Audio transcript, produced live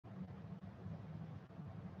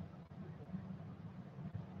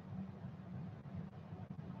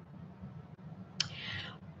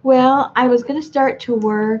Well, I was going to start to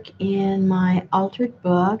work in my altered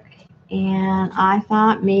book, and I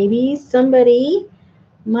thought maybe somebody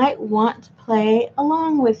might want to play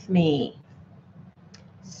along with me.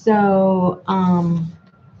 So,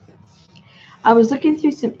 I was looking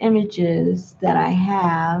through some images that I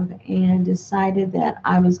have and decided that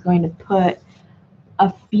I was going to put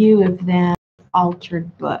a few of them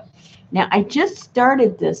altered book. Now, I just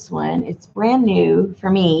started this one. It's brand new for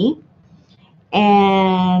me.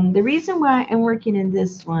 And the reason why I'm working in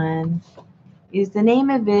this one is the name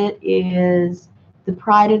of it is The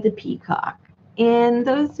Pride of the Peacock. And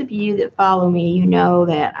those of you that follow me, you know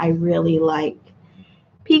that I really like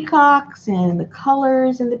peacocks and the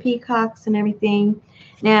colors and the peacocks and everything.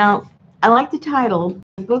 Now, I like the title.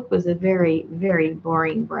 The book was a very, very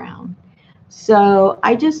boring brown. So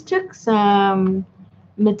I just took some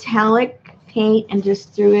metallic paint and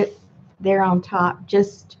just threw it there on top,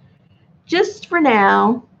 just for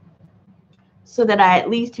now, so that I at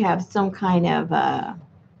least have some kind of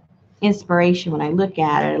inspiration when I look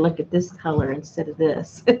at it. I look at this color instead of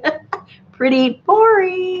this. Pretty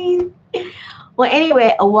boring. Well,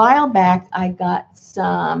 anyway, a while back I got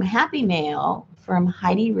some happy mail from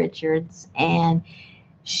Heidi Richards, and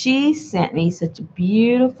she sent me such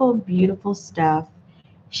beautiful, beautiful stuff.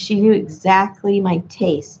 She knew exactly my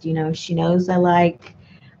taste. You know, she knows I like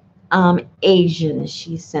Asian.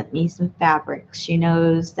 She sent me some fabrics. She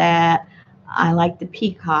knows that I like the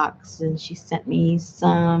peacocks, and she sent me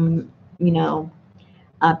some, you know,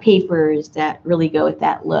 papers that really go with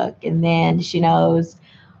that look. And then she knows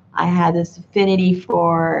I had this affinity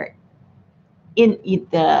for in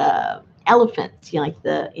the elephants, you know, like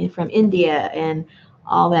the from India and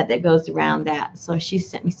all that goes around that. So she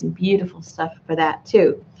sent me some beautiful stuff for that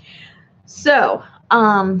too. So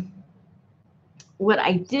what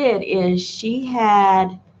I did is she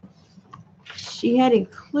had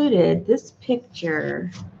included this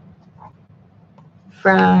picture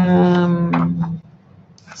from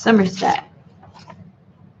Somerset,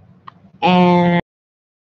 and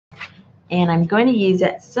I'm going to use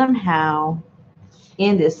it somehow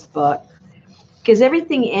in this book because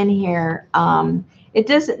everything in here, it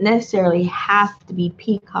doesn't necessarily have to be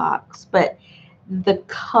peacocks, but the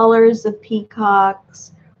colors of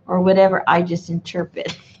peacocks or whatever, I just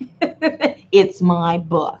interpret. It's my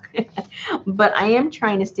book. But I am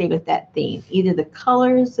trying to stay with that theme, either the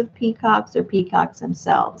colors of peacocks or peacocks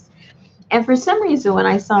themselves. And for some reason, when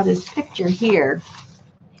I saw this picture here,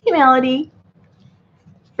 hey, Melody,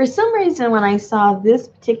 for some reason, when I saw this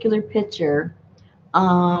particular picture,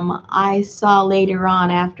 I saw later on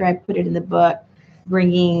after I put it in the book,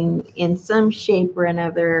 bringing in some shape or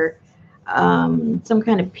another, some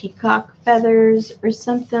kind of peacock feathers or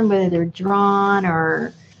something, whether they're drawn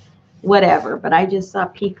or whatever. But I just saw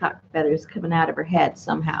peacock feathers coming out of her head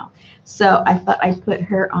somehow. So I thought I'd put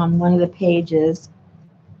her on one of the pages.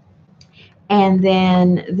 And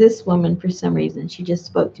then this woman, for some reason, she just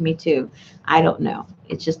spoke to me too. I don't know.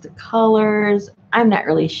 It's just the colors. I'm not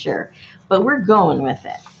really sure. But we're going with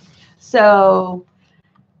it. So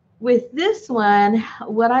with this one,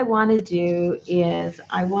 what I want to do is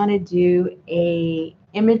I want to do a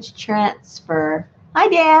image transfer. Hi,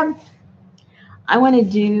 Dan. I want to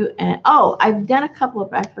do oh, I've done a couple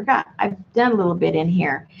of, I forgot. I've done a little bit in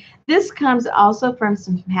here. This comes also from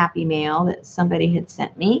some happy mail that somebody had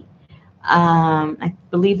sent me. I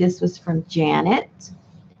believe this was from Janet,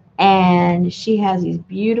 and she has these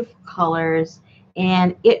beautiful colors,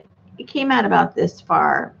 and it came out about this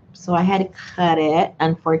far, so I had to cut it,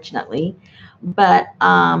 unfortunately. But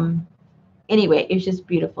anyway, it's just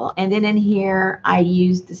beautiful. And then in here, I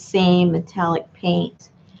used the same metallic paint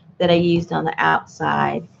that I used on the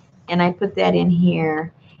outside, and I put that in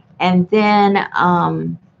here. And then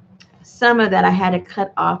some of that I had to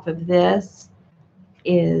cut off of this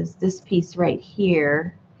is this piece right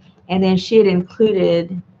here. And then she had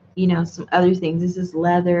included, you know, some other things. This is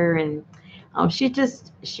leather, and she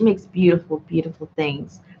makes beautiful, beautiful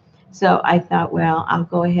things. So I thought, well, I'll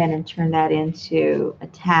go ahead and turn that into a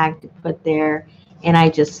tag to put there. And I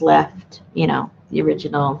just left, you know, the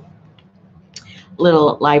original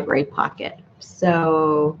little library pocket.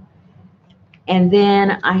 So, and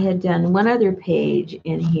then I had done one other page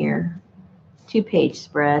in here, 2-page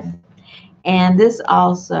spread. And this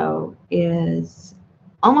also is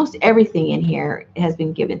almost everything in here has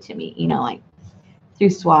been given to me, you know, like through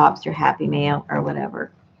swabs or happy mail or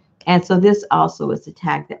whatever. And so this also was the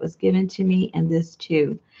tag that was given to me, and this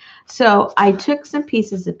too. So I took some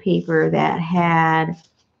pieces of paper that had,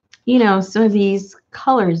 you know, some of these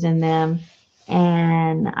colors in them,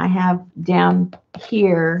 and I have down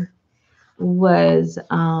here was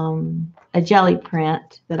a jelly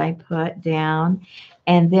print that I put down,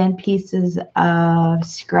 and then pieces of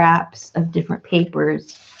scraps of different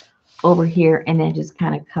papers over here, and then just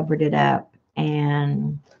kind of covered it up.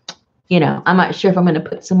 And, you know, I'm not sure if I'm going to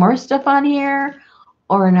put some more stuff on here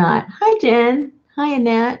or not. Hi, Jen. Hi,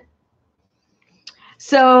 Annette.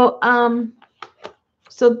 So,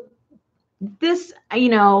 so this, you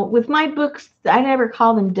know, with my books, I never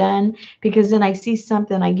call them done, because then I see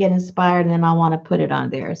something, I get inspired, and then I want to put it on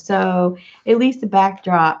there. So at least the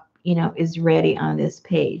backdrop, you know, is ready on this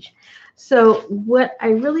page. So what I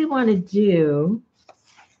really want to do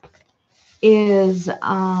is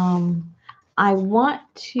I want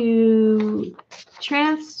to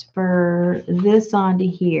transfer this onto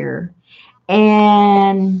here,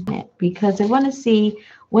 and because I want to see,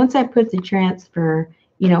 once I put the transfer,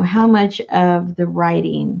 you know, how much of the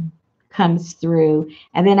writing comes through,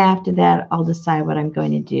 and then after that I'll decide what I'm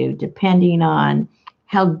going to do depending on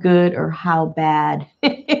how good or how bad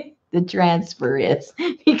the transfer is,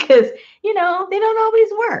 because, you know, they don't always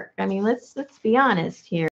work. I mean, let's be honest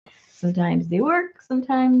here. Sometimes they work,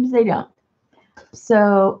 sometimes they don't.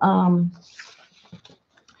 So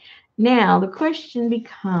now the question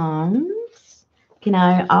becomes, can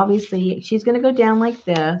I, obviously she's going to go down like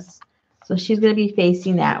this, so she's going to be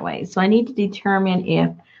facing that way. So I need to determine if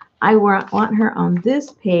I want her on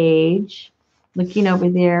this page looking over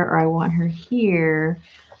there, or I want her here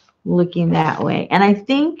looking that way. And I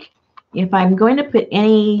think if I'm going to put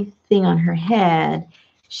anything on her head,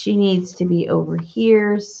 she needs to be over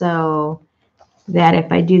here, so that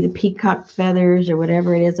if I do the peacock feathers or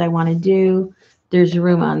whatever it is I want to do, there's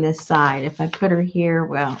room on this side. If I put her here,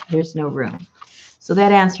 well, there's no room. So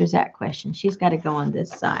that answers that question. She's got to go on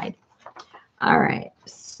this side. All right.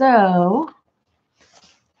 So,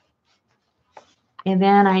 and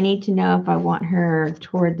then I need to know if I want her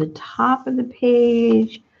toward the top of the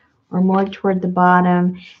page or more toward the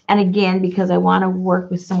bottom. And again, because I want to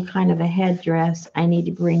work with some kind of a headdress, I need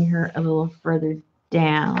to bring her a little further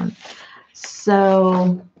down.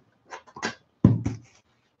 So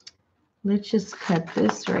let's just cut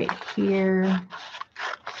this right here.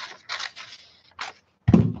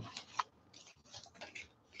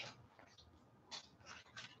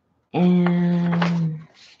 And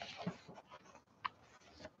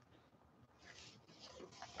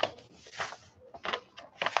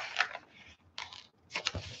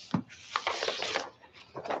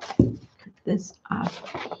cut this off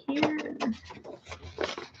here.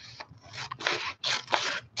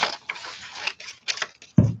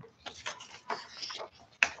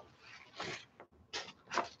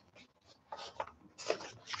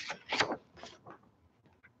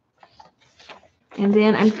 And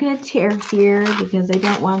then I'm going to tear here because I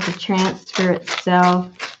don't want the transfer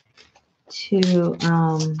itself to,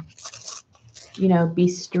 you know, be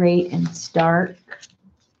straight and stark.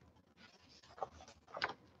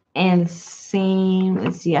 And same,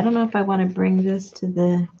 let's see, I don't know if I want to bring this to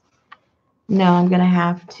the, no, I'm going to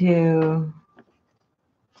have to,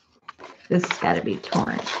 this has got to be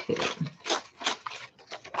torn too.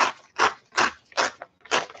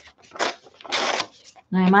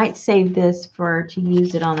 I might save this to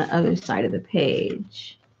use it on the other side of the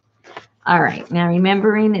page. All right, now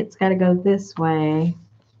remembering it's got to go this way.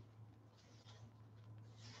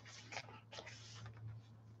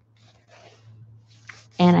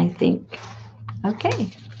 And I think,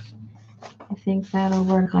 okay, I think that'll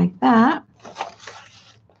work like that.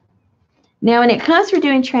 Now, when it comes for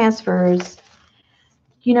doing transfers,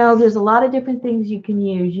 you know, there's a lot of different things you can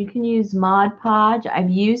use. You can use Mod Podge.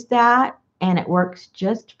 I've used that, and it works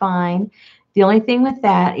just fine. The only thing with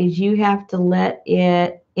that is you have to let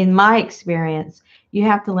it, in my experience, you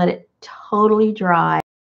have to let it totally dry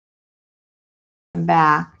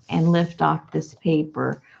back and lift off this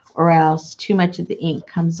paper, or else too much of the ink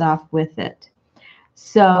comes off with it.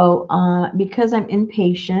 So because I'm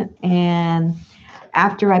impatient, and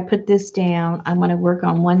after I put this down, I'm going to work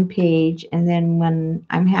on one page, and then when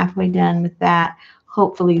I'm halfway done with that,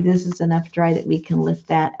 hopefully this is enough dry that we can lift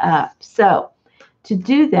that up. So to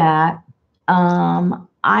do that,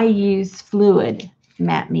 I use Fluid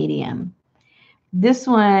Matte Medium. This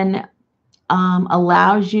one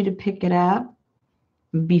allows you to pick it up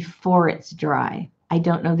before it's dry. I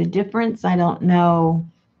don't know the difference. I don't know,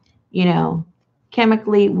 you know,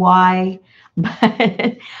 chemically why,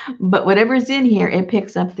 but whatever's in here, it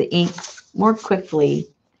picks up the ink more quickly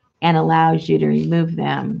and allows you to remove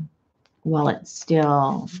them while it's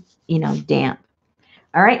still, you know, damp.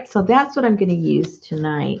 All right, so that's what I'm going to use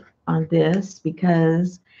tonight on this,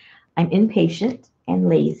 because I'm impatient and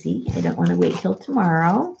lazy. I don't want to wait till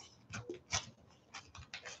tomorrow.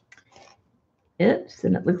 Oops,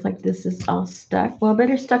 and it looks like this is all stuck. Well,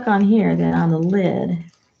 better stuck on here than on the lid.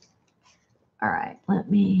 All right, let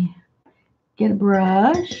me get a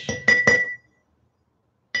brush.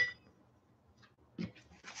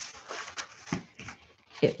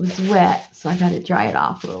 It was wet, so I got to dry it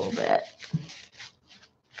off a little bit.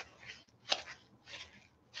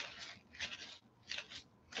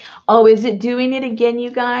 Oh, is it doing it again,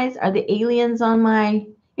 you guys? Are the aliens on my...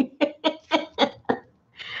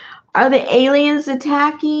 Are the aliens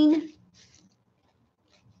attacking?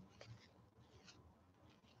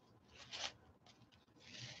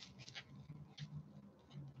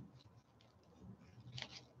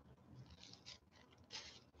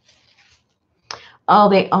 Oh,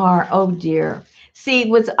 they are. Oh, dear. See,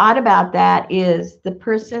 what's odd about that is the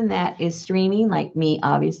person that is streaming, like me,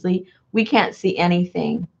 obviously, we can't see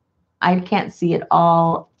anything. I can't see at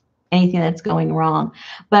all anything that's going wrong.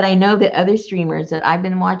 But I know that other streamers that I've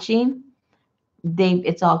been watching,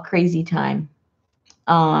 it's all crazy time.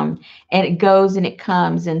 And it goes and it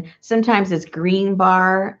comes, and sometimes this green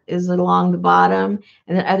bar is along the bottom,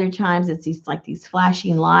 and then other times it's these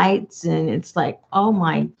flashing lights, and it's like, oh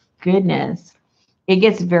my goodness, it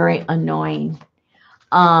gets very annoying.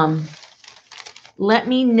 Let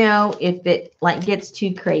me know if it gets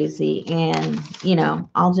too crazy, and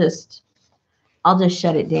I'll just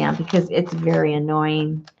shut it down because it's very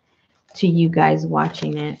annoying to you guys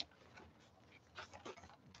watching it.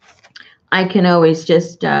 I can always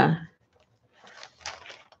just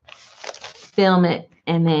film it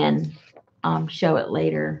and then show it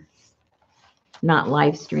later, not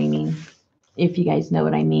live streaming, if you guys know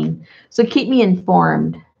what I mean. So keep me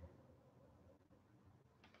informed.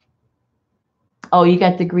 Oh, you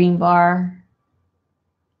got the green bar?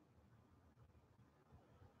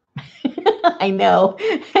 I know.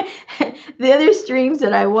 The other streams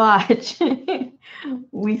that I watch,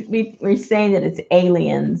 we're saying that it's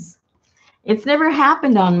aliens. It's never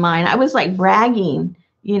happened on mine. I was like bragging,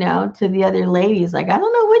 to the other ladies, like, I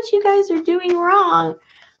don't know what you guys are doing wrong.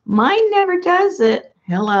 Mine never does it.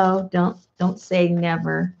 Hello, don't say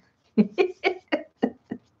never.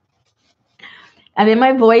 And then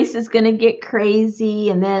my voice is going to get crazy,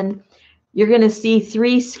 and then you're going to see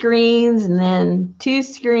 3 screens and then 2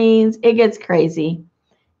 screens. It gets crazy,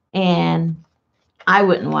 and I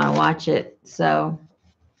wouldn't want to watch it. So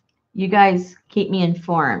you guys keep me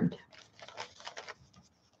informed.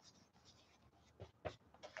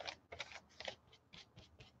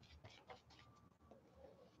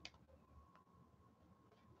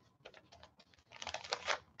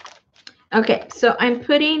 Okay, so I'm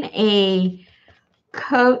putting a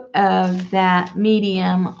coat of that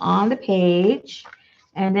medium on the page,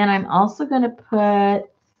 and then I'm also going to put,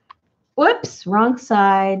 whoops, wrong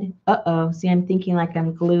side. Uh-oh, see, I'm thinking like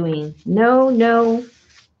I'm gluing. No, no,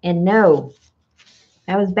 and no.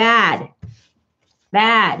 That was bad.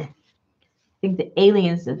 Bad. I think the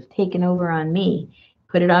aliens have taken over on me.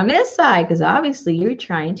 Put it on this side because obviously you're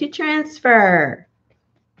trying to transfer.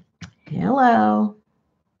 Hello.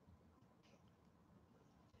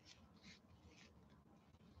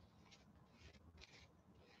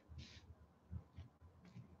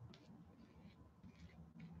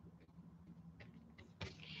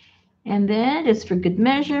 And then just for good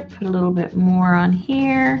measure, put a little bit more on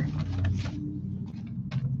here.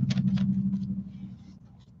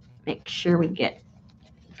 Make sure we get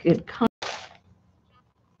good contact.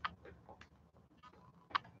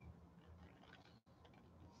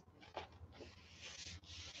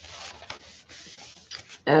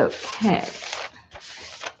 Okay.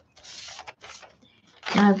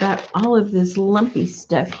 Now I've got all of this lumpy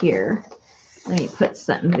stuff here. Let me put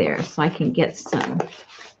something there so I can get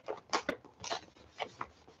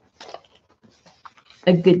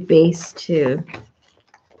a good base to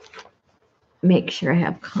make sure I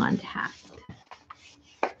have contact.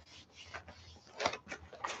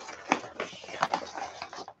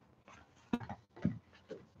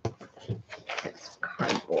 That's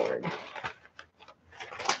cardboard.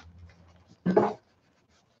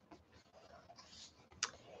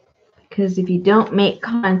 Because if you don't make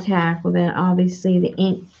contact, well, then obviously the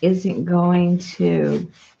ink isn't going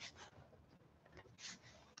to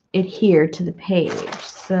adhere to the page.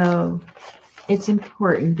 So it's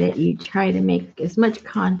important that you try to make as much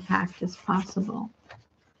contact as possible.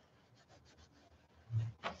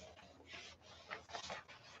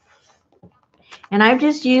 And I've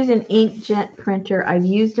just used an inkjet printer. I've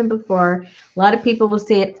used them before. A lot of people will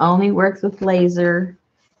say it only works with laser,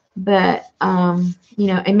 but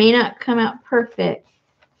it may not come out perfect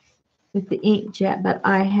with the inkjet, but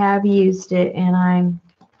I have used it and I'm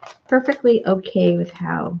perfectly okay with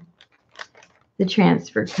how the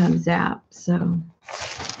transfer comes out. So,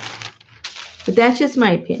 but that's just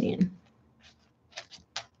my opinion.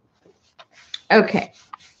 Okay,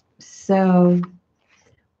 so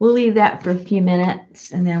we'll leave that for a few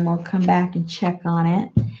minutes and then we'll come back and check on it.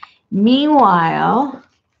 Meanwhile,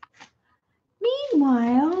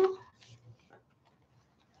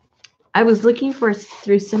 I was looking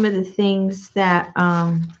through some of the things that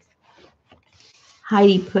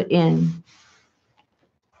Heidi put in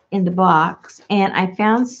the box, and I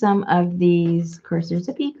found some of these. Of course, there's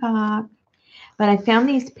a peacock, but I found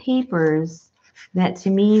these papers that to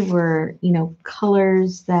me were, you know,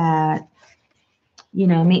 colors that, you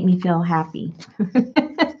know, make me feel happy.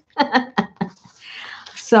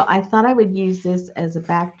 So I thought I would use this as a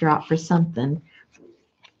backdrop for something.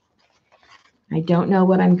 I don't know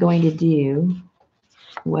what I'm going to do,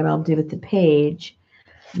 what I'll do with the page,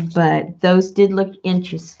 but those did look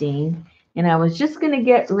interesting. And I was just going to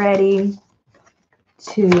get ready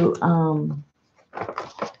to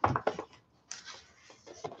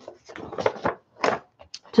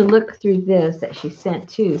look through this that she sent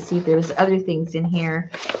too, see if there was other things in here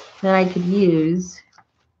that I could use.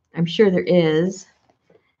 I'm sure there is,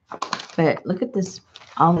 but look at this,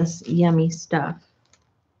 all this yummy stuff.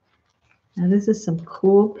 Now this is some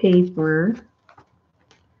cool paper.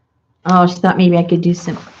 Oh, she thought maybe I could do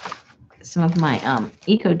some of my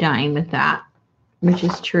eco dyeing with that, which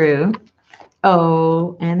is true.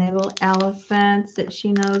 Oh, and little elephants that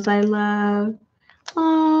she knows I love.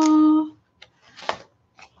 Oh.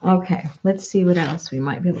 Okay, let's see what else we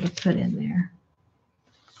might be able to put in there.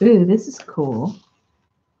 Ooh, this is cool.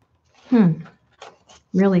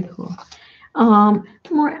 Really cool.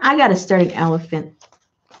 I gotta start an elephant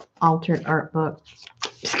altered art book.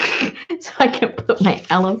 So I can put my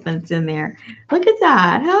elephants in there. Look at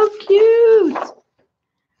that. How cute.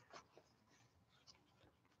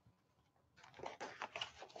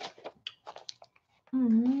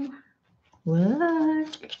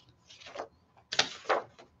 Look.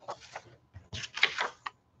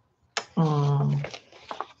 Oh.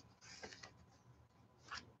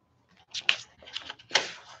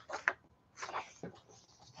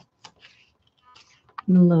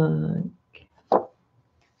 Look.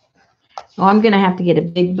 Oh, I'm going to have to get a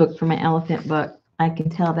big book for my elephant book. I can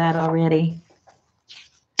tell that already.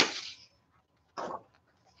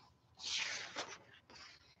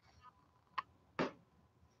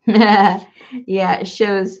 Yeah, it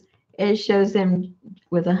shows them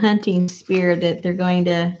with a hunting spear that they're going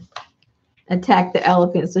to attack the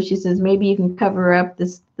elephant. So she says, maybe you can cover up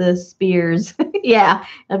the spears. Yeah,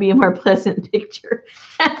 that'll be a more pleasant picture.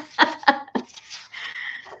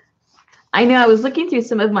 I know I was looking through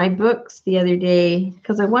some of my books the other day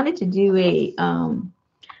because I wanted to do a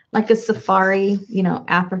like a safari, you know,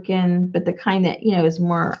 African, but the kind that, you know, is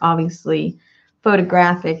more obviously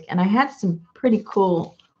photographic. And I had some pretty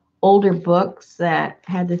cool older books that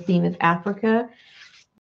had the theme of Africa.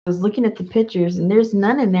 I was looking at the pictures and there's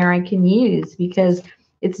none in there I can use because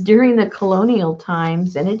it's during the colonial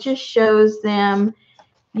times and it just shows them,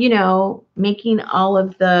 you know, making all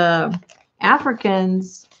of the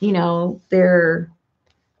Africans, you know, their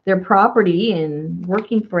property and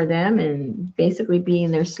working for them and basically being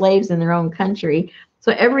their slaves in their own country.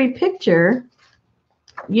 So every picture,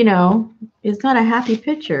 you know, is not a happy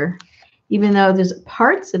picture, even though there's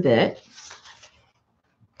parts of it.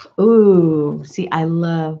 Ooh, see, I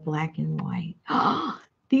love black and white.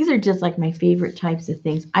 These are just like my favorite types of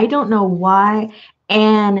things. I don't know why.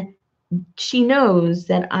 And she knows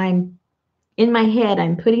that I'm in my head,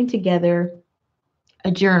 I'm putting together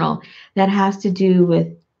a journal that has to do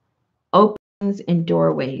with openings and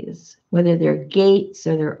doorways, whether they're gates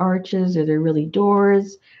or they're arches or they're really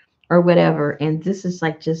doors or whatever. And this is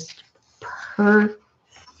like just perfect.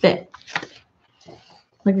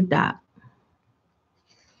 Look at that.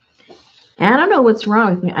 And I don't know what's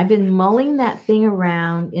wrong with me. I've been mulling that thing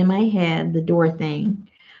around in my head, the door thing.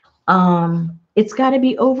 It's got to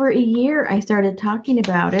be over a year I started talking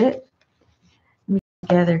about it.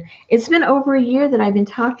 Together. It's been over a year that I've been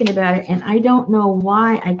talking about it, and I don't know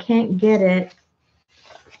why I can't get it.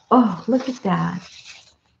 Oh, look at that.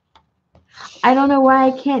 I don't know why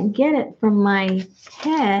I can't get it from my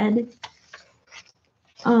head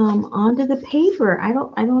onto the paper. I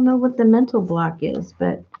don't know what the mental block is,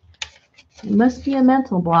 but it must be a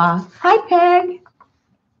mental block. Hi, Peg.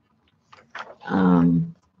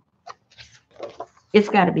 It's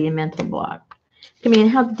got to be a mental block. I mean,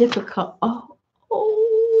 how difficult. Oh,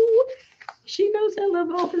 she knows I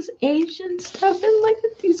love all this Asian stuff. And look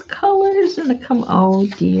at these colors. And oh,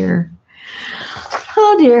 dear.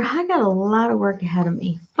 Oh, dear. I got a lot of work ahead of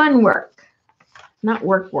me. Fun work. Not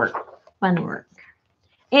work. Fun work.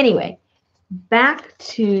 Anyway, back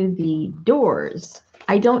to the doors.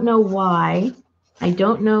 I don't know why. I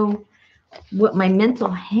don't know what my mental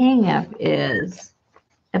hang up is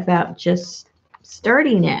about just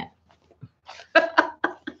starting it.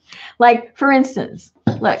 Like, for instance,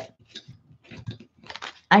 look,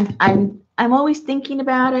 I'm always thinking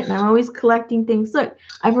about it, and I'm always collecting things. Look,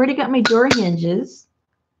 I've already got my door hinges,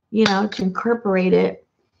 you know, to incorporate it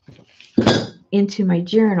into my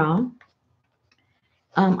journal.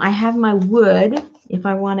 I have my wood if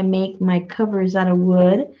I want to make my covers out of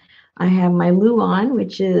wood. I have my Luan,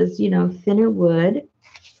 which is, you know, thinner wood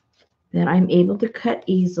that I'm able to cut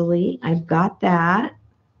easily. I've got that.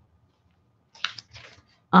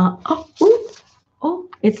 Oh,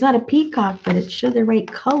 it's not a peacock, but it showed the right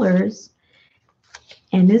colors.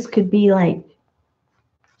 And this could be like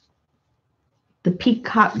the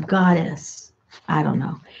peacock goddess. I don't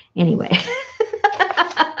know. Anyway.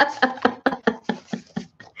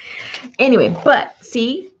 Anyway, but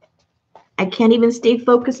see, I can't even stay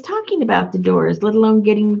focused talking about the doors, let alone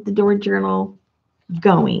getting the door journal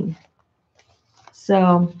going.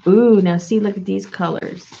 So, ooh, now see, look at these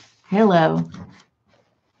colors. Hello.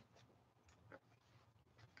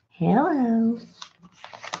 Hello.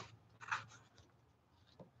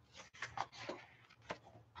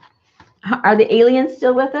 Are the aliens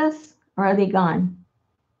still with us, or are they gone?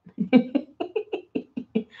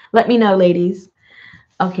 Let me know, ladies.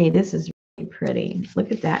 Okay, this is really pretty.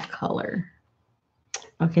 Look at that color.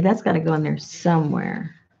 Okay, that's got to go in there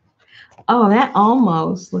somewhere. Oh, that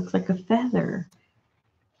almost looks like a feather.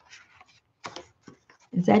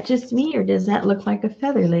 Is that just me, or does that look like a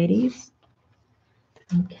feather, ladies?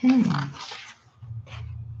 Okay.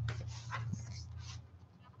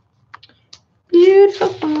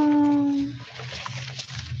 Beautiful.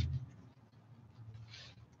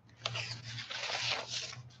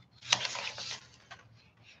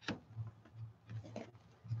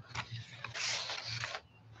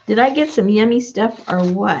 Did I get some yummy stuff or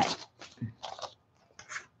what?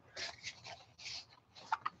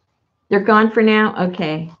 They're gone for now?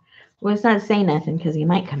 Okay. Well, let's not say nothing because he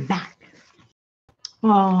might come back.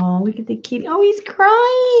 Oh, look at the kitty. Oh, he's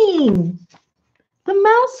crying. The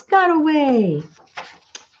mouse got away.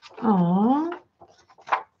 Oh.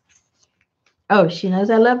 Oh, she knows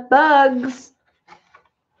I love bugs.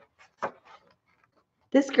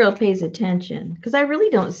 This girl pays attention because I really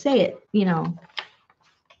don't say it, you know,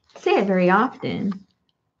 say it very often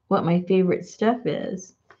what my favorite stuff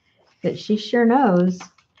is. But she sure knows.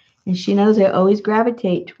 And she knows I always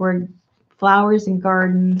gravitate toward flowers and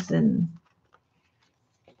gardens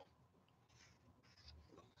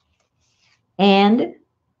and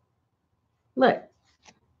look.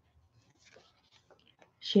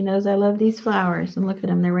 She knows I love these flowers. And look at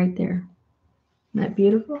them, they're right there. Isn't that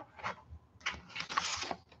beautiful?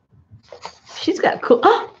 She's got cool.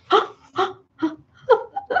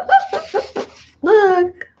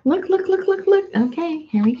 Look. Look. Okay,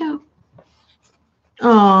 here we go.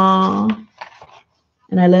 Aww.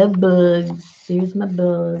 And I love bugs. Here's my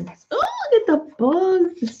bugs. Oh, look at the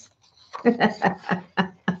bugs.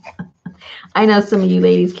 I know some of you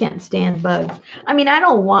ladies can't stand bugs. I mean, I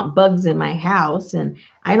don't want bugs in my house, and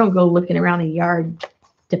I don't go looking around the yard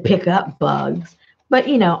to pick up bugs. But,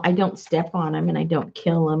 you know, I don't step on them, and I don't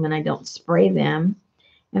kill them, and I don't spray them.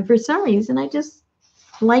 And for some reason, I just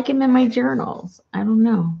like him in my journals. I don't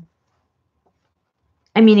know.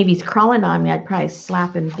 I mean, if he's crawling on me, I'd probably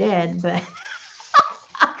slap him dead, but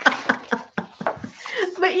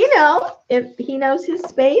but you know, if he knows his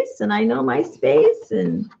space and I know my space,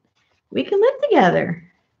 and we can live together.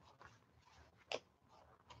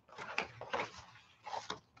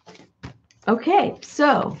 Okay,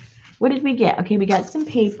 so what did we get? Okay, we got some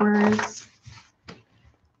papers.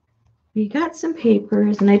 We got some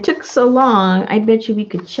papers, and I took so long, I bet you we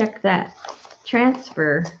could check that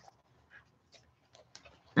transfer.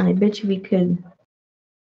 I bet you we could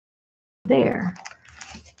there.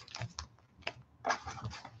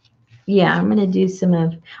 Yeah, I'm going to do some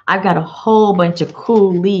of, I've got a whole bunch of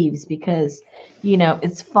cool leaves because, you know,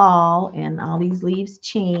 it's fall and all these leaves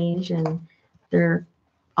change and they're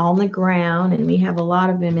on the ground, and we have a lot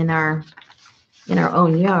of them in our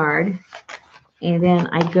own yard. And then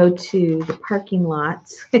I go to the parking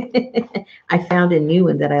lots. I found a new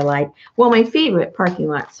one that I like. Well, my favorite parking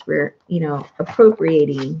lots for, you know,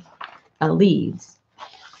 appropriating leaves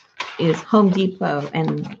is Home Depot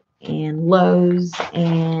and Lowe's.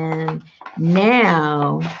 And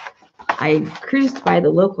now I cruised by the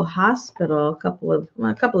local hospital a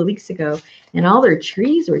couple of weeks ago, and all their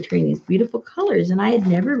trees were turning these beautiful colors, and I had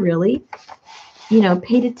never really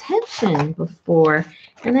paid attention before.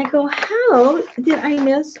 And I go, how did I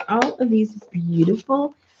miss all of these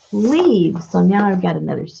beautiful leaves? So now I've got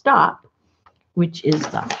another stop, which is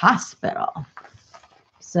the hospital.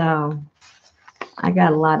 So I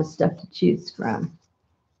got a lot of stuff to choose from.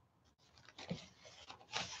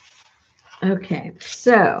 Okay,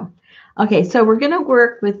 so we're going to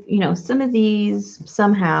work with, some of these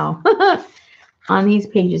somehow on these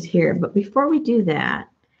pages here. But before we do that,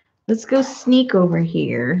 let's go sneak over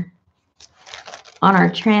here on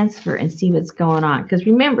our transfer and see what's going on. Because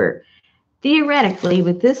remember, theoretically,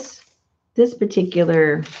 with this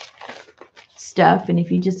particular stuff, and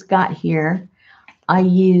if you just got here, I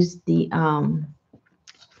used the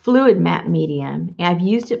fluid matte medium. I've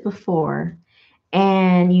used it before,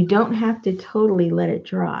 and you don't have to totally let it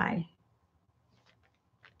dry.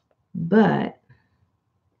 But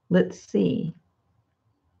let's see.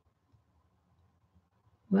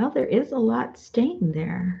 Well, there is a lot staying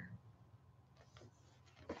there.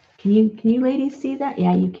 Can you ladies see that?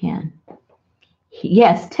 Yeah, you can.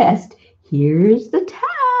 Yes, test. Here's the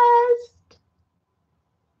test.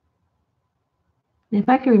 If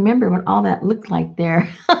I can remember what all that looked like there.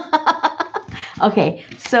 Okay,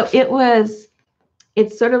 so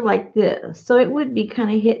it's sort of like this. So it would be kind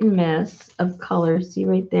of hit and miss of color. See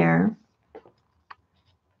right there.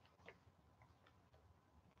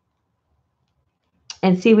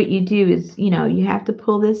 And see what you do is, you have to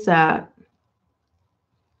pull this up.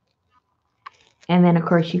 And then, of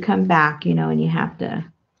course, you come back, and you have to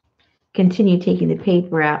continue taking the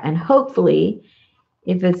paper out. And hopefully,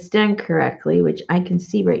 if it's done correctly, which I can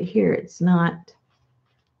see right here, it's not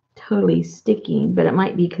totally sticking, but it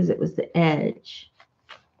might be because it was the edge.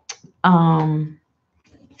 I'm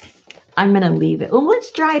going to leave it. Well,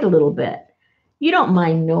 let's dry it a little bit. You don't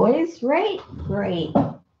mind noise, right? Great.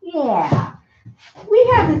 Yeah. We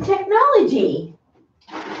have the technology.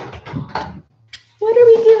 What are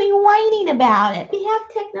we doing whining about it? We have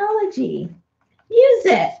technology. Use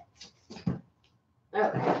it.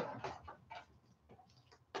 Okay.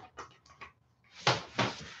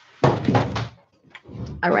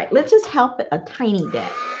 All right, let's just help it a tiny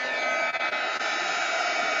bit.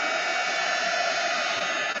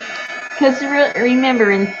 Because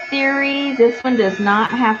remember, in theory, this one does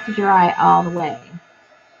not have to dry all the way.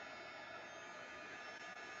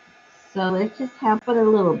 So let's just help it a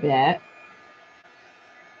little bit.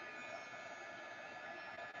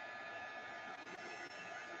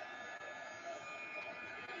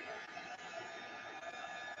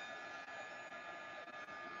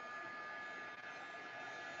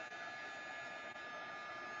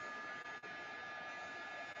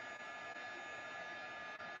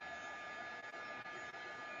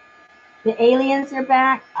 The aliens are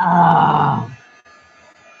back. Oh.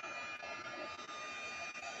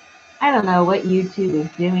 I don't know what YouTube is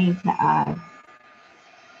doing to us.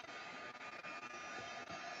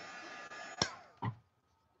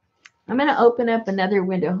 I'm going to open up another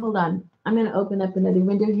window. Hold on. I'm going to open up another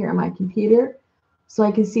window here on my computer so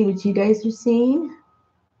I can see what you guys are seeing.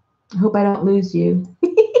 I hope I don't lose you.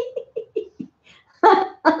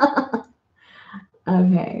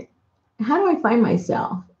 Okay. How do I find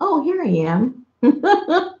myself? Oh, here I am.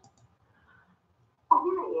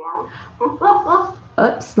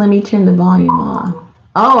 Oops, let me turn the volume off.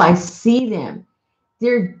 Oh, I see them.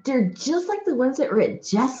 They're just like the ones that were at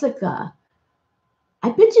Jessica. I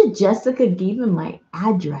bet you Jessica gave him my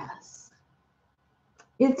address.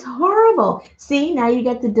 It's horrible. See, now you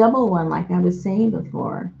got the double one like I was saying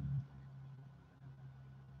before.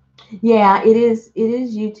 Yeah, it is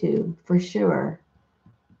YouTube for sure.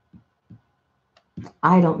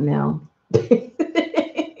 I don't know.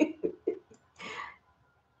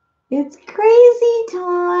 It's crazy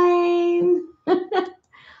time.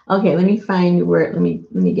 Okay, let me find where let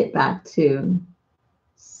me get back to.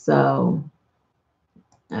 So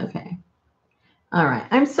okay. All right.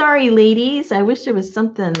 I'm sorry, ladies. I wish there was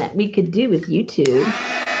something that we could do with YouTube.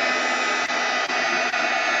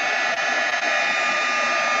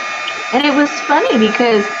 And it was funny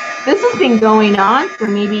because this has been going on for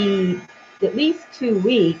maybe at least 2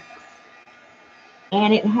 weeks.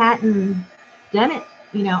 And it hadn't done it,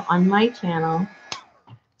 on my channel.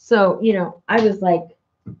 So, I was like,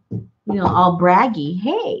 all braggy.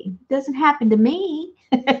 Hey, it doesn't happen to me.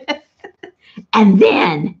 And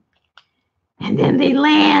then they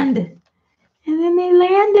land. And then they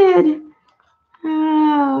landed.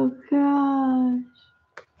 Oh, gosh.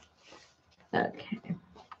 Okay.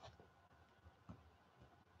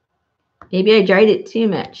 Maybe I dried it too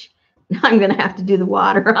much. Now I'm going to have to do the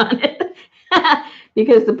water on it.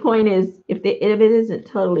 Because the point is, if it isn't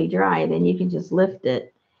totally dry, then you can just lift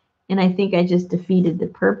it And I think I just defeated the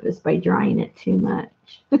purpose by drying it too much.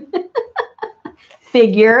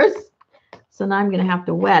 Figures. So now I'm going to have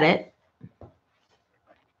to wet it.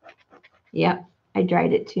 Yep, I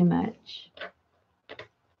dried it too much.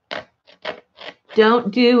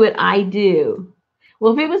 Don't do what I do.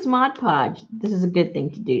 Well, if it was Mod Podge, this is a good thing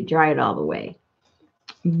to do. Dry it all the way.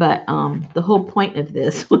 But the whole point of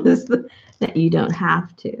this was that you don't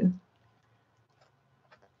have to.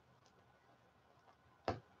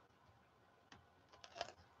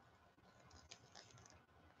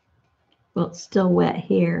 Well, it's still wet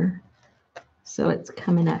here, so it's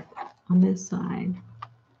coming up on this side.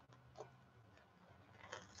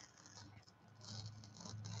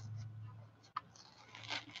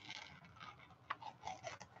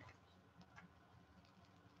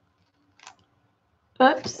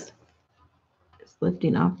 Oops. It's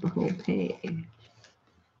lifting off the whole page.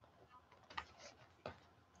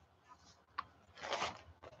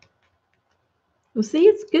 Well, see,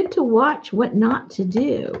 it's good to watch what not to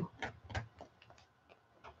do.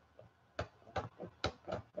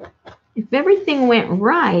 If everything went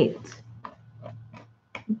right,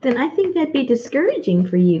 then I think that'd be discouraging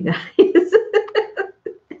for you guys.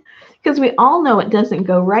 Because we all know it doesn't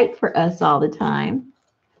go right for us all the time.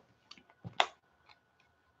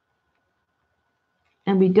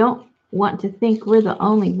 And we don't want to think we're the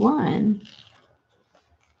only one.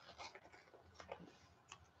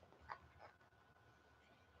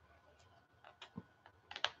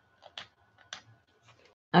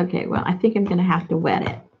 Okay, well, I think I'm going to have to wet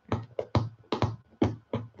it.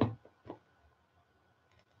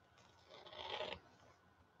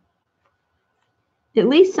 At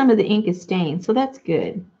least some of the ink is stained, so that's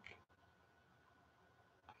good.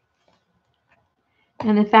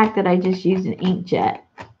 And the fact that I just used an inkjet,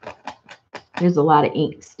 there's a lot of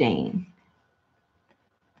ink stain.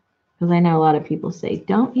 Because I know a lot of people say,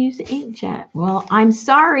 don't use the inkjet. Well, I'm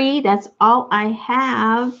sorry, that's all I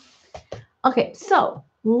have. Okay, so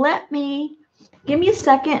give me a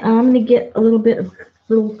second, and I'm going to get a little bit of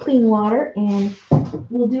little clean water, and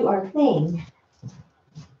we'll do our thing.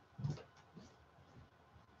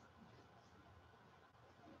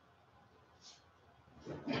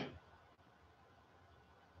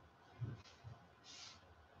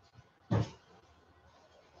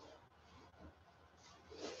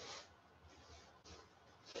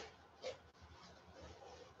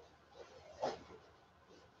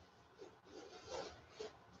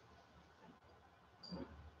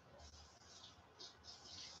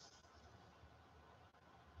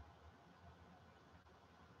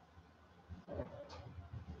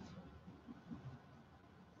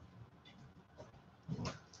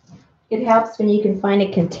 It helps when you can find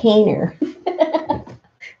a container.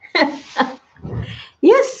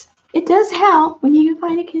 Yes, it does help when you can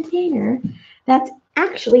find a container that's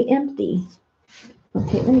actually empty.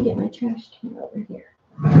 Okay, let me get my trash can over here.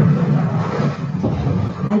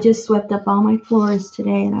 I just swept up all my floors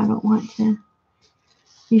today, and I don't want to.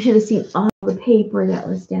 You should have seen all the paper that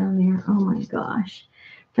was down there. Oh my gosh.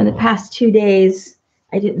 For the past 2 days,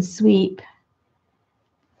 I didn't sweep.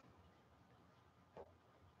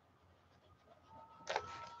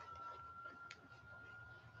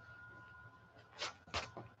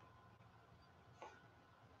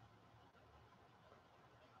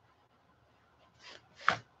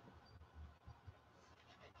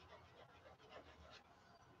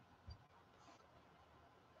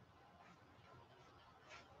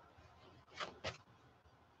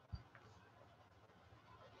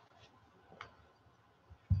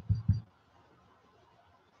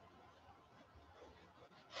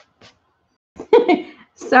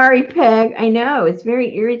 Sorry, Peg. I know, it's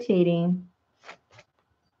very irritating.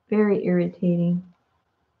 Very irritating.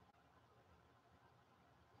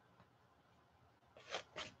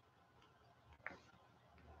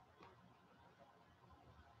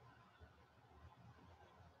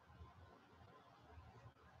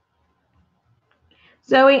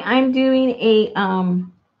 Zoe, I'm doing a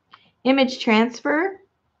image transfer.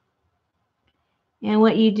 And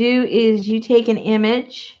what you do is you take an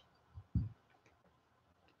image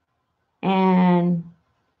and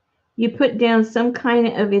you put down some kind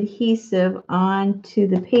of adhesive onto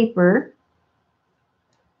the paper,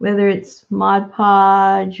 whether it's Mod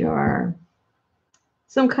Podge or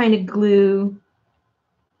some kind of glue.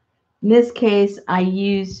 In this case, I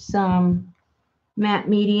used some matte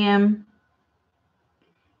medium.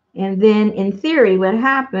 And then in theory, what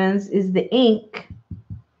happens is the ink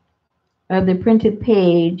of the printed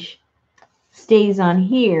page stays on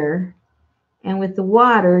here. And with the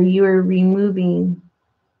water, you are removing,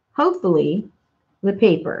 hopefully, the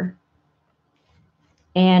paper.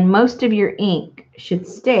 And most of your ink should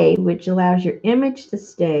stay, which allows your image to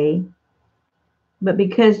stay. But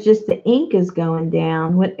because just the ink is going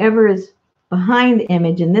down, whatever is behind the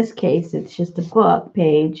image, in this case, it's just a book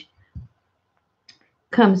page,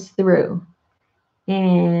 comes through.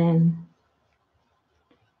 And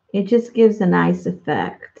it just gives a nice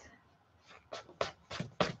effect.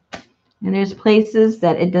 And there's places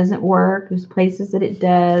that it doesn't work. There's places that it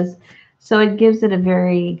does. So it gives it a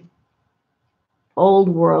very old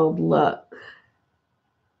world look.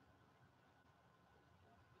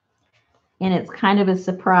 And it's kind of a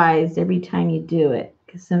surprise every time you do it,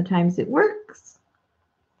 because sometimes it works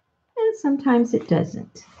and sometimes it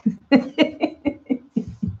doesn't.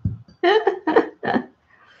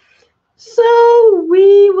 So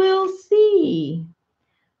we will see.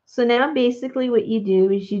 So now basically what you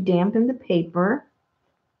do is you dampen the paper,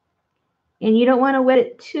 and you don't want to wet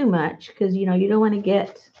it too much because you don't want to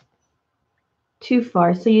get too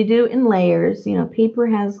far. So you do in layers. Paper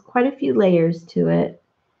has quite a few layers to it.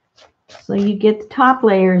 So you get the top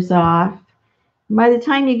layers off. By the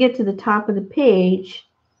time you get to the top of the page,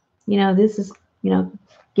 this is,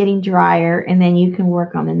 getting drier, and then you can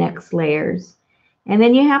work on the next layers. And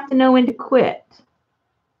then you have to know when to quit,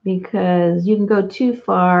 because you can go too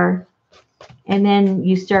far and then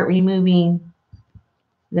you start removing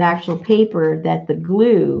the actual paper that the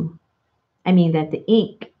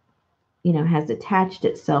ink, has attached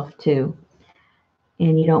itself to.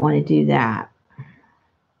 And you don't want to do that.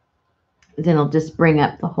 Then it'll just bring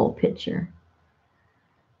up the whole picture.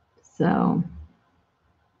 So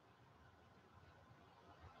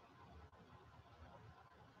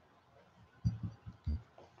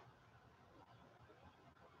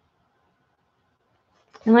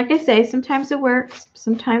and like I say, sometimes it works,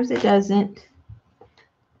 sometimes it doesn't.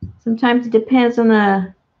 Sometimes it depends on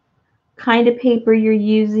the kind of paper you're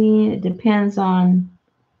using. It depends on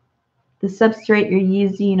the substrate you're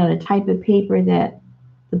using, the type of paper, that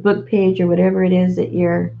the book page or whatever it is that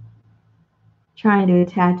you're trying to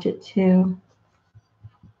attach it to.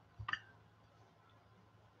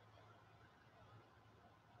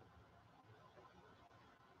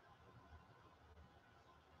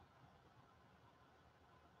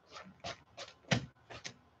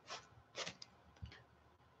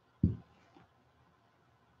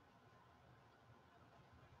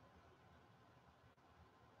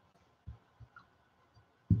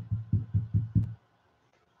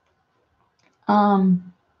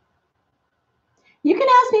 You can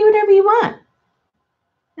ask me whatever you want.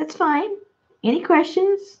 That's fine. Any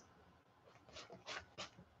questions?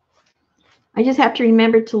 I just have to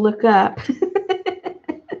remember to look up.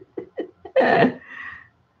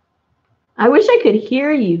 I wish I could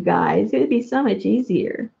hear you guys. It would be so much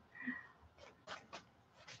easier.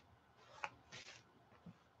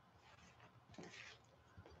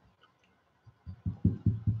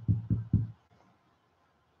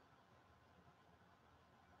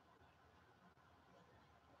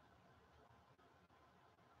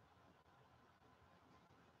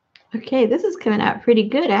 Okay, this is coming out pretty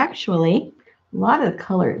good, actually. A lot of the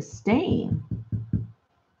color is staying.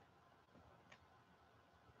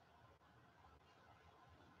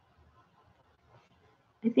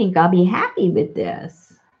 I think I'll be happy with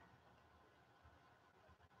this.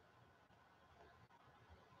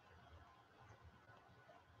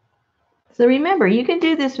 So remember, you can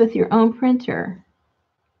do this with your own printer,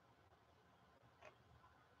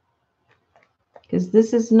 because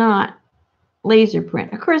this is not laser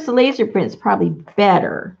print. Of course, the laser print is probably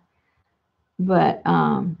better, but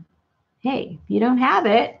hey, if you don't have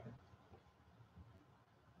it,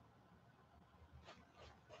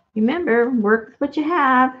 remember, work with what you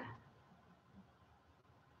have.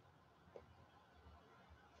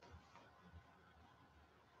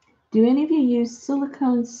 Do any of you use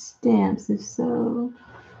silicone stamps? If so,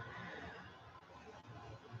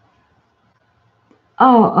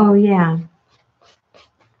 oh yeah.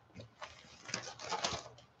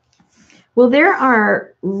 Well, there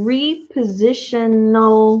are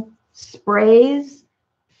repositional sprays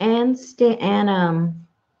and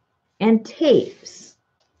tapes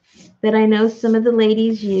that I know some of the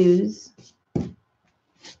ladies use,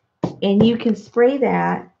 and you can spray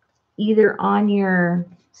that either on your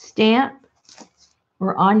stamp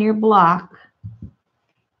or on your block,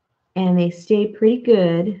 and they stay pretty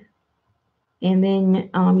good. And then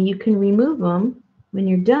you can remove them when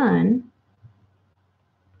you're done.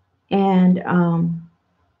 And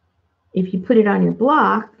if you put it on your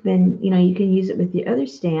block, then you can use it with the other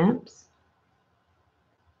stamps.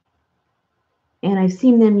 And I've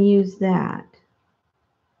seen them use that.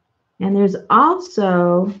 And there's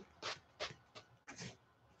also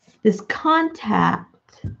this contact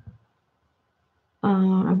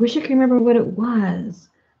I wish I could remember what it was.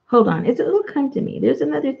 Hold on. It'll come to me. There's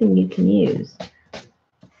another thing you can use.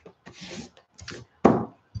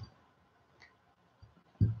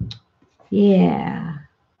 Yeah.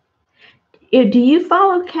 Do you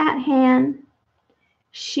follow Kat Han?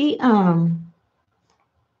 She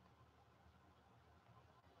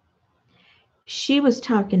was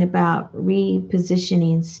talking about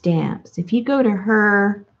repositioning stamps. If you go to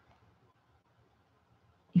her,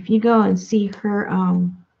 if you go and see her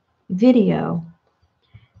video,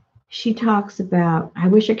 she talks about, I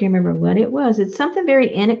wish I could remember what it was. It's something very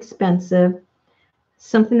inexpensive,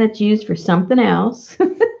 something that's used for something else.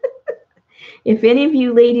 If any of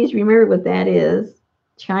you ladies remember what that is,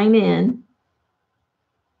 chime in.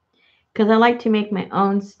 Because I like to make my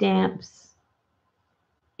own stamps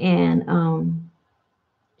and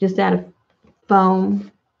just out of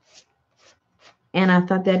foam. And I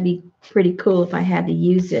thought that'd be pretty cool if I had to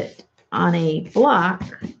use it on a block.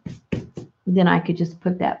 Then I could just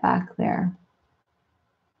put that back there.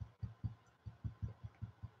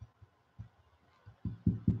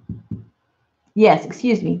 Yes,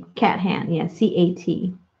 excuse me, Kat Han. Yeah,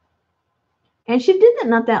 C-A-T. And she did it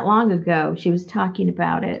not that long ago. She was talking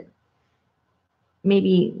about it.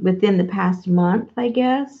 Maybe within the past month, I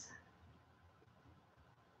guess.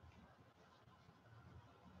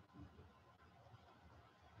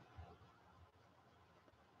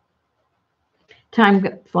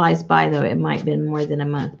 Time flies by, though. It might have been more than a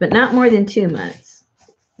month, but not more than 2 months.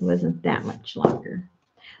 It wasn't that much longer.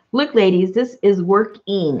 Look, ladies, this is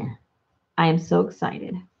working. I am so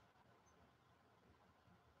excited.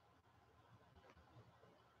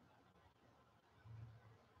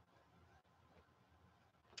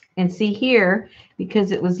 And see here,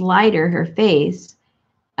 because it was lighter, her face,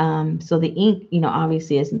 so the ink,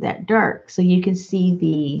 obviously isn't that dark. So you can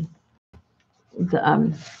see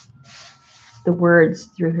the words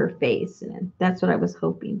through her face, and that's what I was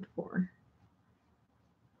hoping for.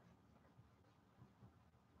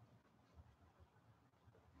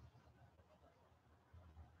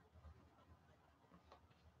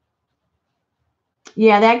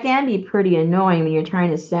 Yeah, that can be pretty annoying when you're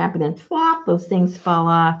trying to snap and then flop, those things fall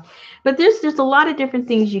off. But there's a lot of different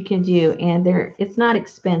things you can do, and it's not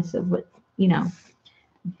expensive. But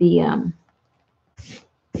the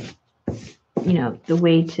the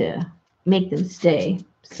way to make them stay,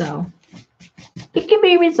 so it can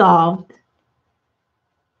be resolved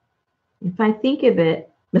if I think of it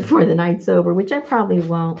before the night's over, which I probably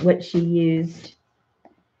won't. What she used.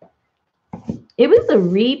 It was a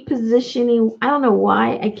repositioning. I don't know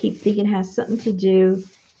why I keep thinking it has something to do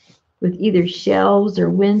with either shelves or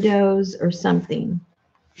windows or something.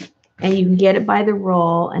 And you can get it by the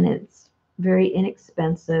roll, and it's very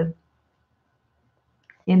inexpensive.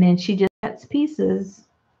 And then she just cuts pieces.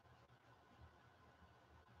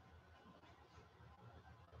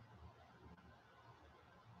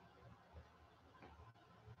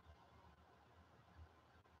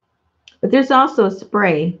 But there's also a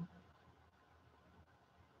spray.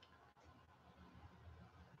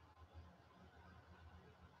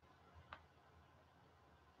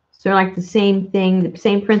 So like the same thing, the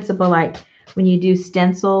same principle like when you do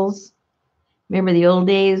stencils. Remember the old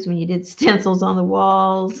days when you did stencils on the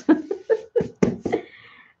walls?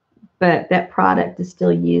 But that product is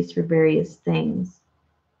still used for various things.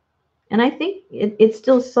 And I think it's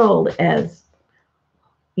still sold as,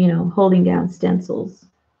 holding down stencils.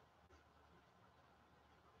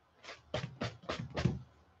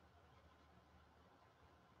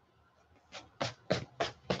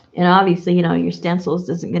 And obviously, your stencils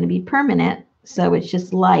isn't going to be permanent. So it's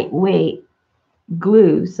just lightweight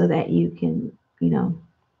glue so that you can,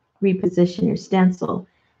 reposition your stencil.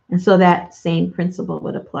 And so that same principle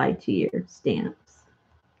would apply to your stamps.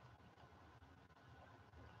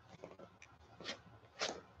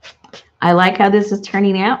 I like how this is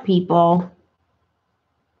turning out, people.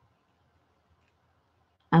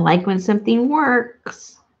 I like when something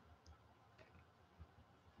works.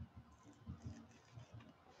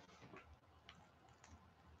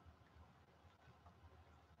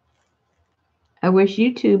 I wish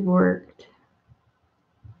YouTube worked.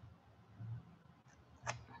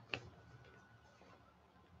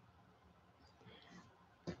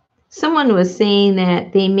 Someone was saying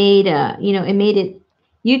that they made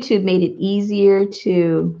YouTube made it easier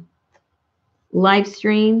to live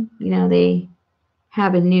stream. They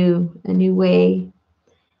have a new way,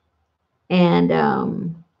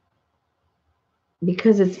 and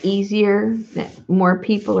because it's easier, that more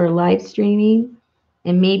people are live streaming,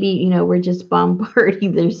 and maybe we're just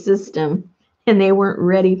bombarding their system, and they weren't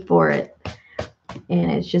ready for it, and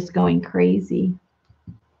it's just going crazy.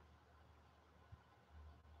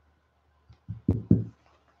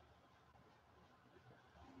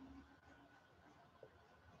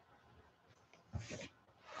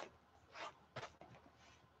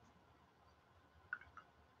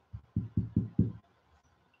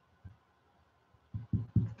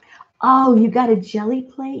 Oh, you got a jelly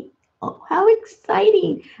plate? Oh, how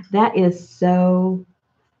exciting. That is so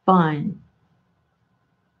fun.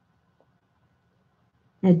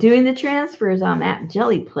 Now, doing the transfers on that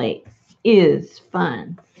jelly plate is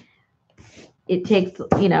fun. It takes,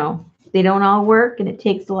 they don't all work and it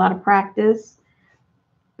takes a lot of practice,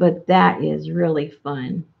 but that is really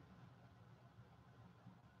fun.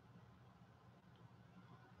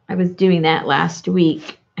 I was doing that last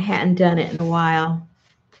week. I hadn't done it in a while.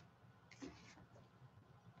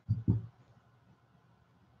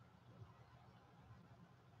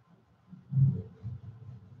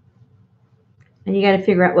 And you got to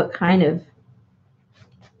figure out what kind of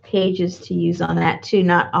pages to use on that too.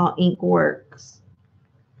 Not all ink works.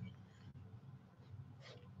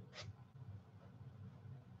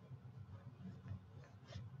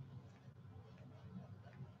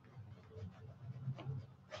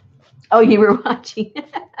 Oh, you were watching.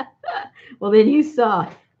 Well, then you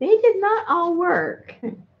saw they did not all work.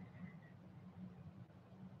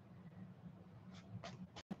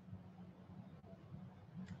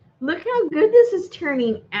 Look how good this is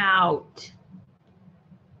turning out.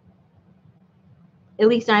 At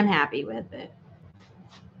least I'm happy with it.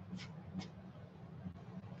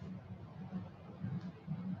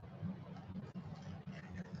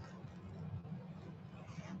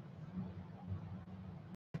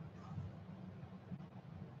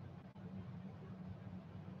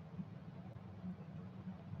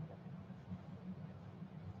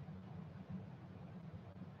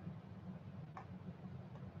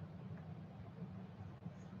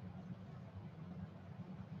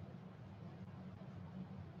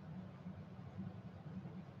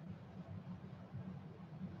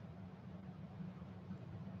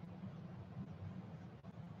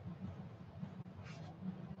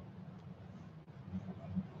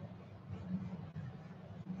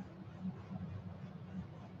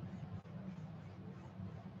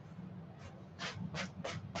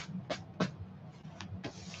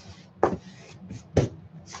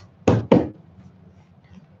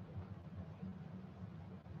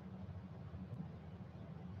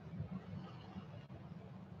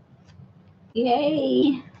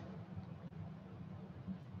 Yay.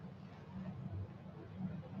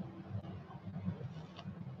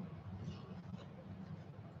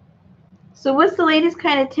 So what's the latest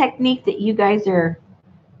kind of technique that you guys are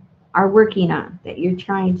working on, that you're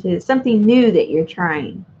trying to, something new that you're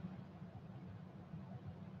trying?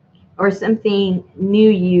 Or something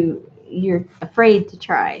new you're afraid to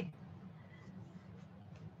try?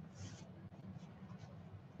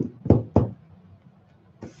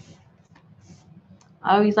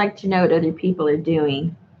 I always like to know what other people are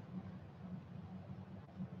doing.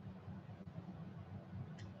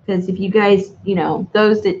 Because if you guys,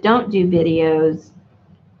 those that don't do videos,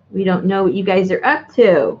 we don't know what you guys are up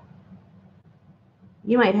to.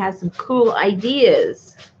 You might have some cool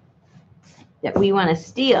ideas that we want to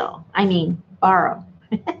steal. I mean, borrow.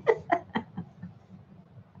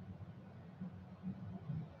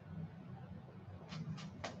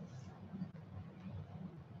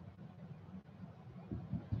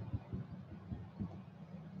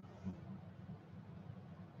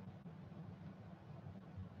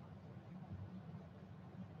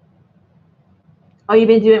 Oh, you've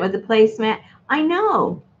been doing it with the placemat? I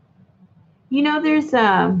know. There's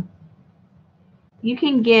you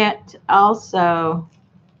can get also,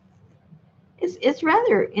 it's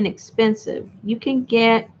rather inexpensive. You can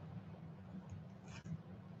get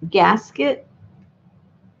gasket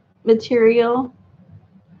material.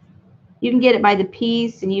 You can get it by the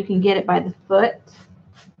piece and you can get it by the foot.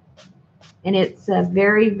 And it's a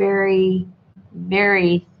very, very,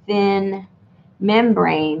 very thin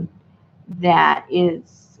membrane that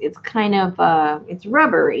it's kind of it's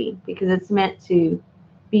rubbery because it's meant to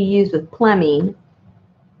be used with plumbing.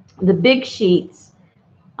 The big sheets,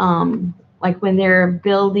 like when they're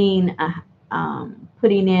building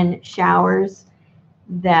putting in showers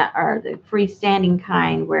that are the freestanding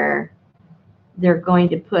kind, where they're going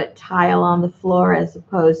to put tile on the floor as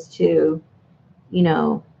opposed to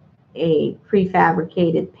a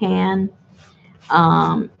prefabricated pan.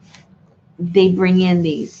 They bring in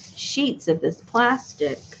these sheets of this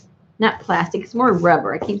plastic. Not plastic, it's more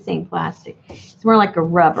rubber. I keep saying plastic. It's more like a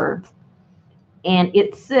rubber. And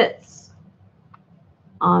it sits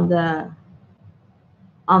on the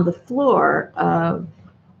floor of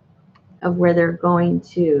where they're going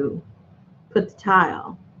to put the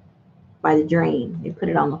tile by the drain. They put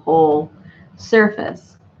it on the whole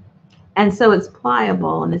surface. And so it's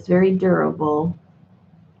pliable and it's very durable.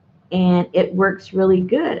 And it works really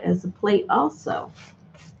good as a plate also.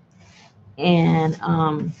 And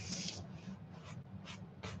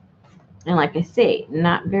And like I say,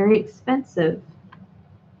 not very expensive.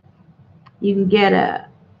 You can get a,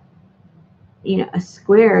 you know, a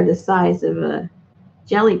square the size of a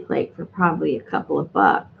jelly plate for probably a couple of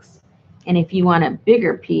bucks. And if you want a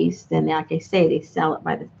bigger piece, then like I say, they sell it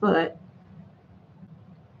by the foot.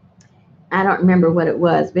 I don't remember what it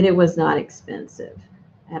was, but it was not expensive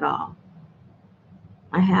at all.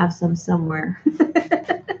 I have some somewhere.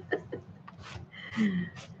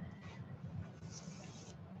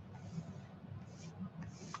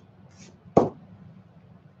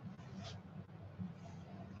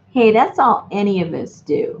 Hey, that's all any of us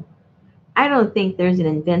do. I don't think there's an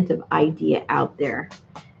inventive idea out there.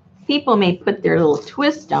 People may put their little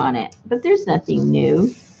twist on it, but there's nothing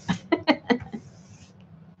new.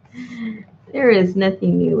 There is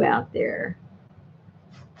nothing new out there.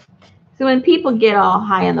 So when people get all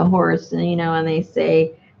high on the horse and, you know, and they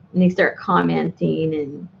say, and they start commenting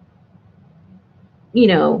and, you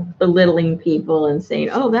know, belittling people and saying,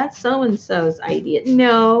 oh, that's so-and-so's idea.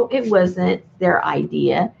 No, it wasn't their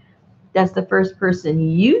idea. That's the first person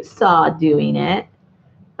you saw doing it,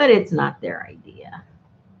 but it's not their idea.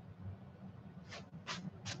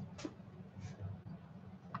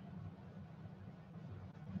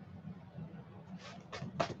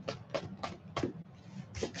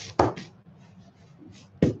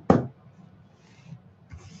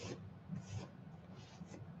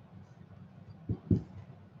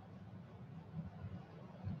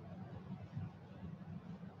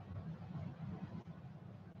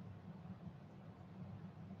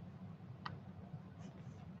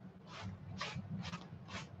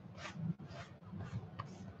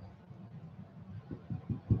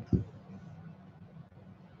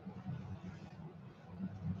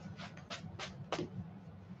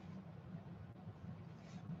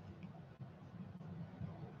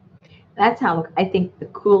 That's how I think the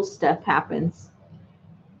cool stuff happens,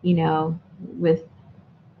 you know, with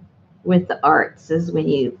the arts is when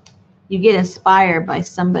you get inspired by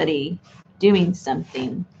somebody doing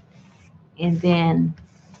something and then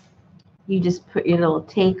you just put your little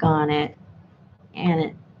take on it and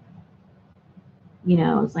it, you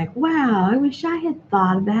know, it's like, wow, I wish I had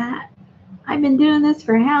thought of that. I've been doing this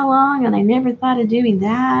for how long and I never thought of doing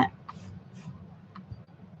that.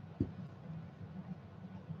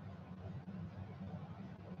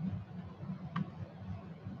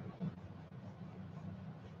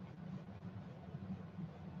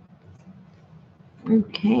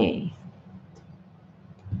 Okay.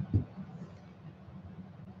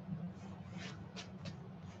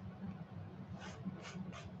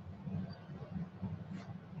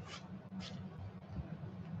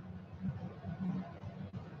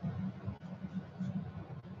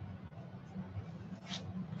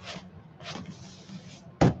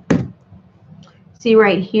 See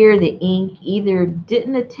right here, the ink either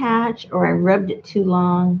didn't attach or I rubbed it too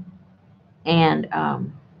long and,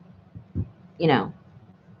 you know,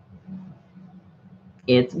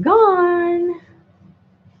 it's gone.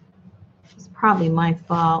 It's probably my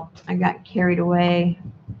fault. I got carried away.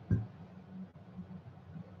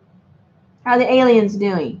 How are the aliens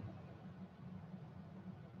doing?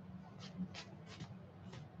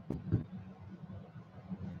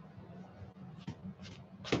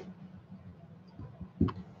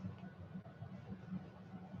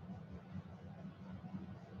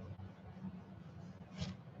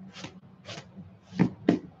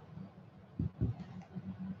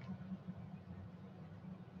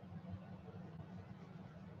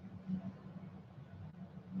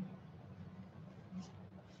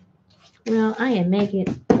 Well, I am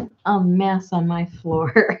making a mess on my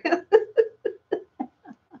floor.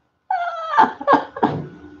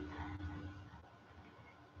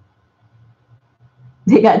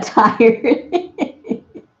 They got tired.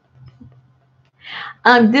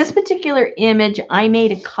 This particular image, I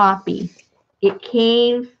made a copy. It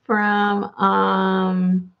came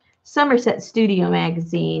from Somerset Studio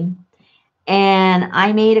Magazine, and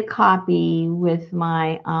I made a copy with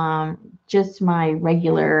my just my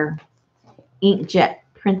regular inkjet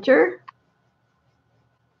printer.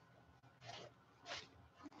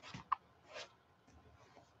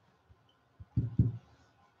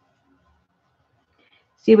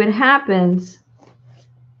 See what happens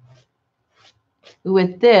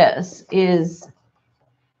with this is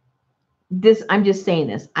this, I'm just saying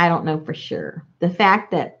this, I don't know for sure. The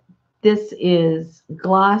fact that this is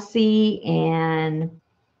glossy and,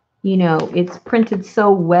 you know, it's printed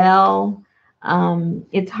so well,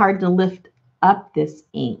 it's hard to lift up this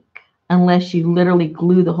ink unless you literally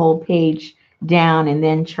glue the whole page down and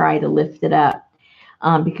then try to lift it up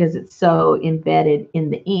because it's so embedded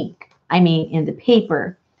in the ink, I mean, in the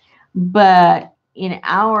paper. But in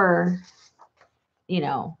our, in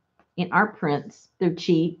our prints, they're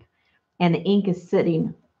cheap and the ink is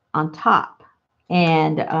sitting on top.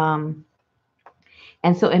 And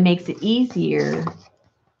so it makes it easier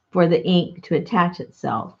for the ink to attach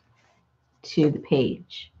itself to the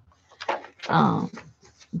page.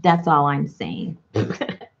 That's all I'm saying.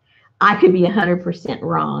 I could be 100%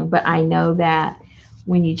 wrong, but I know that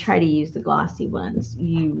when you try to use the glossy ones,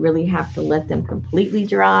 you really have to let them completely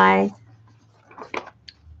dry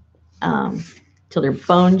till they're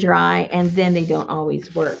bone dry, and then they don't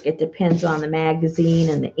always work. It depends on the magazine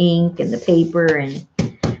and the ink and the paper, and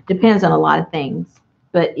depends on a lot of things.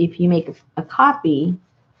 But if you make a copy,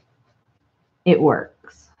 it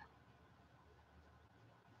works.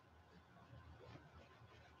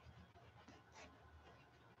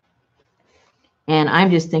 And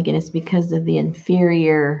I'm just thinking it's because of the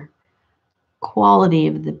inferior quality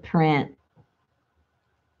of the print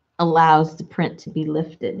allows the print to be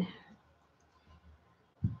lifted.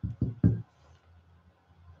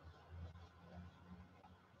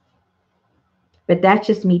 But that's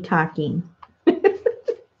just me talking.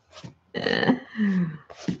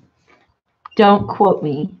 Don't quote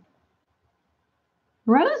me.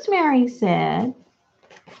 Rosemary said,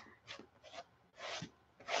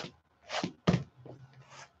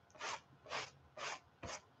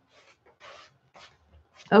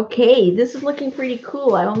 okay, this is looking pretty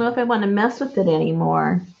cool. I don't know if I want to mess with it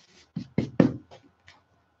anymore.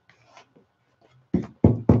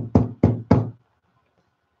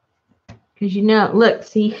 Because look,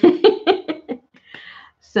 see.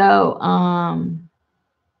 So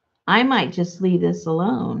I might just leave this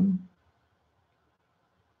alone.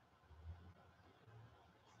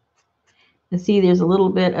 And see, there's a little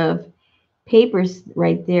bit of papers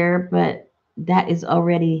right there, but that is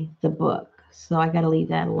already the book. So I got to leave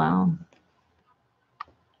that alone.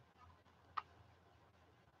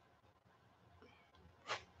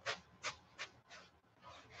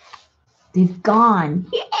 They've gone.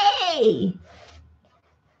 Yay!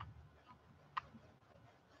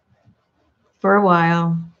 For a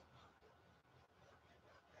while.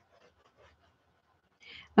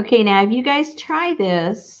 Okay, now if you guys try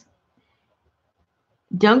this,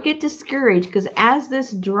 don't get discouraged, because as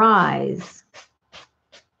this dries,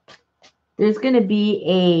 there's going to be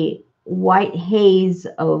a white haze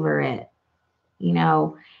over it,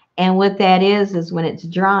 and what that is when it's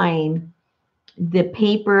drying, the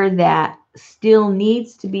paper that still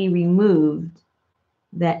needs to be removed,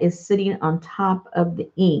 that is sitting on top of the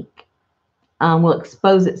ink, will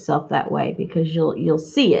expose itself that way, because you'll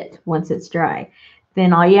see it once it's dry.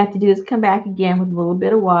 Then all you have to do is come back again with a little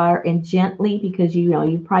bit of water and gently, because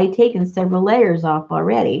you've probably taken several layers off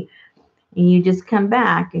already, and you just come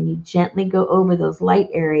back and you gently go over those light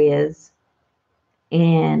areas,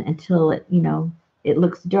 and until it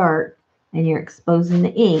looks dark, and you're exposing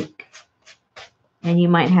the ink. And you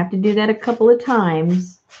might have to do that a couple of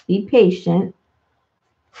times. Be patient.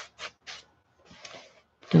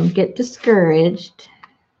 Don't get discouraged.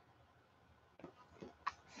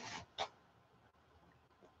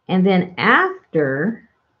 And then after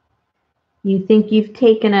you think you've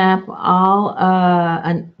taken up all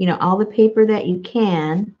all the paper that you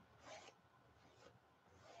can,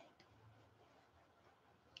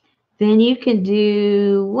 then you can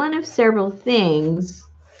do one of several things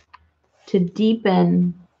to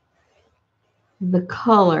deepen the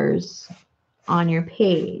colors on your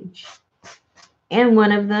page. And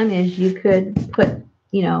one of them is you could put,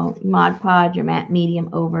 Mod Podge or matte medium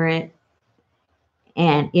over it,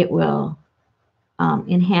 and it will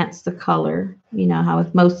enhance the color. You know how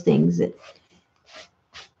with most things it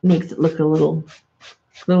makes it look a little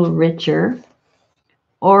richer.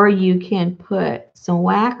 Or you can put some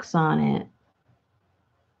wax on it,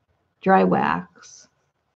 dry wax,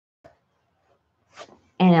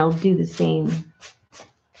 and it'll do the same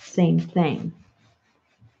thing.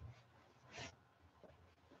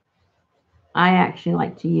 I actually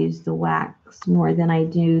like to use the wax more than I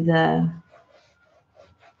do the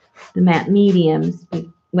matte mediums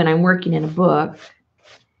when I'm working in a book,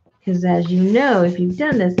 because as you know, if you've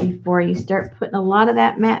done this before, you start putting a lot of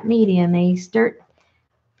that matte medium,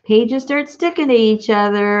 pages start sticking to each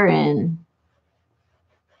other, and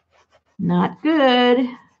not good.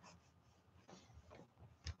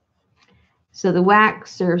 So the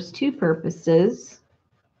wax serves two purposes.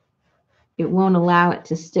 It won't allow it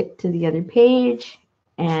to stick to the other page,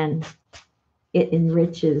 and it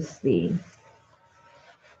enriches the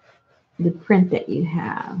print that you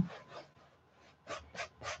have.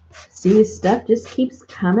 See, stuff just keeps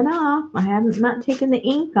coming off. I haven't not taken the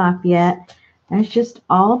ink off yet. That's just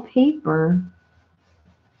all paper.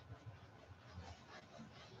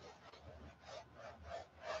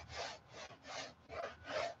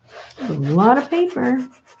 A lot of paper.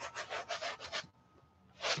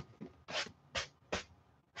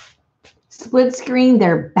 Split screen,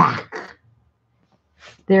 they're back.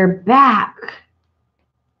 They're back.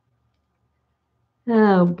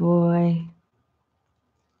 Oh boy.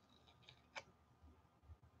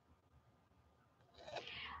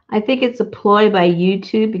 I think it's a ploy by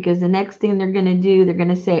YouTube because the next thing they're going to do, they're going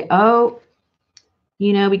to say, oh,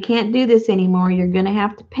 you know, we can't do this anymore. You're going to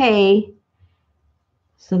have to pay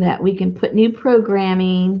so that we can put new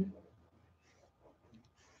programming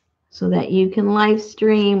so that you can live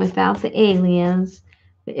stream without the aliens.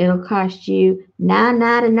 But it'll cost you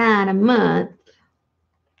 $9.99 a month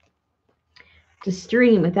to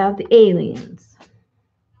stream without the aliens.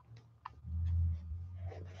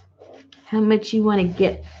 How much you want to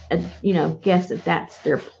get, guess if that's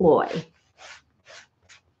their ploy.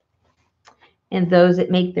 And those that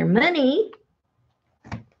make their money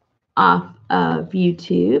off of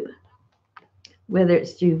YouTube, whether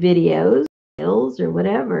it's through videos, or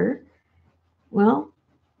whatever, well,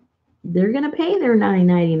 they're going to pay their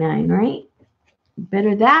 $9.99, right?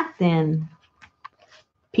 Better that than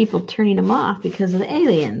people turning them off because of the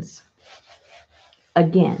aliens.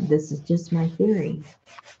 Again, this is just my theory.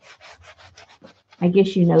 I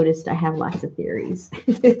guess you noticed I have lots of theories.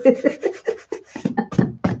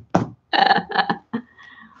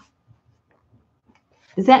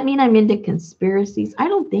 Does that mean I'm into conspiracies? I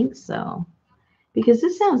don't think so, because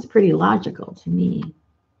this sounds pretty logical to me.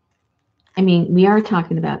 I mean, we are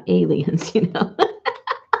talking about aliens, you know.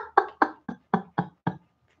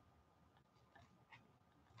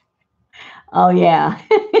 Oh yeah.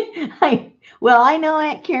 Well, I know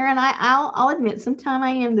it, Karen. I'll admit, sometime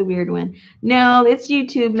I am the weird one. No, it's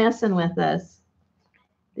YouTube messing with us.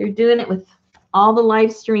 They're doing it with all the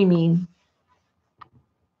live streaming.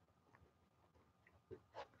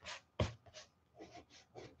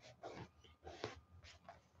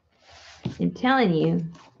 I'm telling you,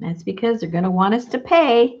 that's because they're going to want us to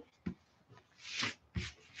pay.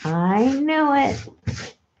 I know it.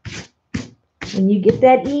 When you get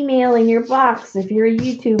that email in your box, if you're a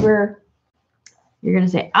YouTuber, you're going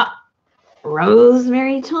to say, oh,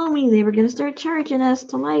 Rosemary told me they were going to start charging us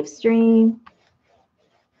to live stream.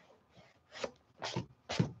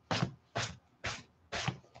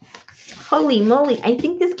 Holy moly, I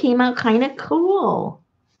think this came out kind of cool.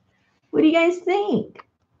 What do you guys think?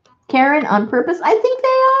 Karen, on purpose? I think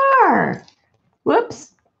they are.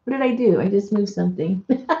 Whoops. What did I do? I just moved something.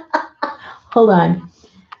 Hold on.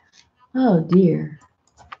 Oh, dear.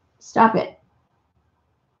 Stop it.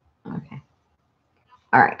 Okay.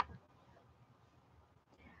 All right.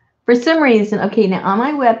 For some reason, okay, now on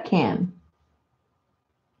my webcam,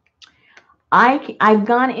 I've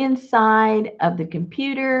gone inside of the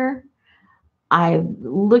computer. I've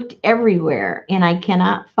looked everywhere, and I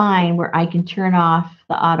cannot find where I can turn off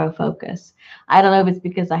the autofocus. I don't know if it's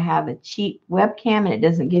because I have a cheap webcam and it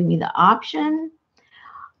doesn't give me the option.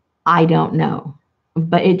 I don't know,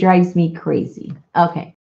 but it drives me crazy.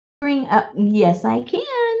 Okay. Bring up, yes, I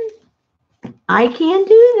can. I can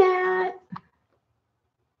do that.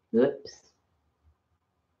 Oops.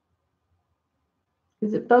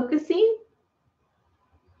 Is it focusing?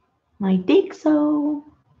 I think so.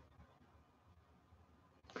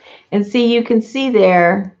 And see, you can see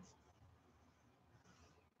there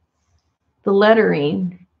the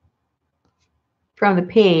lettering from the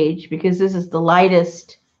page because this is the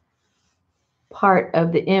lightest part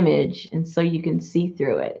of the image, and so you can see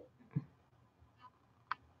through it.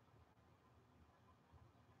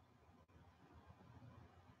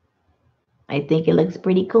 I think it looks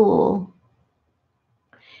pretty cool.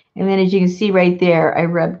 And then as you can see right there, I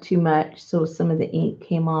rubbed too much, so some of the ink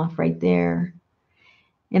came off right there.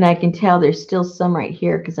 And I can tell there's still some right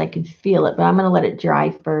here because I can feel it, but I'm going to let it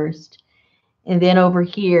dry first. And then over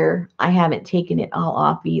here, I haven't taken it all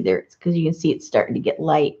off either. It's because you can see it's starting to get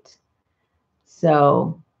light.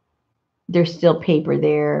 So there's still paper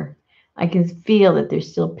there. I can feel that there's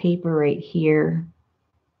still paper right here.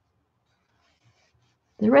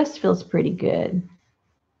 The rest feels pretty good.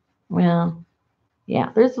 Well,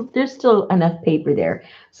 yeah, there's still enough paper there.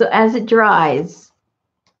 So as it dries,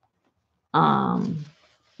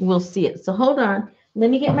 we'll see it. So hold on. Let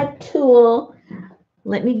me get my tool.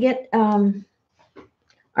 Let me get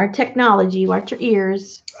our technology. Watch your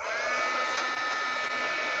ears.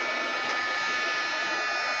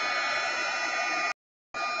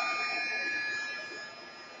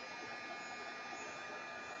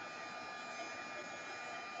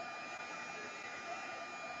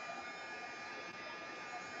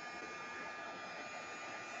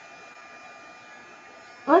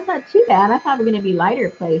 Well, it's not too bad. I thought we were going to be lighter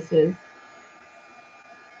places.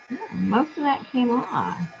 most of that came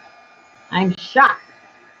off. I'm shocked.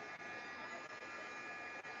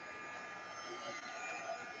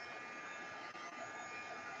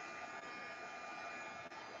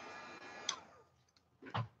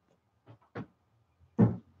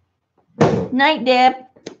 Night, Deb.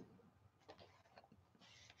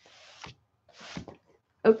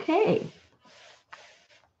 Okay.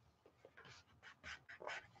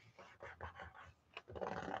 A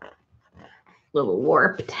little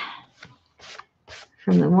warped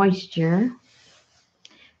from the moisture.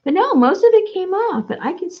 But no, most of it came off, but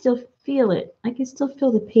I can still feel it. I can still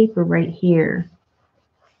feel the paper right here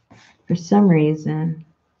for some reason.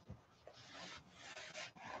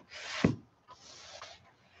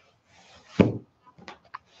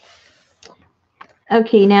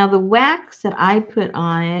 Okay, now the wax that I put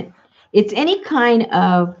on it, it's any kind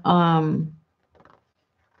of,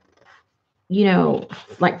 you know,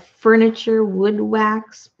 like furniture wood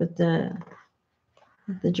wax, but the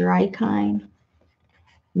dry kind,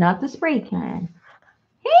 not the spray kind.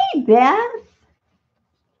 Hey, Beth.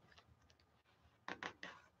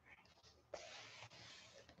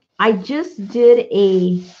 I just did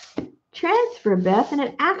a transfer, Beth, and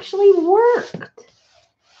it actually worked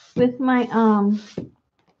with my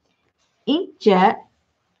inkjet,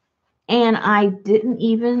 and I didn't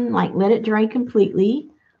even like let it dry completely.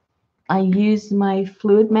 I used my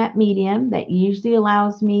fluid matte medium that usually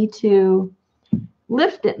allows me to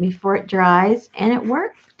lift it before it dries, and it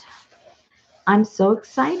worked. I'm so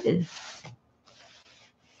excited.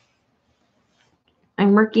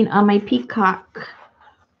 I'm working on my peacock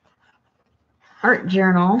art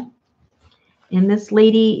journal, and this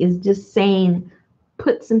lady is just saying,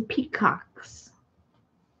 put some peacocks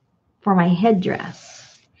for my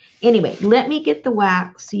headdress. Anyway, let me get the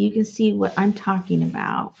wax so you can see what I'm talking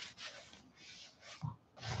about.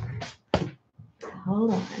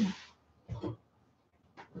 Hold on.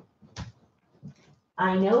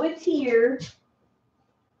 I know it's here.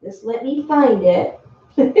 Just let me find it.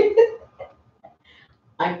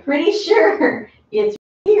 I'm pretty sure it's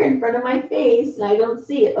here in front of my face, and I don't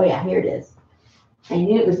see it. Oh, yeah, here it is. I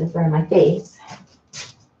knew it was in front of my face.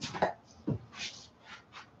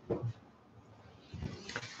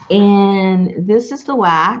 And this is the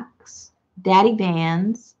wax, Daddy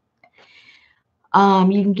Dan's.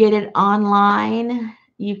 You can get it online.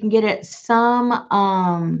 You can get it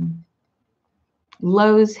some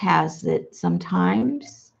Lowe's has it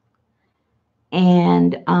sometimes,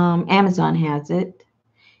 and Amazon has it.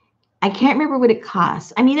 I can't remember what it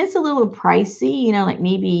costs. I mean, it's a little pricey, you know, like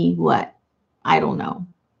maybe what? I don't know.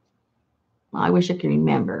 Well, I wish I could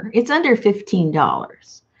remember. It's under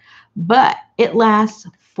 $15, but it lasts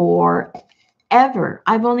forever.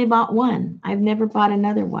 I've only bought one. I've never bought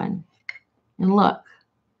another one. And look,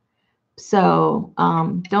 so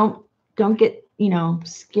don't get, you know,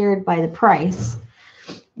 scared by the price,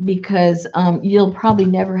 because you'll probably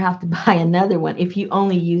never have to buy another one if you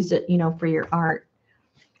only use it, you know, for your art.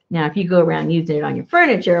 Now, if you go around using it on your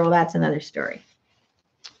furniture, well, that's another story.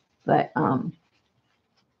 But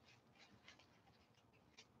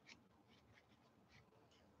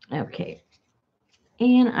okay.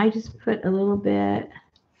 And I just put a little bit,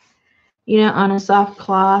 you know, on a soft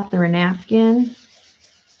cloth or a napkin.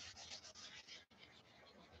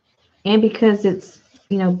 And because it's,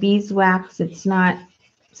 you know, beeswax, it's not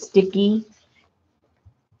sticky.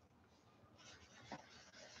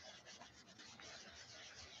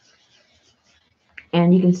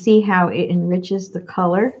 And you can see how it enriches the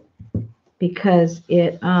color, because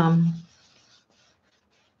it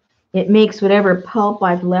makes whatever pulp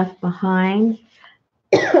I've left behind,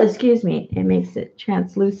 excuse me, it makes it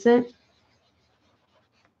translucent.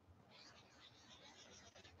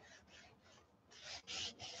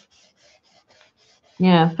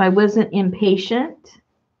 Yeah, if I wasn't impatient,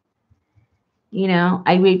 you know,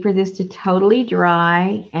 I'd wait for this to totally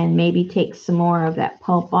dry and maybe take some more of that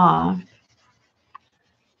pulp off.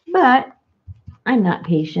 But I'm not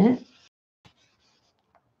patient.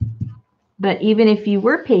 But even if you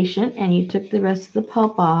were patient and you took the rest of the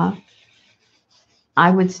pulp off, I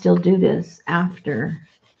would still do this after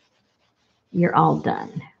you're all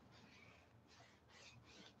done.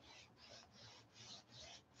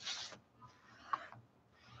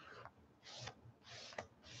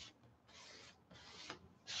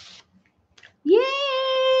 Yay!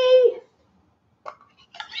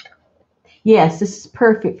 Yes, this is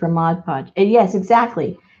perfect for Mod Podge. And yes,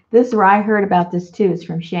 exactly. This is where I heard about this too. It's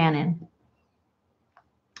from Shannon.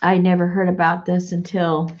 I never heard about this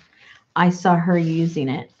until I saw her using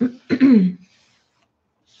it.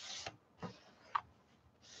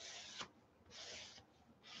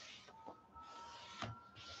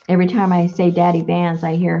 Every time I say Daddy Vans,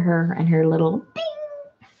 I hear her and her little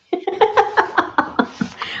ding.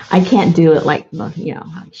 I can't do it like, you know,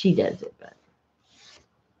 how she does it, but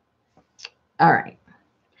all right.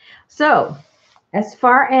 So as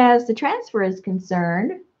far as the transfer is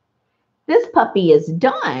concerned, this puppy is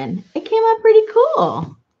done. It came out pretty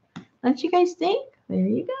cool. Don't you guys think? There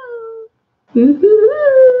you go.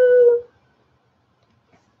 Woo-hoo-hoo.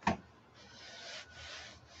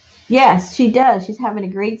 Yes, she does. She's having a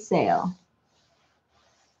great sale.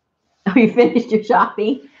 Oh, you finished your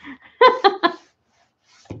shopping?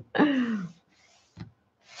 Well,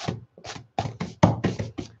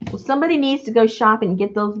 somebody needs to go shop and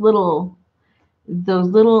get those little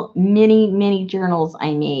mini journals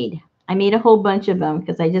I made. I made a whole bunch of them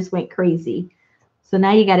because I just went crazy. So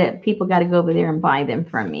now people got to go over there and buy them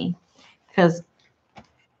from me because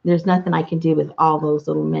there's nothing I can do with all those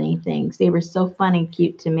little mini things. They were so fun and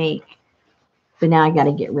cute to make, but now I got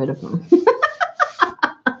to get rid of them.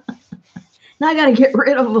 Now I got to get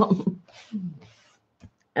rid of them.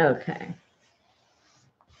 Okay.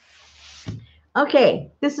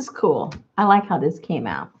 Okay, this is cool. I like how this came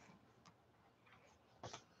out.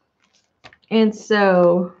 And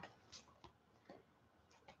so,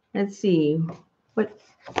 let's see. What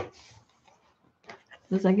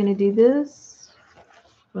was I going to do this?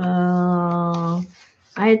 I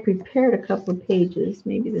had prepared a couple of pages.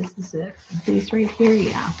 Maybe this is it. These right here,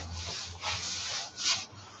 yeah.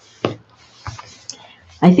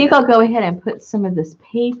 I think I'll go ahead and put some of this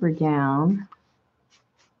paper down.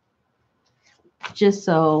 Just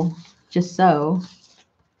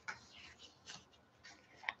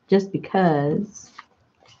because,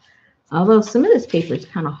 although some of this paper is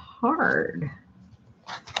kind of hard.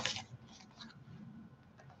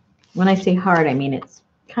 When I say hard, I mean it's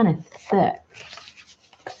kind of thick.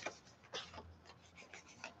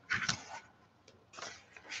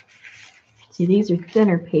 See, these are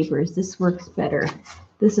thinner papers. This works better.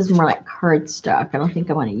 This is more like cardstock. I don't think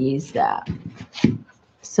I want to use that.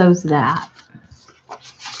 So's that.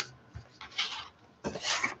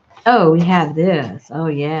 Oh, we have this. Oh,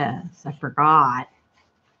 yes. I forgot.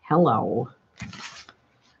 Hello.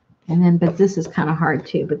 And then, but this is kind of hard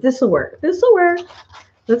too. But this will work. This will work.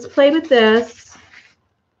 Let's play with this.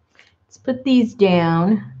 Let's put these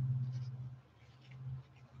down.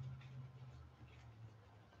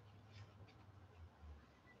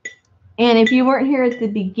 And if you weren't here at the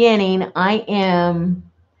beginning, I am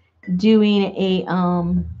doing a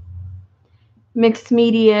mixed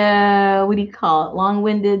media, what do you call it?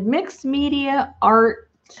 Long-winded mixed media art,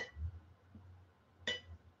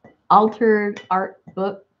 altered art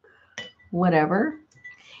book, whatever.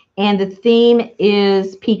 And the theme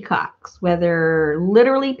is peacocks, whether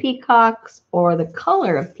literally peacocks or the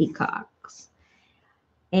color of peacocks.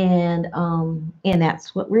 And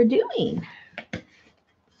that's what we're doing.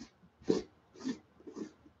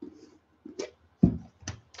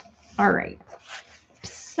 All right.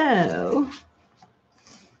 So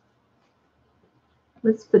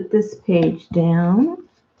let's put this page down.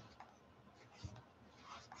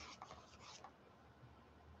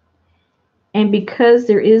 And because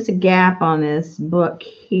there is a gap on this book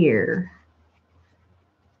here,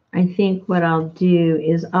 I think what I'll do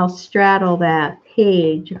is I'll straddle that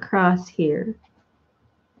page across here.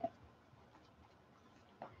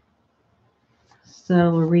 So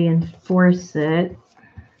we'll reinforce it.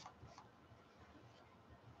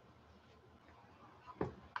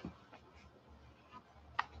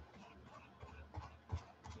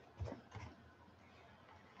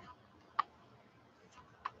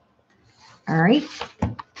 All right.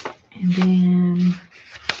 And then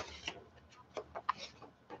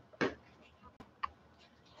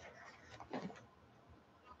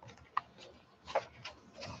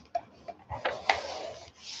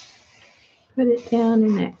put it down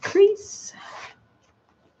in that crease.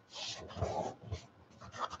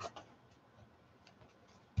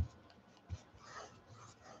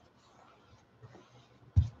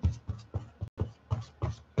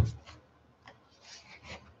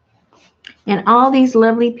 And all these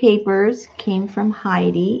lovely papers came from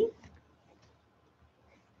Heidi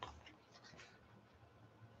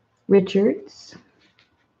Richards,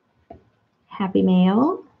 Happy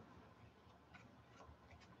Mail.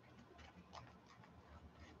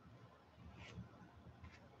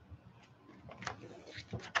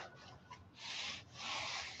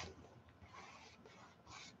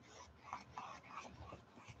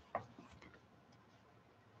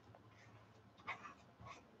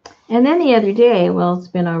 And then the other day, well, it's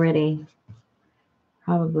been already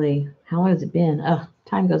probably, how long has it been? Oh,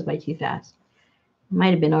 time goes by too fast. It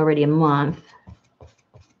might have been already a month.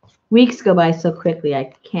 Weeks go by so quickly,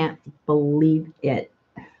 I can't believe it.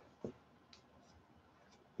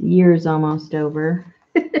 The year's almost over.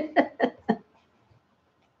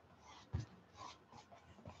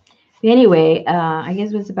 Anyway, I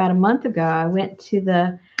guess it was about a month ago, I went to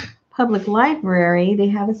the public library. They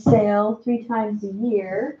have a sale 3 times a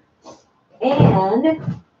year.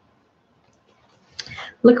 And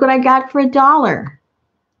look what I got for $1.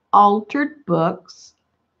 Altered Books.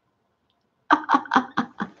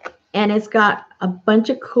 And it's got a bunch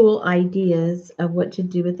of cool ideas of what to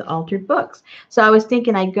do with the altered books. So I was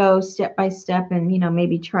thinking I'd go step by step and,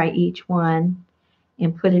 maybe try each one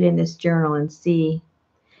and put it in this journal and see,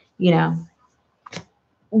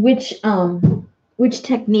 which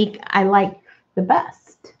technique I like the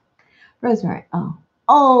best. Rosemary,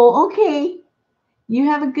 okay. You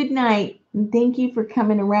have a good night. And thank you for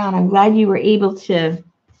coming around. I'm glad you were able to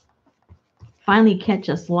finally catch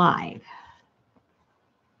us live.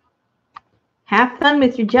 Have fun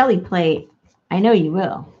with your jelly plate. I know you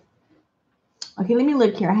will. Okay, let me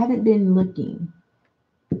look here. I haven't been looking.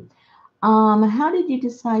 How did you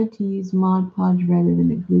decide to use Mod Podge rather than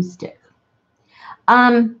a glue stick?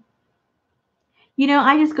 I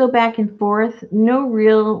just go back and forth. No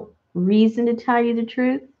real reason to tell you the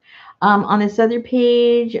truth. On this other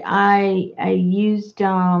page, I used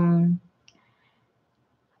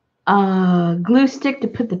glue stick to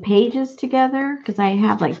put the pages together because I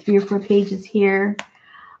have like 3 or 4 pages here.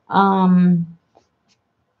 I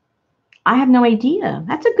have no idea.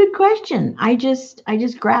 That's a good question. I just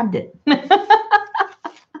grabbed it.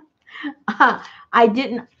 I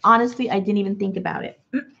didn't even think about it.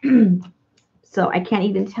 So I can't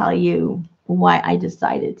even tell you why I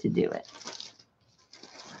decided to do it.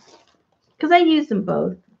 Because I use them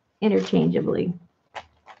both interchangeably.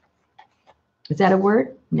 Is that a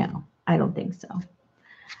word? No, I don't think so.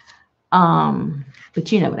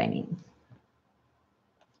 But you know what I mean.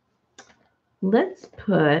 Let's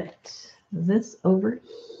put this over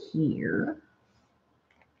here.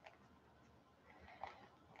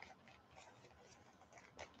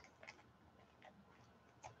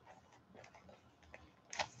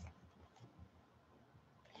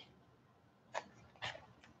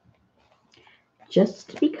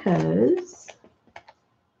 Just because.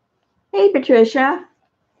 Hey, Patricia.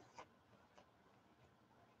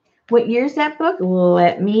 What year's that book?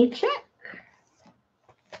 Let me check.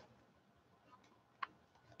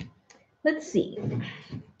 Let's see.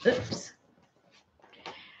 Oops.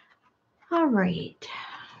 All right.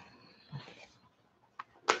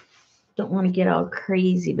 Don't want to get all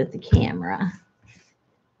crazy with the camera.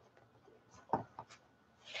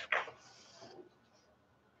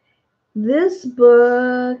 This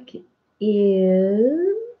book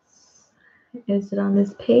is it on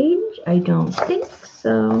this page? I don't think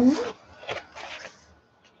so.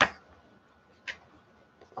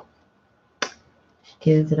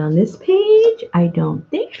 Is it on this page? I don't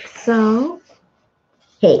think so.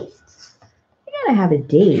 Hey, you gotta have a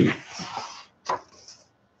date.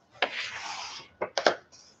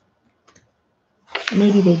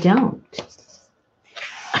 Maybe they don't.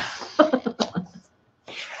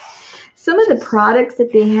 Some of the products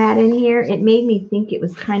that they had in here, it made me think it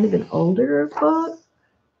was kind of an older book.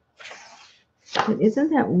 But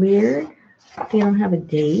isn't that weird? They don't have a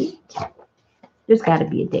date. There's got to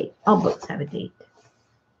be a date. All books have a date.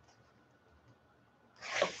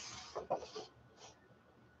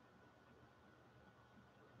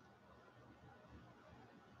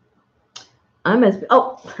 I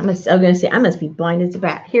must be blind as a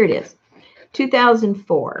bat. Here it is.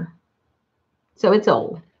 2004. So it's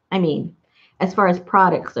old. I mean, as far as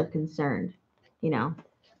products are concerned,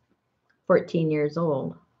 14 years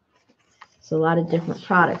old. So a lot of different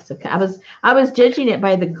products. Okay. I was judging it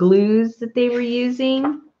by the glues that they were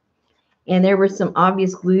using. And there were some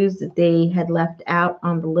obvious glues that they had left out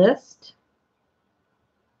on the list.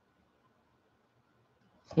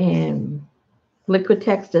 And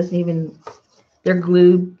Liquitex doesn't even, their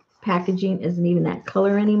glue packaging isn't even that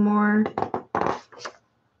color anymore.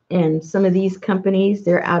 And some of these companies,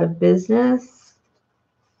 they're out of business.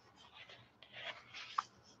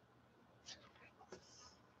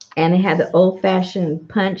 And they had the old-fashioned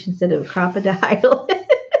punch instead of a crocodile.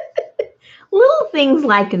 Little things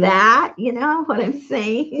like that, you know what I'm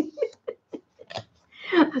saying?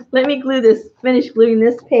 Let me finish gluing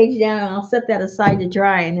this page down, and I'll set that aside to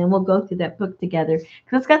dry, and then we'll go through that book together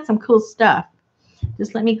because it's got some cool stuff.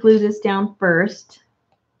 Just let me glue this down first.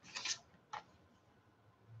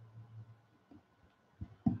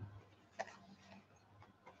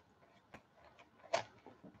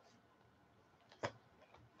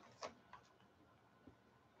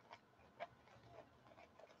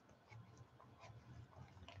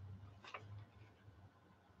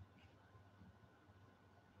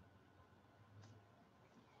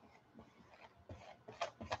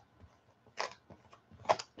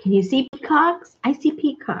 Can you see peacocks? I see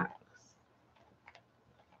peacocks.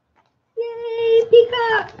 Yay,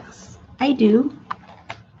 peacocks! I do.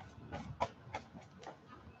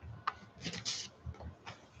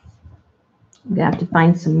 I'm gonna have to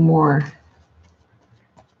find some more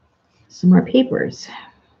papers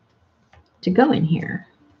to go in here.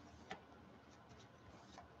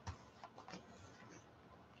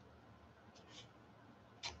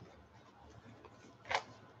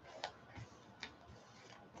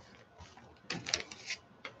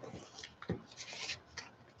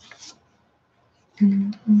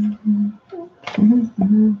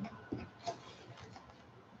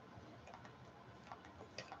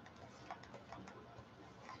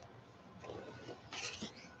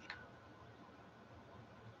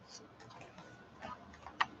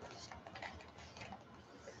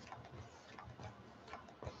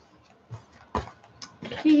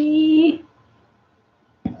 Okay.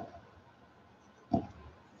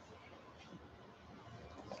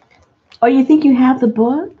 Oh, you think you have the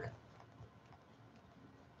book?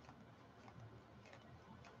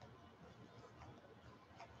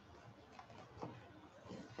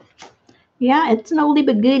 Yeah, it's an oldie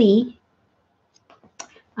but goodie,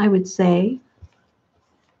 I would say.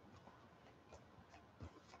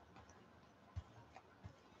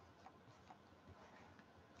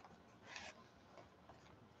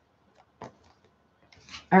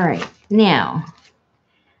 All right, now,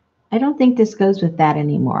 I don't think this goes with that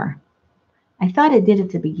anymore. I thought it did at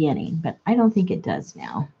the beginning, but I don't think it does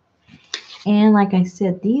now. And like I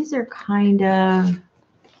said, these are kind of,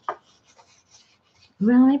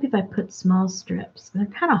 well, maybe if I put small strips, they're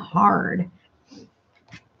kind of hard.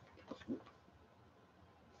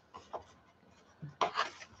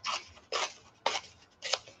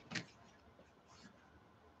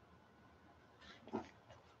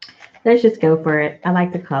 Let's just go for it. I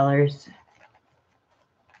like the colors.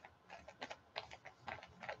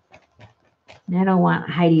 And I don't want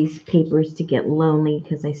Heidi's papers to get lonely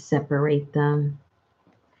because I separate them.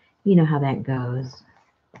 You know how that goes.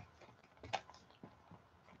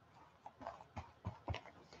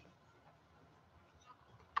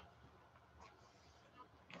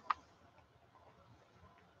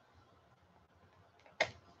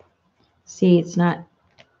 See, it's not,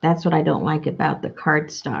 that's what I don't like about the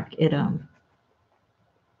cardstock.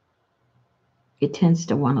 It tends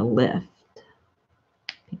to want to lift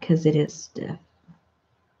because it is stiff.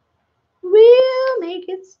 We'll make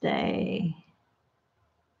it stay.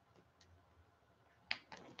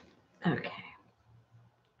 Okay.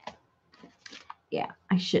 Yeah,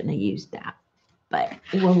 I shouldn't have used that, but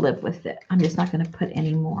we'll live with it. I'm just not going to put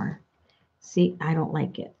any more. See, I don't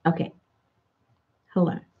like it. Okay. Hold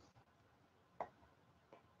on.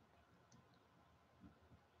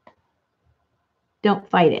 Don't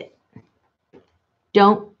fight it.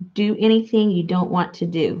 Don't do anything you don't want to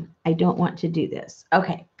do. I don't want to do this.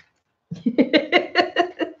 Okay.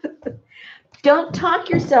 Don't talk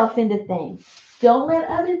yourself into things. Don't let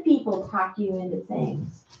other people talk you into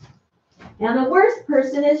things. Now, the worst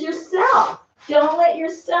person is yourself. Don't let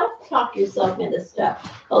yourself talk yourself into stuff.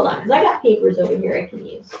 Hold on, because I got papers over here I can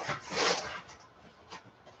use.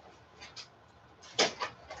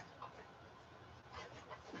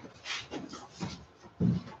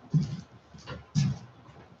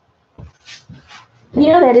 You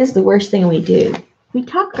know, that is the worst thing we do. We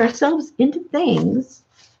talk ourselves into things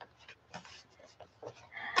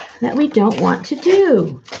that we don't want to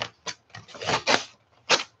do.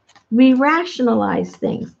 We rationalize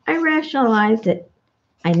things. I rationalized that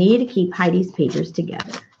I need to keep Heidi's papers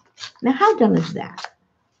together. Now, how dumb is that?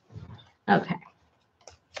 Okay.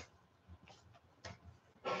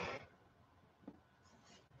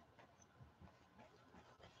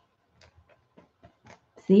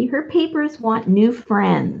 See, her papers want new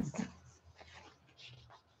friends.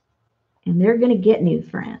 And they're going to get new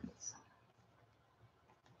friends.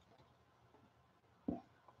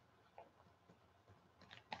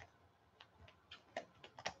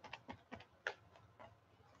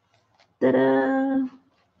 Ta-da!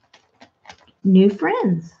 New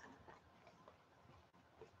friends.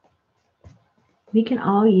 We can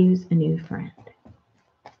all use a new friend.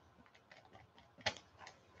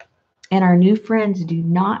 And our new friends do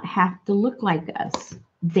not have to look like us.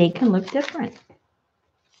 They can look different.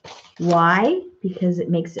 Why? Because it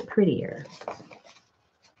makes it prettier.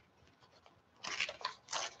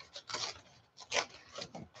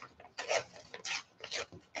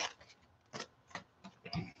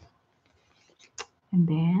 And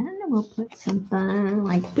then we'll put something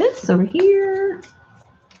like this over here.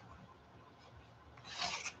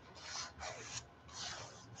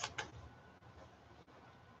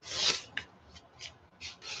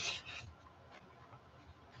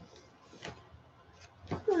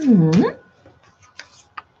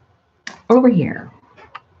 over here.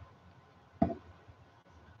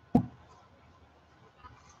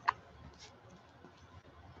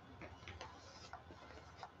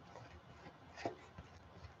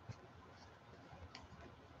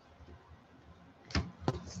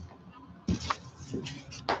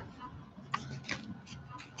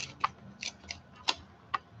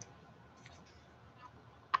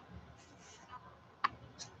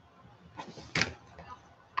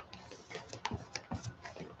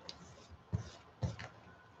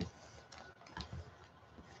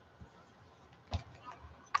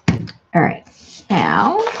 All right,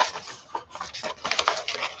 now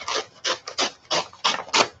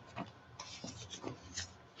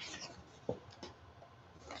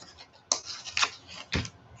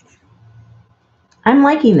I'm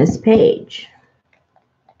liking this page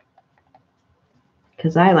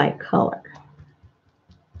because I like color.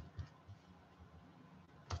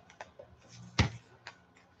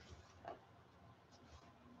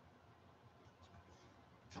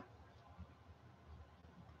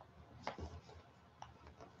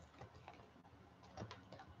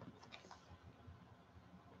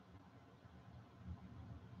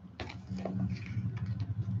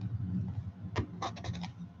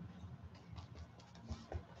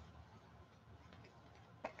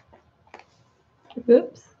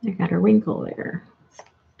 Oops, I got a wrinkle there. Let's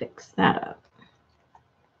fix that up.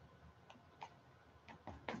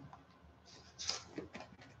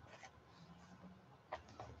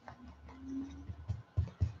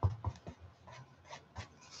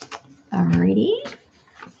 Alrighty.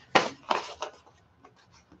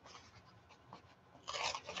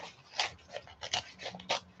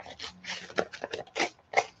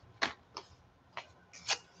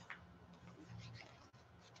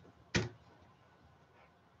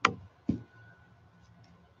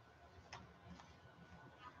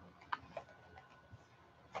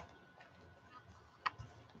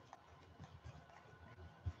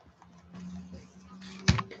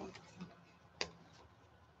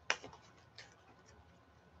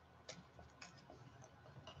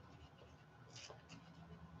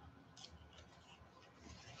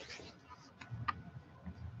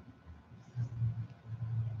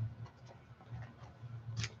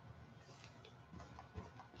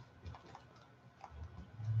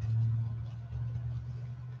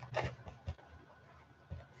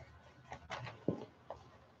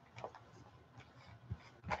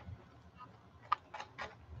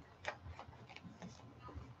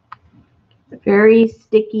 Very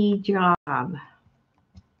sticky job,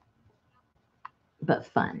 but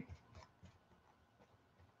fun.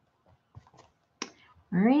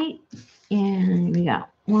 All right, and we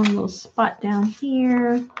got one little spot down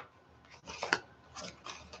here.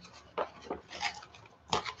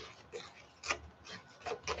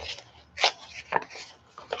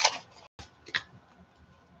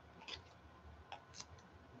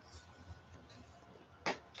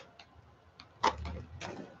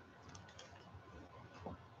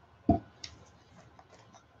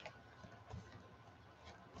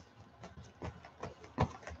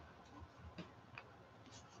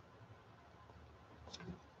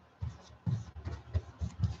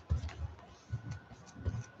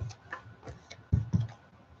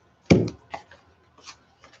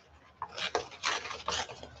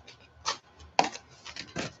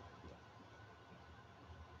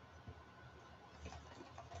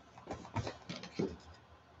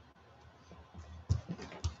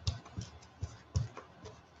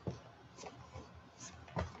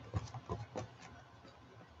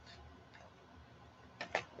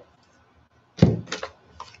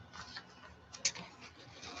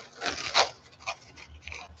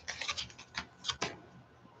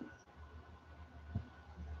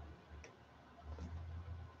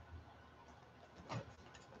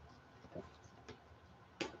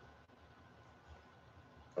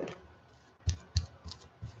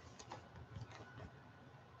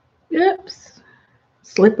 Oops,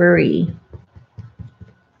 slippery.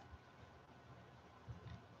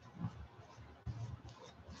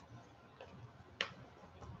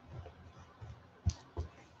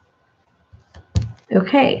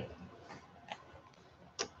 Okay,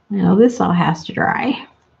 now this all has to dry.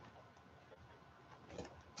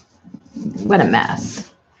 What a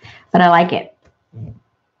mess, but I like it.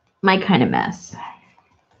 My kind of mess.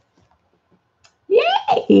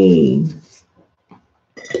 Yay!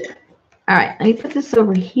 All right, let me put this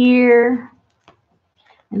over here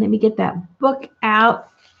and let me get that book out.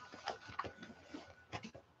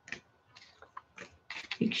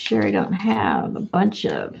 Make sure I don't have a bunch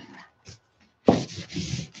of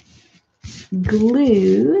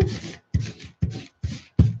glue.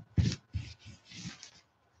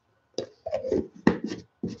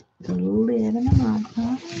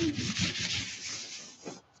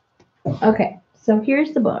 Okay, so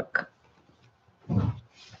here's the book.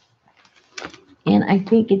 And I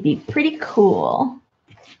think it'd be pretty cool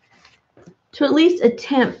to at least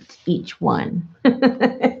attempt each one.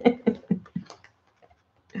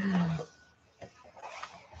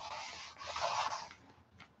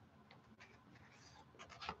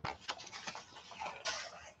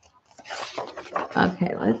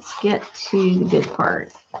 Okay, let's get to the good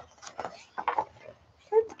part.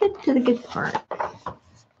 Let's get to the good part.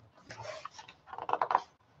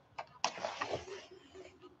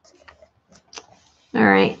 All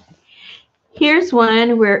right. Here's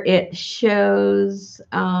one where it shows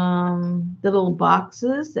the little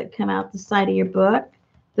boxes that come out the side of your book.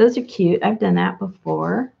 Those are cute. I've done that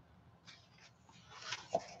before.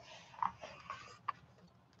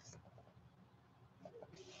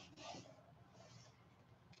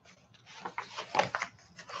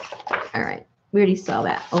 All right. We already saw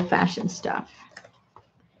that old-fashioned stuff.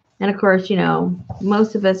 And of course, you know,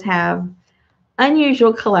 most of us have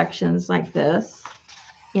unusual collections like this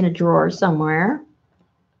in a drawer somewhere.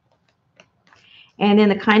 And then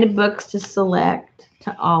the kind of books to select,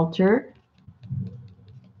 to alter.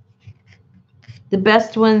 The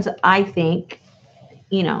best ones, I think,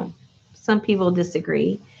 you know, some people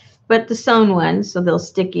disagree, but the sewn ones, so they'll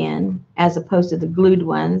stick in as opposed to the glued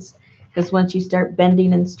ones, because once you start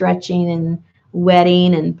bending and stretching and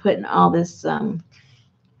wetting and putting all this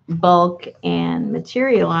bulk and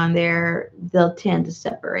material on there, they'll tend to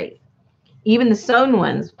separate. Even the sewn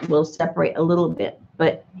ones will separate a little bit,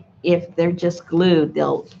 but if they're just glued,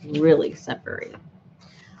 they'll really separate.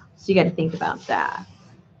 So you got to think about that.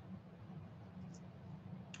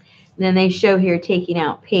 And then they show here taking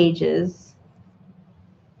out pages,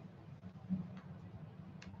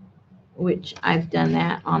 which I've done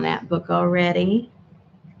that on that book already.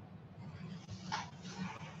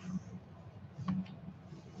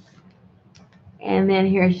 And then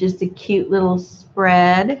here's just a cute little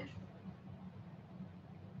spread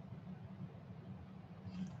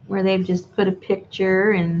where they've just put a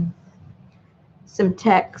picture and some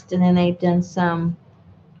text, and then they've done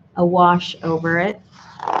a wash over it.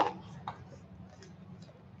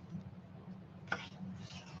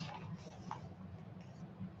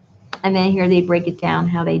 And then here they break it down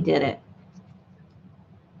how they did it.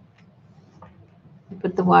 They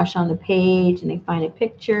put the wash on the page and they find a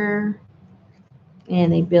picture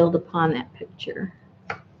and they build upon that picture.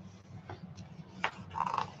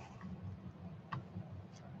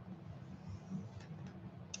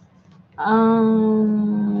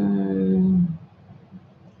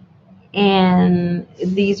 And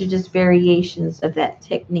these are just variations of that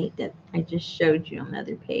technique that I just showed you on the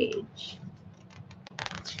other page.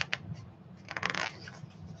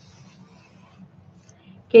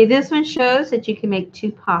 Okay, this one shows that you can make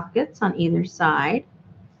 2 pockets on either side.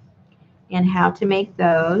 And how to make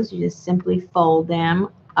those, you just simply fold them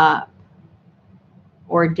up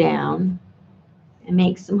or down and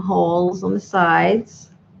make some holes on the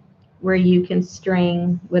sides where you can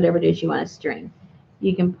string whatever it is you want to string.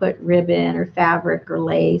 You can put ribbon or fabric or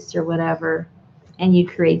lace or whatever, and you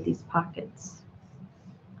create these pockets.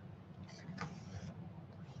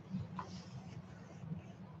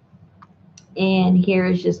 And here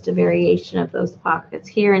is just a variation of those pockets.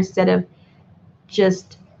 Here, instead of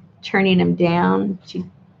just turning them down, she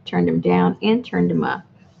turned them down and turned them up.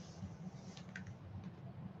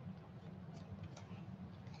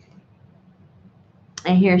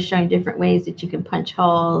 And here's showing different ways that you can punch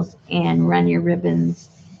holes and run your ribbons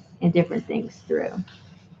and different things through.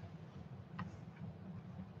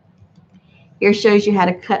 Here shows you how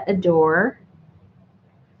to cut a door.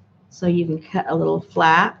 So you can cut a little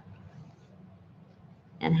flap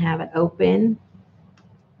and have it open,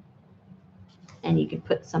 and you can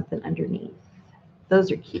put something underneath.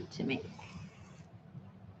 Those are cute to me.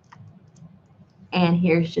 And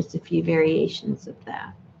here's just a few variations of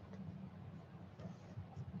that.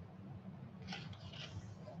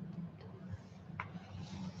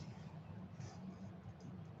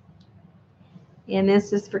 And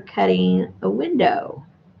this is for cutting a window.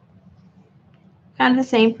 Kind of the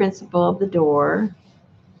same principle of the door.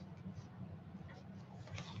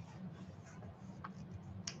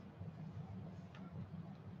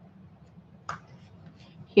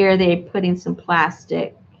 Here they're putting some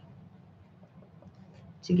plastic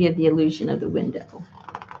to give the illusion of the window.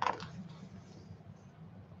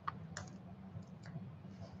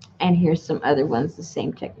 And here's some other ones, the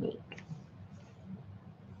same technique.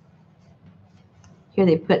 Here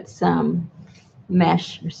they put some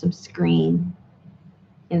mesh or some screen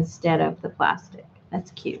instead of the plastic.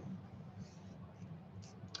 That's cute.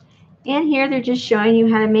 And here they're just showing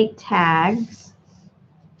you how to make tags.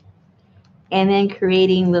 and then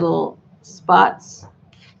creating little spots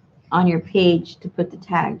on your page to put the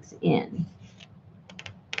tags in.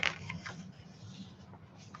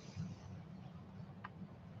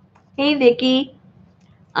 Hey Vicki,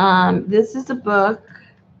 this is a book,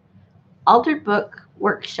 Altered Book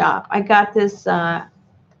Workshop. I got this for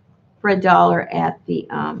 $1 at the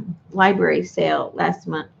library sale last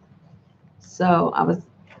month. So I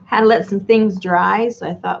had to let some things dry, so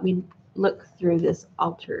I thought we'd look through this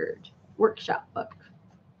Altered Workshop book.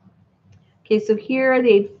 Okay, so here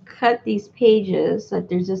they've cut these pages that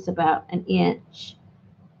there's just about an inch,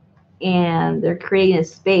 and they're creating a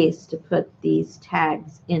space to put these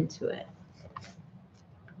tags into it.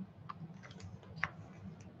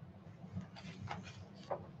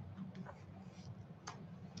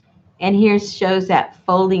 And here shows that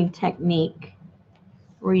folding technique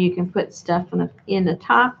where you can put stuff in the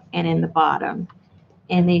top and in the bottom,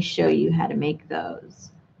 and they show you how to make those.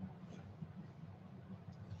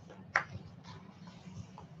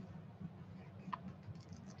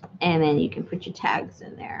 And then you can put your tags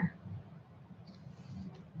in there.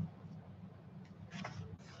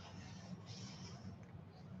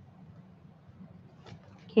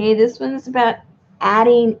 Okay, this one's about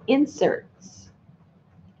adding inserts.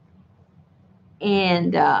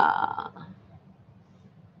 And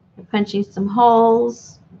punching some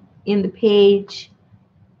holes in the page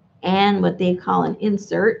and what they call an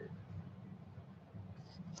insert,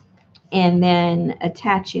 and then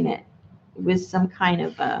attaching it with some kind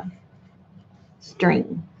of a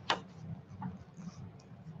string.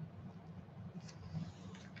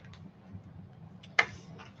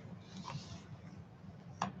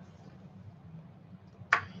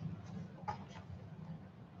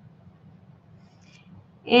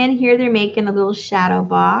 And here they're making a little shadow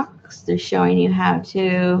box. They're showing you how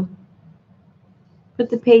to put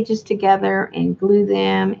the pages together and glue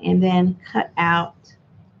them, and then cut out,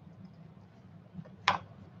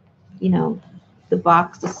 you know, the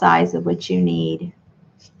box the size of what you need,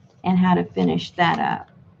 and how to finish that up.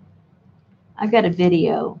 I got a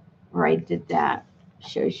video where I did that.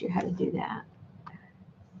 Shows you how to do that.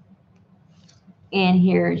 And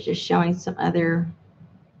here is just showing some other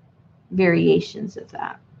variations of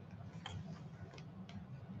that.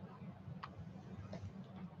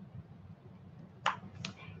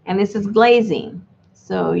 And this is glazing.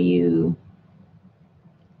 So you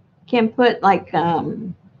can put like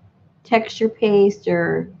texture paste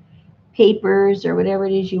or papers or whatever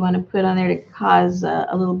it is you want to put on there to cause a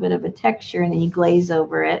little bit of a texture, and then you glaze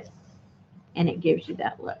over it, and it gives you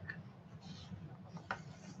that look.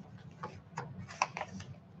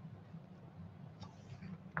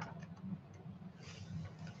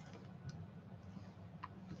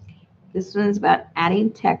 This one's about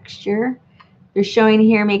adding texture. They're showing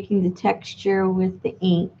here making the texture with the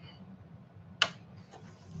ink.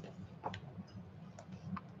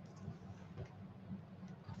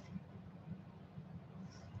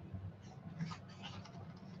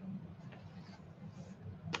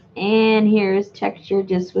 And here's texture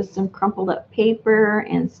just with some crumpled up paper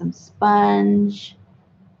and some sponge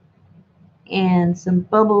and some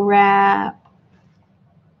bubble wrap.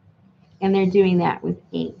 And they're doing that with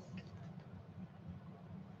ink.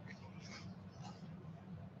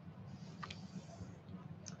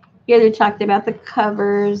 Here they're talking about the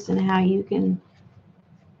covers and how you can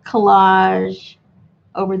collage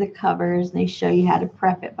over the covers. And they show you how to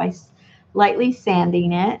prep it by lightly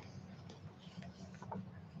sanding it.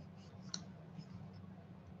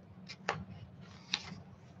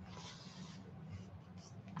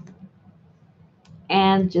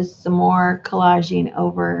 And just some more collaging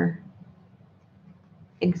over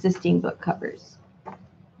existing book covers.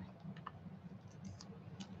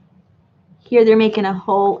 Here they're making a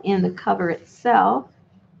hole in the cover itself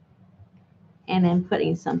and then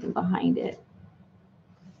putting something behind it.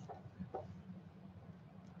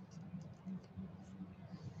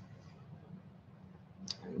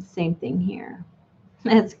 Same thing here.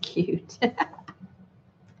 That's cute.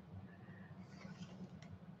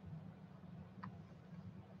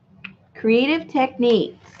 Creative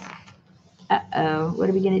techniques. Uh-oh, what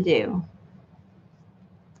are we going to do?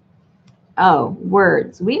 Oh,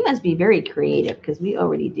 words. We must be very creative because we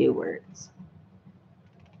already do words.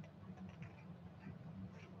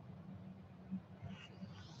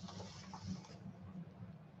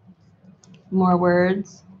 More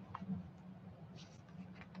words.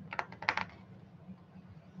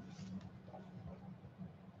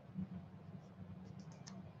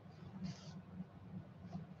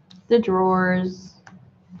 The drawers.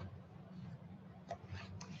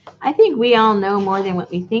 I think we all know more than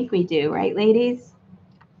what we think we do, right, ladies?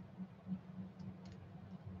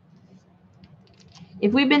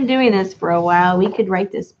 If we've been doing this for a while, we could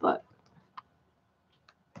write this book.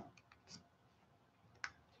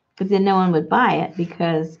 But then no one would buy it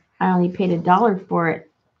because I only paid $1 for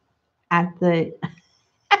it at the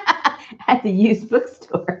at the used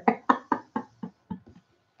bookstore.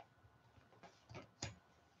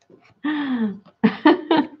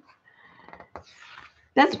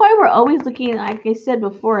 That's why we're always looking, like I said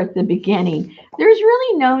before at the beginning, there's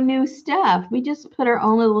really no new stuff. We just put our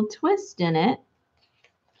own little twist in it.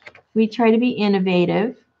 We try to be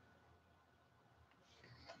innovative.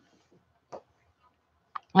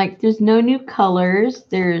 Like there's no new colors.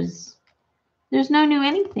 There's no new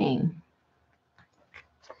anything.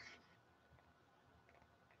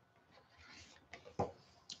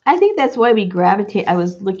 I think that's why we gravitate. I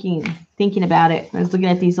was thinking about it. I was looking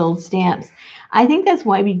at these old stamps. I think that's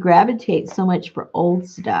why we gravitate so much for old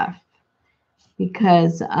stuff.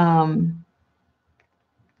 Because,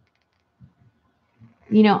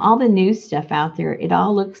 you know, all the new stuff out there, it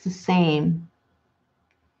all looks the same.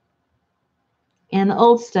 And the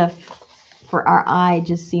old stuff for our eye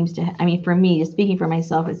just seems to, I mean, for me, just speaking for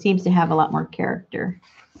myself, it seems to have a lot more character.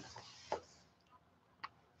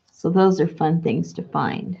 So those are fun things to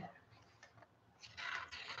find.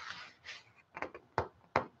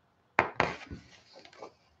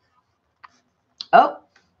 Oh,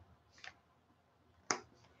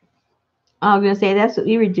 I was going to say that's what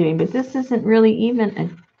we were doing, but this isn't really even a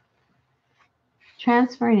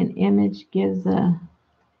transferring an image gives a,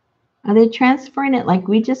 are they transferring it like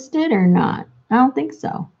we just did or not? I don't think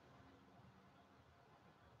so.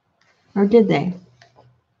 Or did they?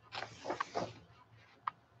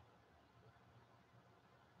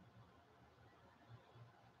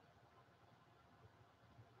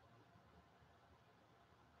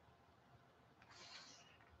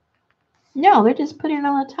 No, they're just putting it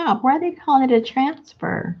on the top. Why are they calling it a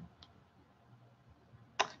transfer?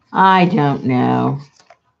 I don't know.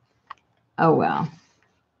 Oh, well.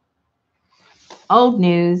 Old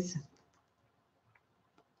news.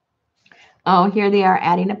 Oh, here they are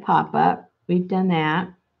adding a pop-up. We've done that.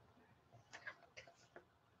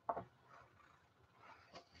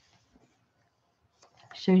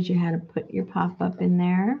 Shows you how to put your pop-up in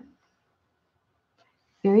there.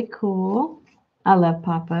 Very cool. I love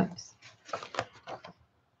pop-ups.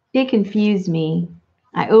 They confuse me.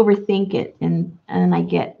 I overthink it and I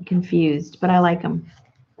get confused, but I like them.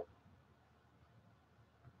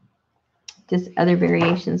 Just other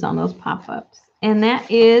variations on those pop-ups. And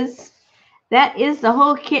that is the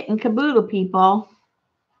whole kit and caboodle, people.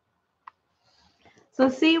 So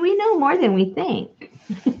see, we know more than we think.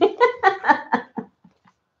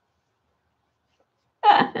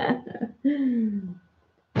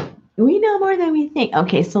 We know more than we think.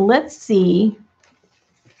 Okay, so let's see.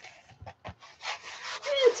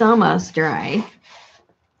 It's almost dry.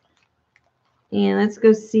 And let's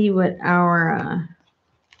go see what our,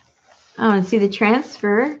 oh, and see the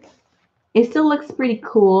transfer. It still looks pretty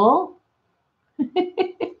cool.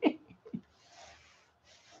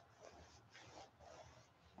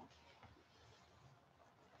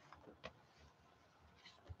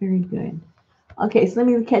 Very good. Okay, so let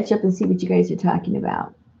me catch up and see what you guys are talking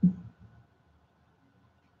about.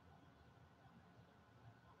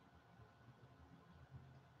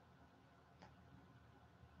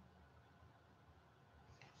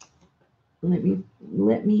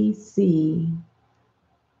 Let me see.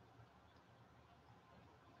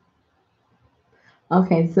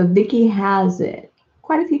 Okay, so Vicky has it.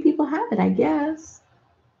 Quite a few people have it, I guess.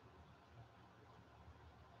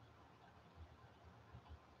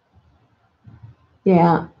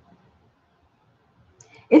 Yeah.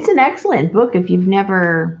 It's an excellent book if you've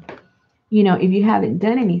never, you know, if you haven't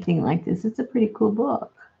done anything like this. It's a pretty cool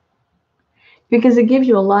book because it gives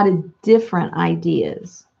you a lot of different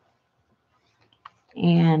ideas.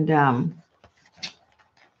 And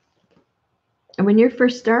when you're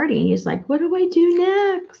first starting, it's like, what do I do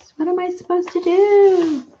next? What am I supposed to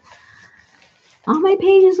do? All my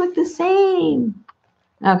pages look the same.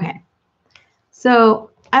 Okay.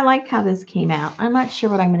 So I like how this came out. I'm not sure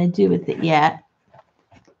what I'm going to do with it yet.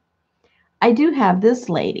 I do have this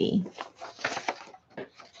lady,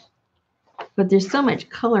 but there's so much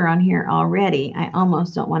color on here already. I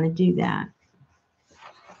almost don't want to do that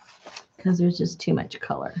because there's just too much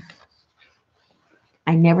color.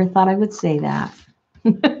 I never thought I would say that.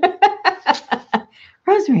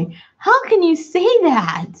 Rosemary, how can you say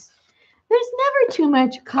that? There's never too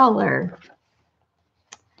much color.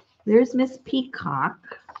 There's Miss Peacock,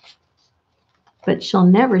 but she'll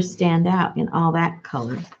never stand out in all that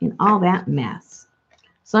color, in all that mess.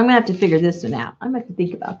 So I'm going to have to figure this one out. I'm going to have to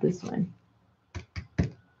think about this one.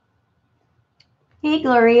 Hey,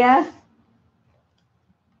 Gloria.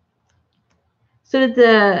 So did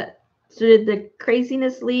the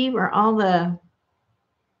craziness leave? Are all the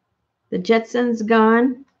Jetsons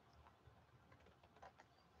gone?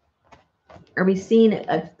 Are we seeing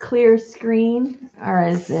a clear screen, or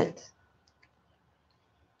is it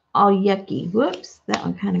all yucky? Whoops, that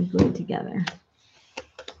one kind of glued together.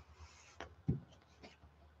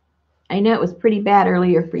 I know it was pretty bad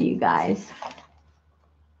earlier for you guys.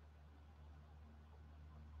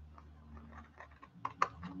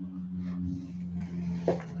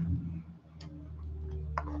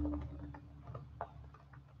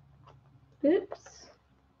 Oops.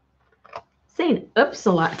 Saying oops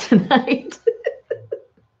a lot tonight.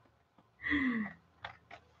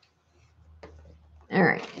 All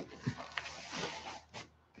right.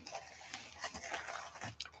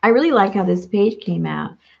 I really like how this page came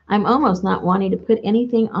out. I'm almost not wanting to put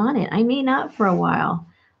anything on it. I may not for a while.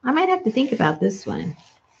 I might have to think about this one.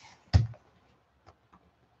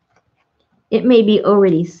 It may be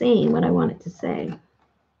already saying what I want it to say.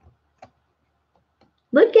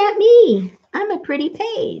 Look at me. I'm a pretty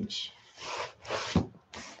page.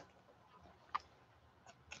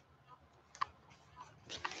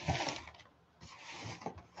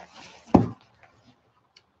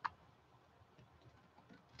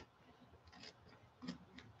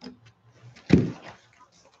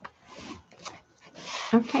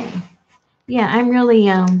 Okay. Yeah, I'm really,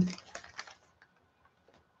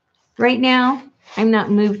 right now, I'm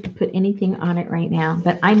not moved to put anything on it right now,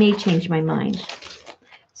 but I may change my mind.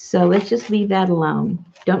 So let's just leave that alone.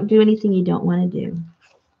 Don't do anything you don't want to do.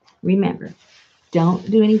 Remember,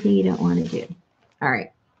 don't do anything you don't want to do. All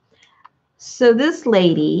right. So this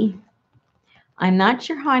lady, I'm not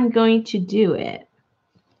sure how I'm going to do it,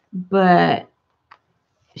 but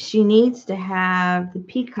she needs to have the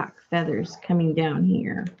peacock feathers coming down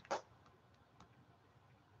here.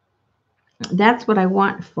 That's what I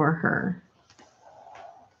want for her.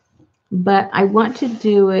 But I want to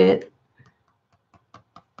do it.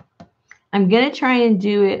 I'm going to try and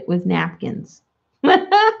do it with napkins.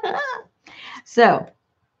 So,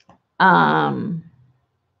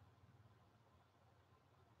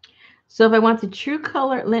 so if I want the true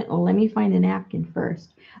color, let me find a napkin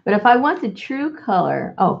first. But if I want the true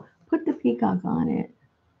color, oh, put the peacock on it.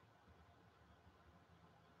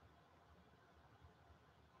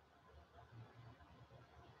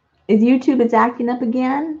 Is YouTube it's acting up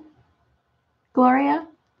again, Gloria?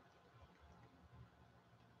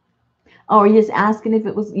 Oh, are you just asking if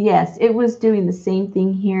it was? Yes, it was doing the same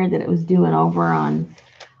thing here that it was doing over on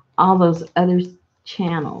all those other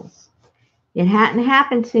channels. It hadn't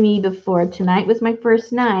happened to me before. Tonight was my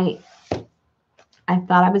first night. I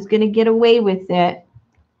thought I was going to get away with it,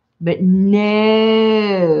 but no.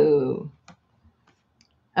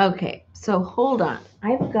 Okay, so hold on.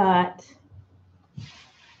 I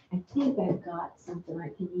think I've got something I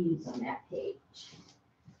can use on that page.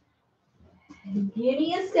 Give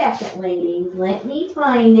me a second, ladies. Let me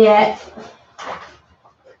find it.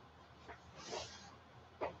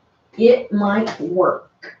 It might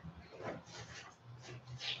work.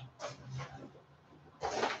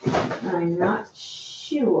 I'm not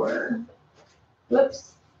sure.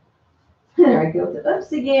 Whoops. There I go with the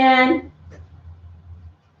oops again.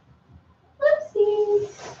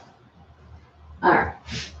 Oopsies. All right.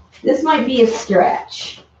 This might be a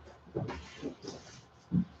stretch.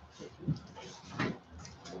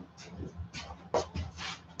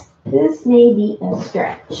 This may be a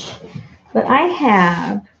stretch. But I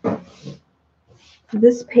have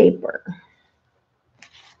this paper.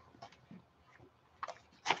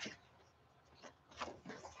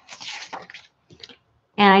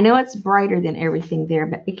 And I know it's brighter than everything there,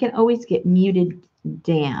 but it can always get muted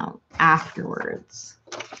down afterwards.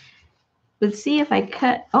 But see if I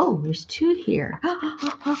cut, oh, there's two here.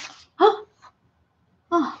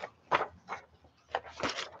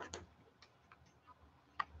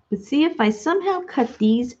 But see if I somehow cut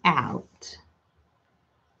these out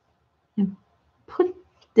and put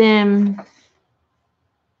them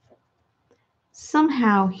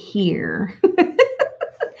somehow here.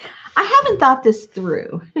 I haven't thought this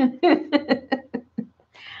through. I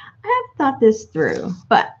haven't thought this through,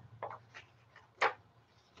 but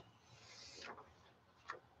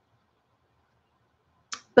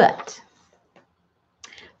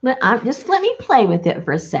just let me play with it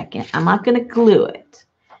for a second. I'm not going to glue it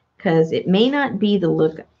because it may not be the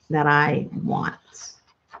look that I want,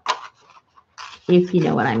 if you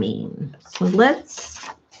know what I mean. So let's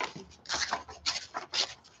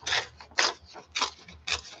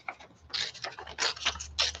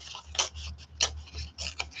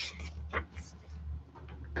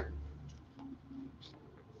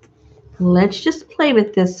Let's just play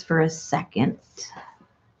with this for a second.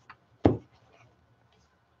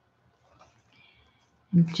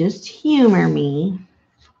 Just humor me.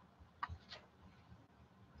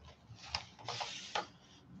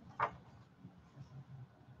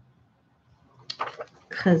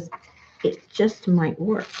 Because it just might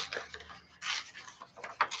work.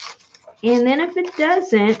 And then if it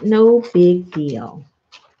doesn't, no big deal.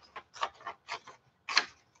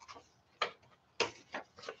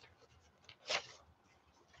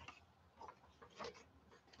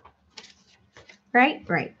 Right?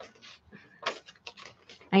 Right.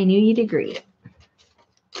 I knew you'd agree.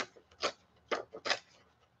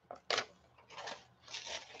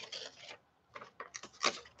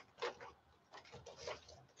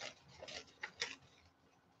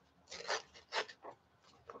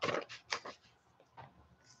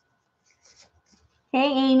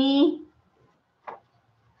 Hey, Amy.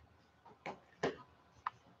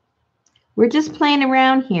 We're just playing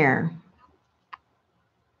around here.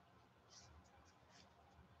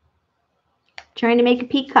 Trying to make a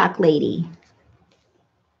peacock lady.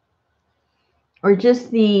 Or just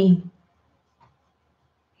the,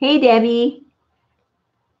 hey, Debbie.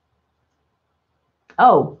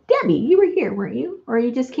 Oh, Debbie, you were here, weren't you? Or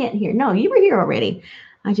you just can't hear? No, you were here already.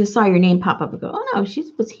 I just saw your name pop up and go, oh, no,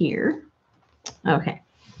 she was here. Okay.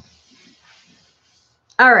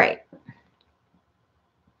 All right.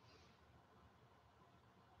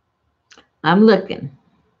 I'm looking.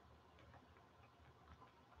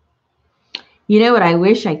 You know what I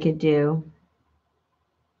wish I could do?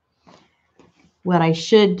 What I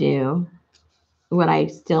should do? What I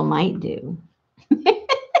still might do?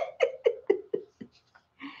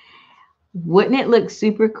 Wouldn't it look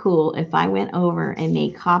super cool if I went over and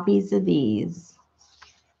made copies of these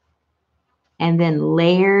and then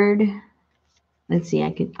layered? Let's see,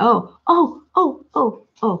 I could, oh,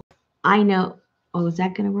 I know. Oh, is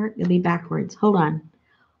that going to work? It'll be backwards. Hold on.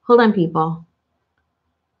 Hold on, people.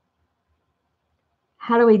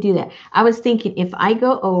 How do I do that? I was thinking if I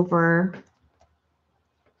go over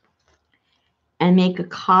and make a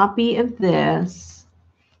copy of this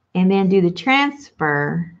and then do the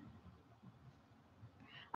transfer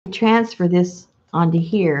this onto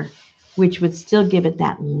here, which would still give it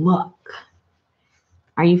that look.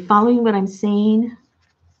 Are you following what I'm saying?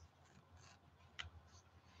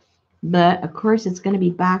 But of course it's going to be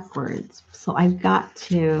backwards. So I've got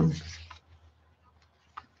to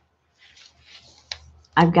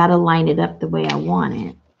line it up the way I want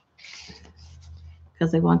it.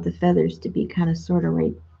 Because I want the feathers to be kind of sort of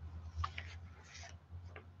right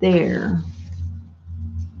there.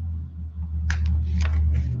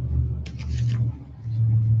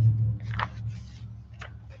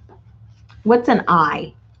 What's an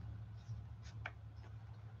eye?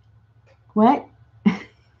 What?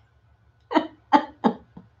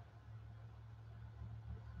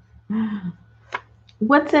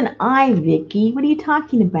 What's an eye, Vicky? What are you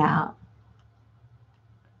talking about?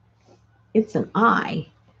 It's an eye.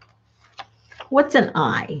 What's an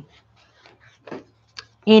eye?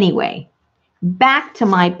 Anyway, back to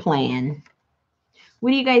my plan. What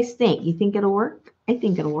do you guys think? You think it'll work? I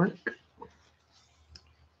think it'll work.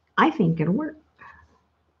 I think it'll work.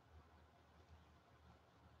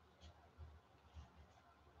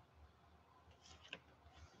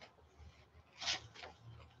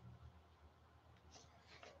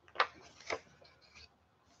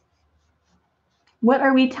 What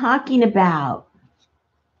are we talking about?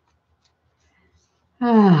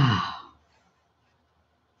 Are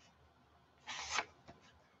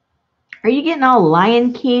you getting all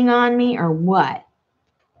Lion King on me or what?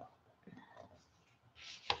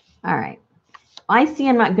 All right. I see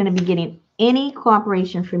I'm not going to be getting any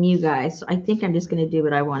cooperation from you guys, so I think I'm just going to do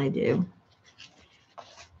what I want to do.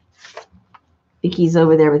 Vicky's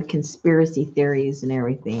over there with conspiracy theories and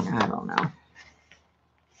everything. I don't know.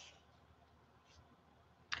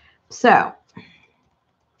 So,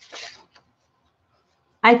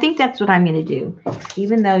 I think that's what I'm going to do,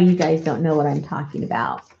 even though you guys don't know what I'm talking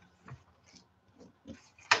about.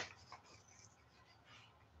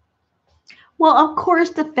 Well, of course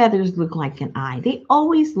the feathers look like an eye. They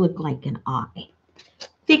always look like an eye.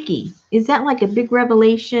 Vicky, is that like a big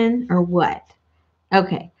revelation or what?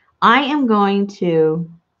 Okay, I am going to...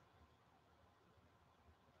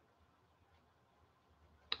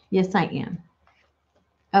 Yes, I am.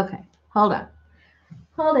 Okay, hold on.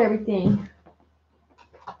 Hold everything.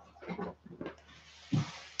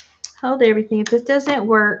 Hold everything. If this doesn't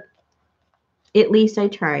work, at least I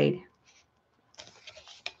tried.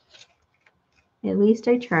 At least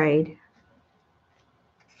I tried.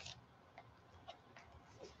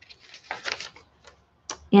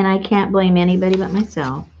 And I can't blame anybody but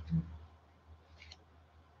myself.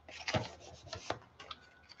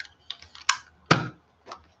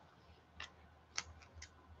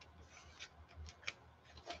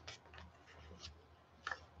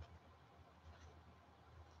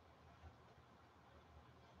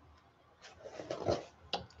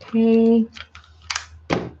 Okay.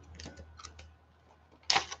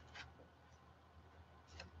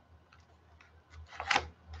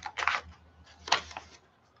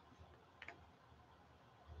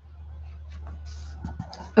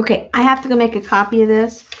 Okay, I have to go make a copy of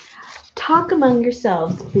this. Talk among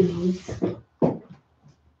yourselves, please.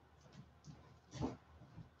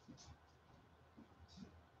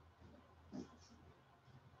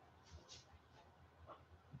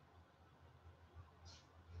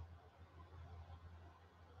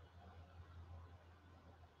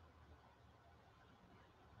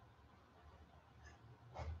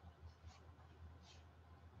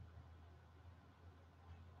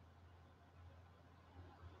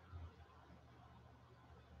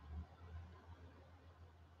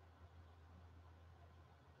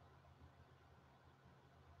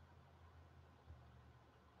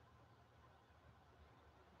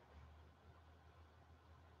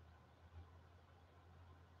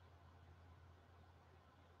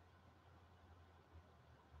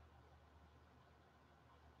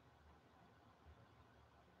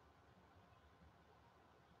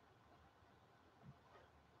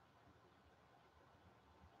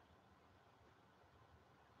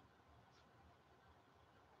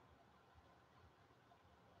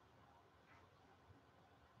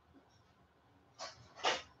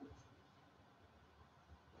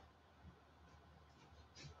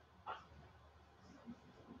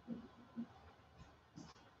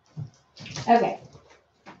 Okay,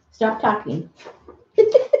 stop talking.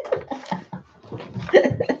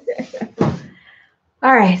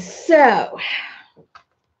 All right, so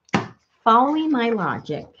following my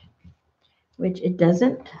logic, which it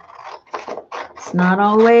doesn't, it's not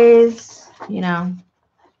always,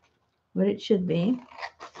 what it should be.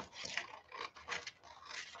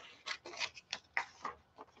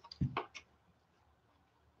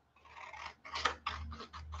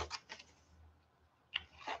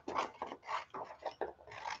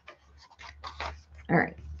 All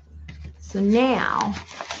right, so now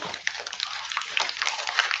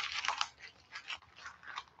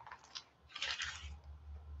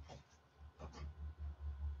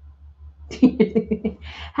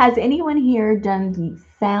has anyone here done the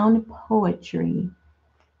found poetry?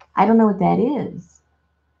 I don't know what that is.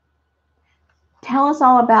 Tell us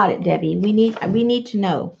all about it, Debbie. We need to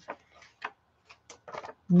know.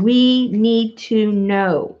 We need to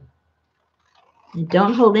know. And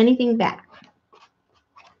don't hold anything back.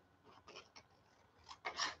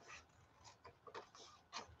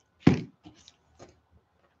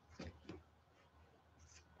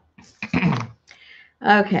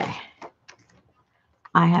 Okay.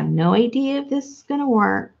 I have no idea if this is going to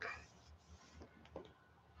work,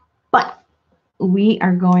 but we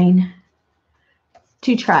are going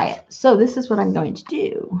to try it. So this is what I'm going to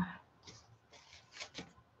do.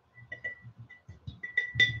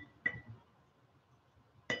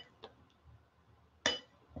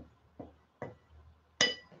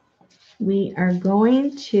 We are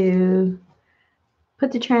going to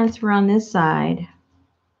put the transfer on this side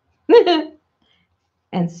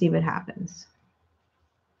and see what happens.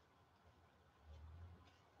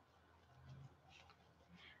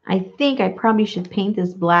 I think I probably should paint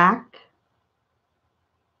this black.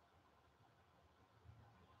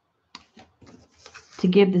 To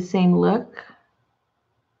give the same look.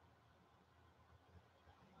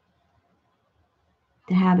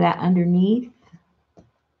 To have that underneath.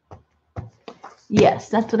 Yes,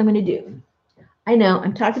 that's what I'm going to do. I know,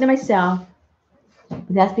 I'm talking to myself. But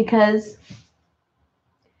that's because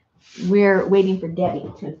we're waiting for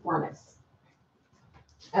Debbie to inform us.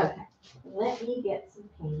 Okay, let me get some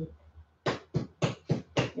paint.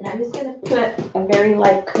 And I'm just going to put a very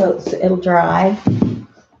light coat so it'll dry.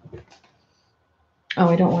 Oh,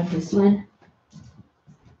 I don't want this one.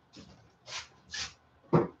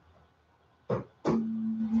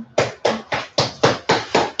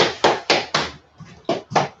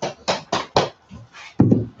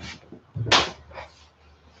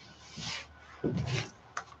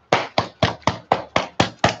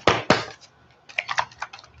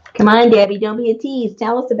 Come on, Debbie, don't be a tease.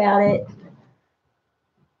 Tell us about it.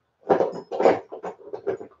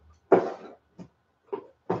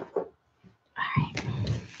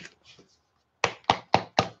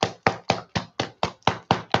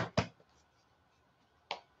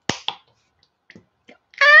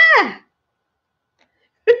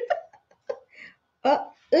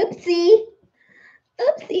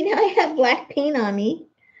 See, now I have black paint on me.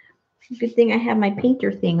 Good thing I have my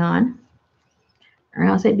painter thing on, or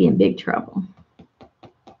else I'd be in big trouble.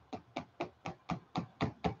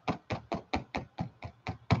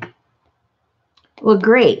 Well,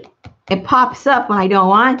 great. It pops up when I don't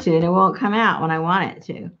want to, and it won't come out when I want it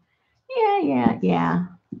to. Yeah.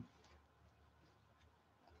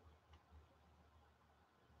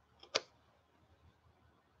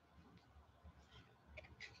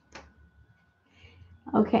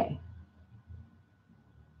 Okay.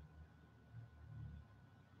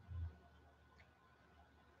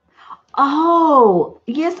 Oh,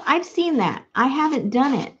 yes, I've seen that. I haven't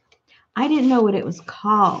done it. I didn't know what it was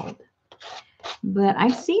called, but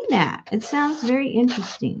I've seen that. It sounds very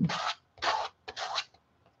interesting.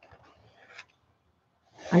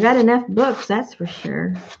 I got enough books, that's for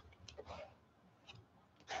sure.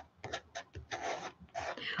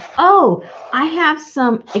 Oh, I have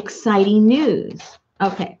some exciting news.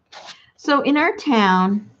 Okay. So in our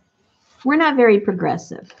town, we're not very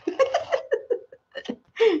progressive.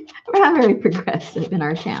 We're not very progressive in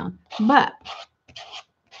our town, but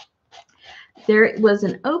there was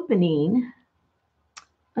an opening.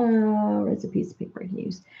 Where's a piece of paper I can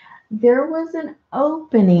use? There was an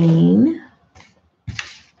opening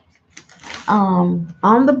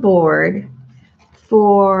on the board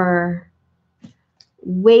for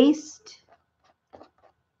waste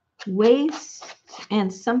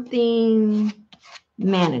and something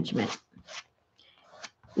management,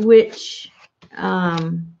 which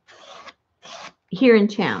here in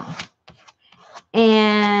town.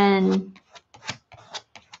 And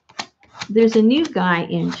there's a new guy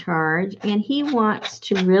in charge, and he wants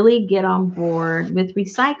to really get on board with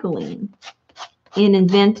recycling in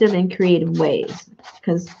inventive and creative ways,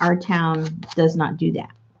 because our town does not do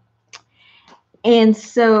that. And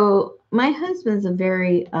so my husband's a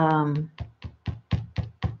very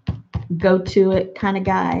go-to-it kind of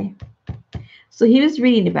guy. So he was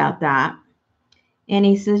reading about that, and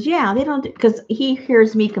he says, yeah, they don't, because he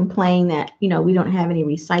hears me complain that, we don't have any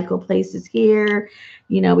recycle places here.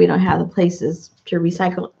 We don't have the places to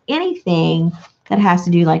recycle anything that has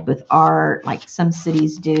to do like with art, like some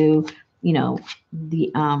cities do,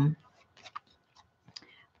 the,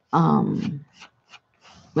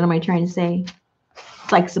 what am I trying to say?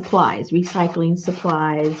 It's like supplies, recycling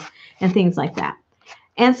supplies and things like that.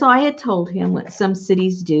 And so I had told him what some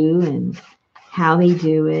cities do and how they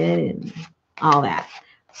do it and all that.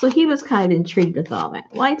 So he was kind of intrigued with all that.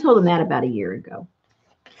 Well, I told him that about a year ago.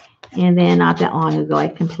 And then not that long ago, I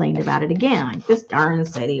complained about it again. Like, this darn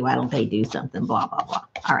city, why don't they do something, blah, blah, blah.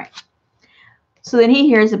 All right. So then he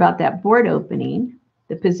hears about that board opening,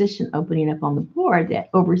 the position opening up on the board that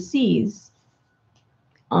oversees,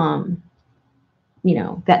 that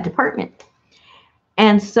department.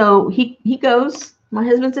 And so he goes, my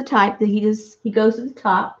husband's a type that he goes to the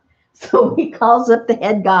top. So he calls up the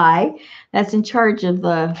head guy that's in charge of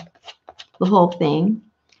the whole thing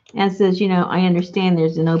and says, I understand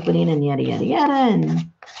there's an opening and yada, yada, yada. And,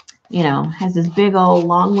 has this big old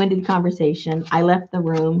long-winded conversation. I left the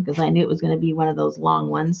room because I knew it was going to be one of those long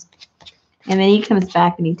ones. And then he comes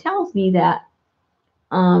back and he tells me that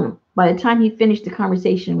by the time he finished the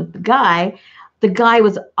conversation with the guy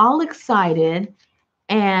was all excited,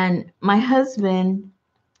 and my husband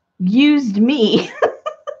used me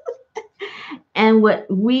and what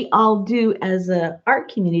we all do as a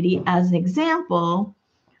art community as an example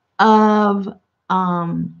of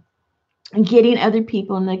getting other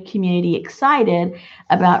people in the community excited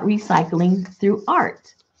about recycling through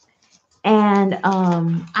art. And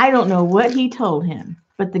I don't know what he told him,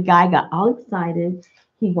 but the guy got all excited.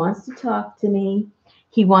 He wants to talk to me.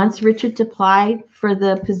 He wants Richard to apply for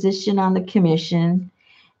the position on the commission.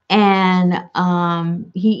 And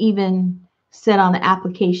he even said on the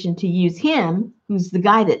application to use him, who's the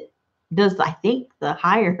guy that does, I think, the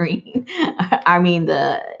hiring,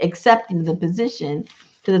 the accepting the position,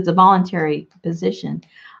 because it's a voluntary position.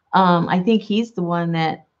 I think he's the one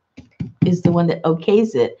that is the one that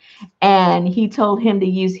okays it. And he told him to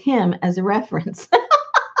use him as a reference.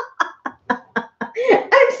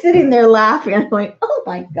 I'm sitting there laughing. I'm going, oh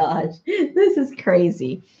my gosh, this is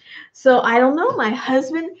crazy. So I don't know. My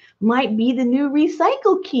husband might be the new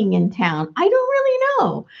recycle king in town. I don't really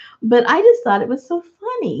know. But I just thought it was so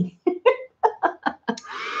funny.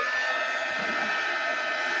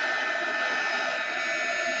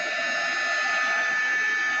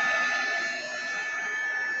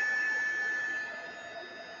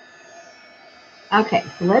 Okay,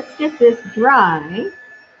 so let's get this dry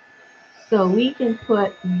so we can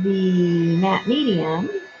put the matte medium,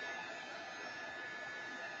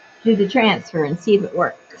 do the transfer and see if it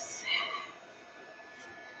works.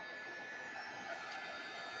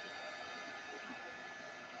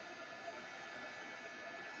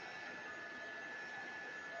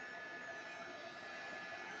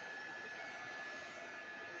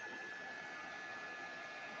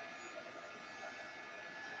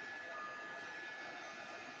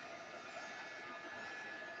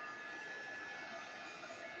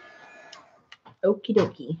 Okie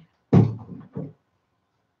dokie.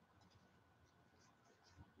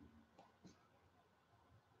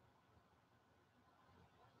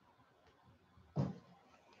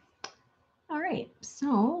 All right,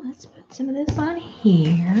 so let's put some of this on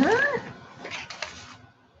here.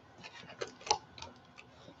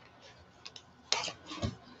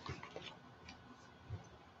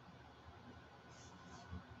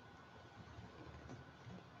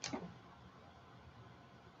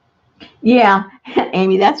 Yeah,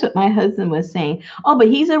 Amy, that's what my husband was saying. Oh, but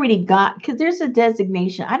he's already got, because there's a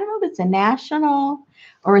designation. I don't know if it's a national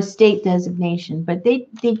or a state designation, but they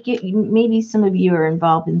get, maybe some of you are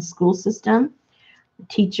involved in school system,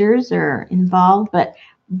 teachers are involved, but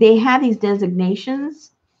they have these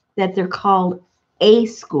designations that they're called A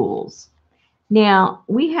schools. Now,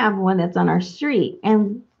 we have one that's on our street,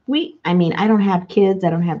 and I mean, I don't have kids,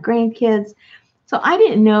 I don't have grandkids, so I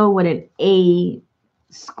didn't know what an A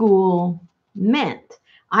school meant.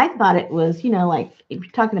 I thought it was, like if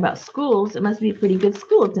you're talking about schools, it must be a pretty good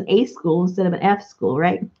school. It's an A school instead of an F school,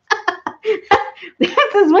 right?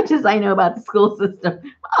 That's as much as I know about the school system.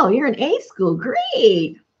 Oh, you're an A school.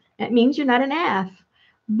 Great. That means you're not an F.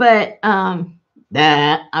 But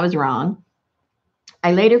that I was wrong.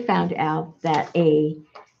 I later found out that A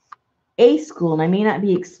school, and I may not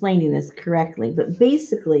be explaining this correctly, but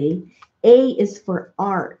basically A is for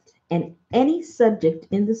art, and any subject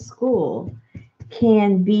in the school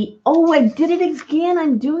can be, oh, I did it again.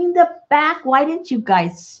 I'm doing the back. Why didn't you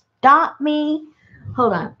guys stop me?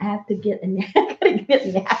 Hold on. I have to get a napkin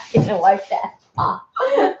and wipe that off.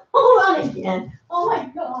 Hold on again. Oh my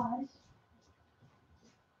gosh.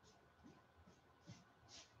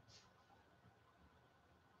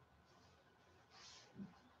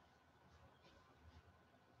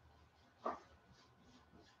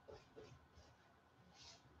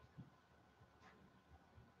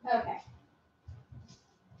 Okay.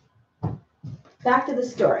 Back to the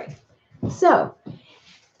story. So,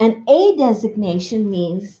 an A designation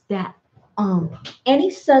means that any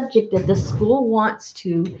subject that the school wants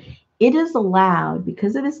to, it is allowed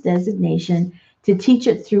because of its designation to teach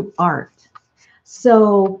it through art.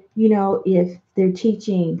 So, if they're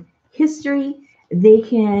teaching history, they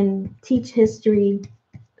can teach history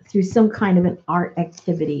through some kind of an art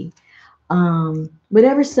activity,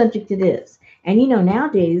 whatever subject it is. And,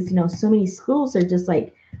 nowadays, so many schools are just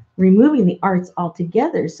like removing the arts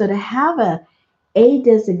altogether. So to have a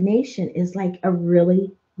designation is like a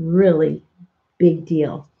really, really big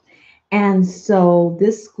deal. And so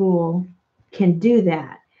this school can do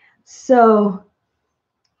that. So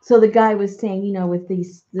the guy was saying, with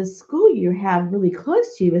the school you have really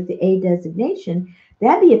close to you with the A designation,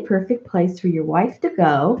 that'd be a perfect place for your wife to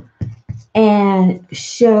go and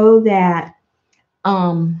show that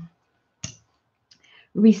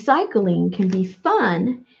recycling can be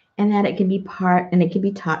fun and that it can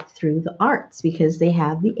be taught through the arts because they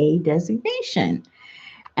have the A designation.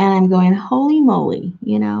 And I'm going, holy moly,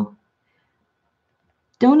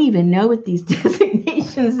 don't even know what these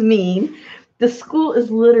designations mean. The school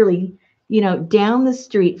is literally, down the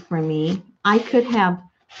street from me. I could have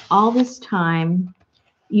all this time,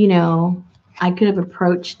 I could have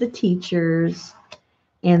approached the teachers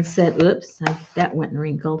and said, oops, that went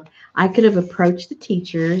wrinkled. I could have approached the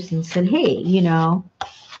teachers and said, hey,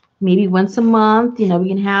 maybe once a month, we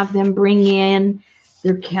can have them bring in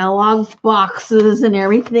their Kellogg's boxes and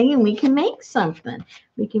everything, and we can make something.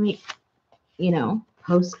 We can make,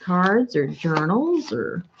 postcards or journals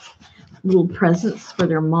or little presents for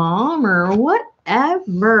their mom or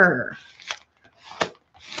whatever.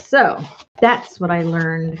 So that's what I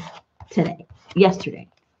learned yesterday.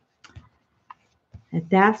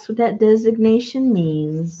 That's what that designation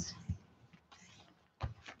means.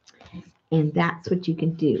 And that's what you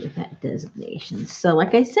can do with that designation. So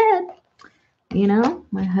like I said,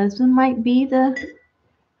 my husband might be the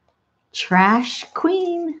trash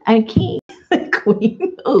queen. King.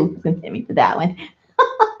 Queen. Oh, gonna hit me for that one.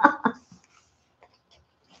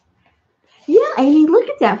 Yeah, I mean, look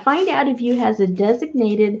at that. Find out if you has a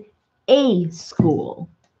designated A school.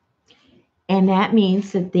 And that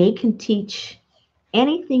means that they can teach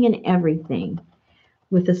anything and everything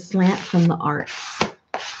with a slant from the arts.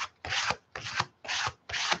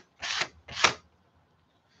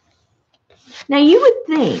 Now, you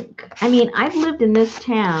would think, I mean, I've lived in this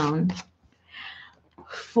town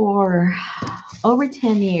for over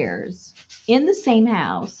 10 years in the same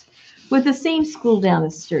house with the same school down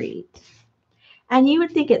the street. And you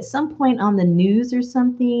would think at some point on the news or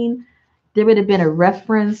something, there would have been a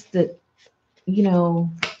reference that,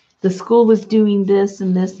 the school was doing this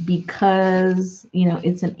and this because, you know,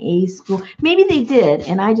 it's an A school. Maybe they did.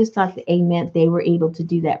 And I just thought the A meant they were able to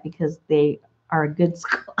do that because they are a good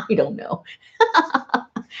school. I don't know.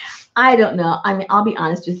 I don't know. I mean, I'll be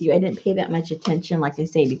honest with you. I didn't pay that much attention, like I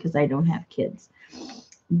say, because I don't have kids.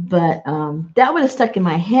 But that would have stuck in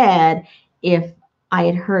my head if I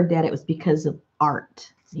had heard that it was because of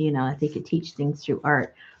art. You know, if they could teach things through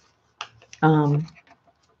art.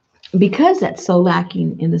 Because that's so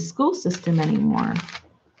lacking in the school system anymore.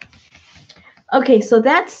 Okay, so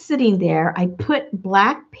that's sitting there. I put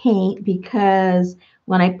black paint because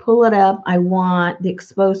when I pull it up, I want the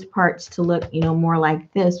exposed parts to look, you know, more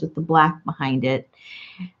like this with the black behind it.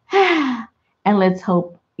 And let's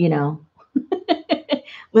hope, you know,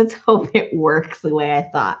 let's hope it works the way I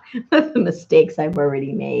thought with the mistakes I've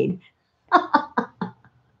already made.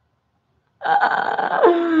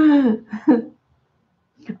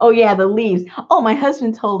 Oh yeah, the leaves. Oh, my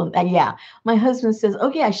husband told him that. Yeah, my husband says,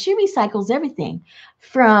 "Oh yeah, she recycles everything,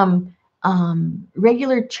 from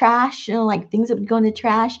regular trash, you know, like things that would go in the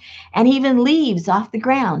trash, and even leaves off the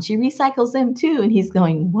ground. She recycles them too." And he's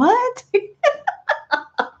going, "What?"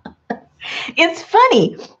 It's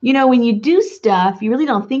funny, you know, when you do stuff, you really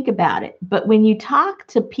don't think about it. But when you talk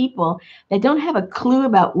to people that don't have a clue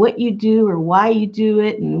about what you do or why you do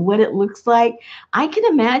it and what it looks like, I can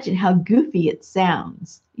imagine how goofy it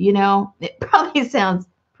sounds. You know, it probably sounds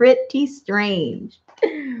pretty strange.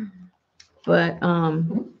 But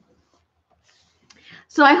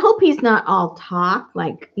so I hope he's not all talk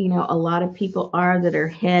like, you know, a lot of people are that are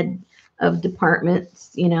head of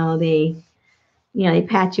departments. You know, they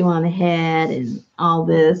pat you on the head and all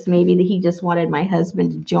this. Maybe he just wanted my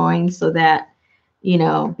husband to join so that, you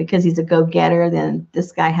know, because he's a go-getter, then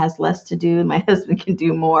this guy has less to do and my husband can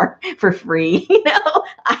do more for free. You know,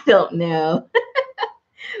 I don't know.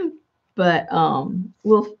 But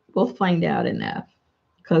we'll find out enough,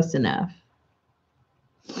 close enough.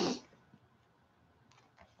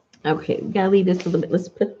 Okay, we gotta leave this a little bit. Let's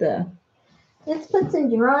put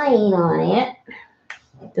some drying on it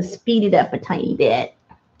to speed it up a tiny bit.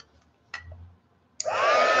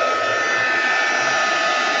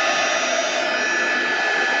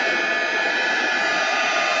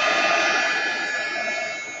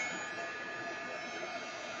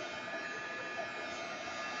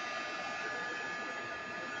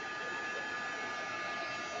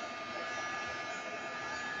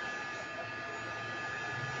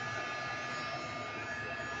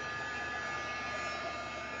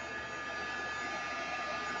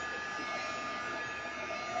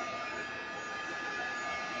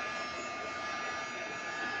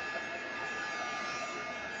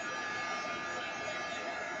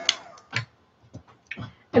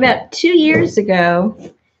 About 2 years ago,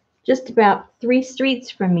 just about 3 streets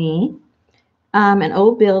from me, an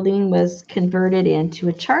old building was converted into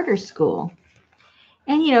a charter school.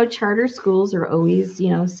 And, you know, charter schools are always, you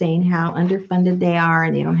know, saying how underfunded they are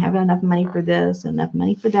and they don't have enough money for this, enough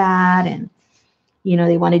money for that. And, you know,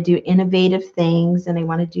 they want to do innovative things and they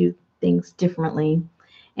want to do things differently.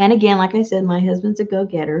 And again, like I said, my husband's a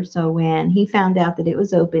go-getter. So when he found out that it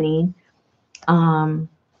was opening,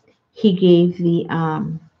 he gave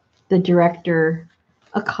the director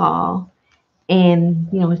a call and,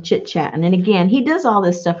 you know, chit chat. And then again, he does all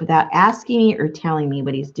this stuff without asking me or telling me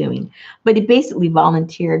what he's doing. But he basically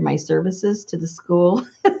volunteered my services to the school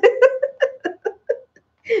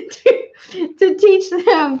to teach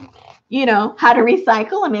them, you know, how to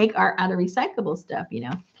recycle and make art out of recyclable stuff, you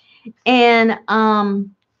know. And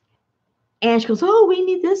she goes, "Oh, we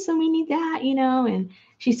need this and we need that," you know, and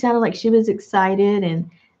she sounded like she was excited. And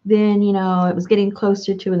then, you know, it was getting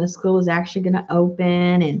closer to when the school was actually going to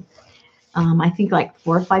open. And I think like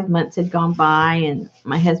 4 or 5 months had gone by and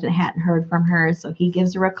my husband hadn't heard from her. So he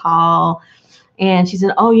gives her a call and she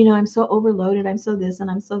said, "Oh, you know, I'm so overloaded. I'm so this and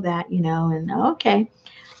I'm so that, you know." And okay.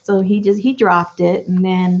 So he dropped it. And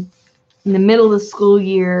then in the middle of the school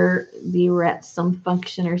year, they were at some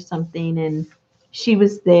function or something and she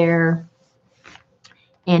was there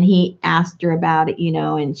and he asked her about it, you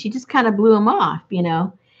know, and she just kind of blew him off, you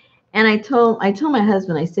know. And I told my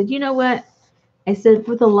husband, I said, "You know what? I said,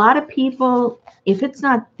 with a lot of people, if it's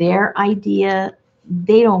not their idea,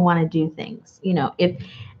 they don't want to do things. You know, if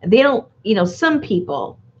they don't, you know, some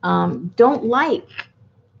people don't like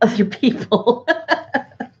other people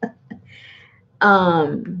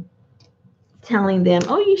telling them,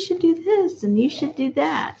 oh, you should do this and you should do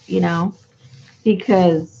that, you know,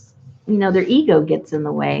 because, you know, their ego gets in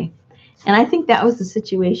the way. And I think that was the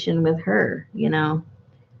situation with her, you know,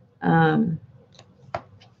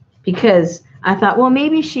 because I thought, well,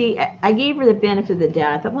 maybe I gave her the benefit of the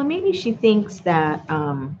doubt. I thought, well, maybe she thinks that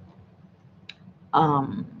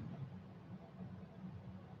um,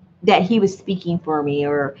 that he was speaking for me,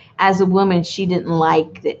 or as a woman, she didn't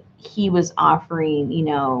like that he was offering,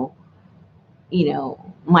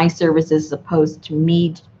 my services as opposed to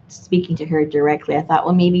me speaking to her directly. I thought,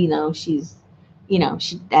 well, maybe, she's,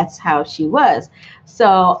 that's how she was.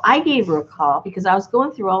 So I gave her a call because I was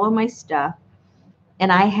going through all of my stuff,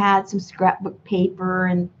 and I had some scrapbook paper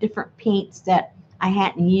and different paints that I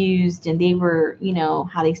hadn't used, and they were,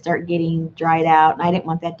 how they start getting dried out, and I didn't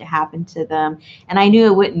want that to happen to them. And I knew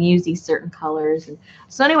I wouldn't use these certain colors. And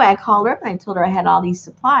so anyway, I called her up and I told her I had all these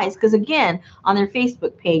supplies, because again, on their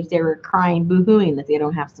Facebook page, they were crying, boo-hooing that they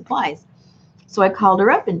don't have supplies. So I called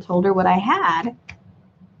her up and told her what I had.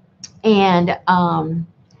 And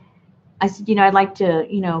I said, I'd like to,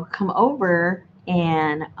 come over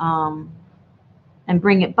and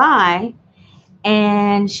bring it by.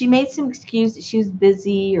 And she made some excuse that she was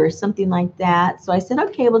busy or something like that. So I said,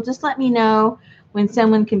 okay, well, just let me know when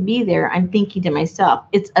someone can be there. I'm thinking to myself,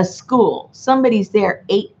 it's a school. Somebody's there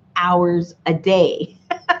 8 hours a day,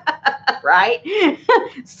 right?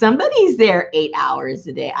 Somebody's there 8 hours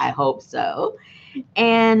a day. I hope so.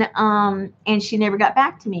 And she never got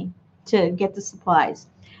back to me to get the supplies.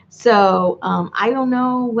 So I don't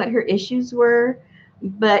know what her issues were,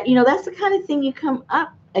 but that's the kind of thing you come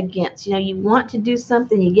up against. You want to do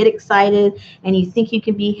something, you get excited, and you think you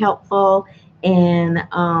can be helpful, and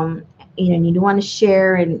you want to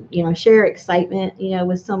share and share excitement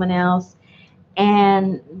with someone else,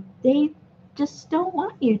 and they just don't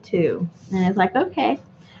want you to. And it's like, okay.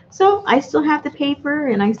 So I still have the paper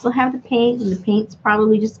and I still have the paint, and the paint's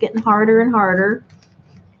probably just getting harder and harder.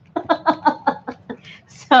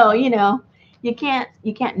 So you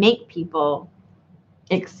can't make people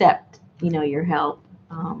accept your help.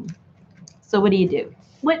 So what do you do?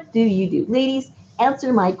 What do you do? Ladies,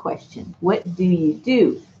 answer my question. What do you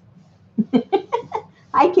do?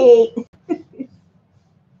 Hi, Kate.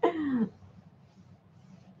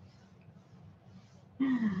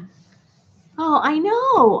 Oh, I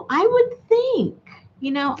know. I would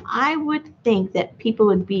think that people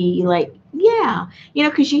would be like, yeah,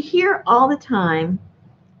 because you hear all the time,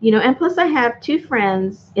 and plus I have 2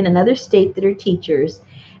 friends in another state that are teachers,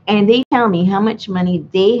 and they tell me how much money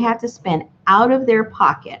they have to spend out of their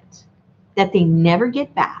pocket that they never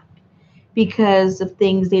get back because of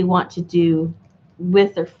things they want to do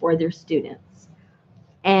with or for their students.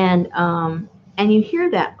 And you hear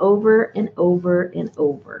that over and over and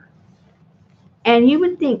over. And you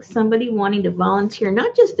would think somebody wanting to volunteer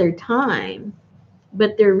not just their time,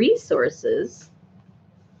 but their resources,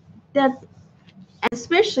 that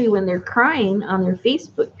especially when they're crying on their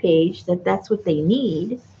Facebook page that that's what they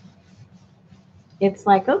need, it's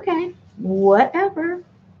like, okay, whatever.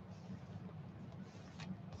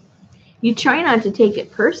 You try not to take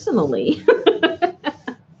it personally.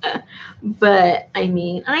 But I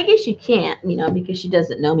mean, I guess you can't, because she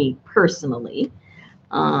doesn't know me personally.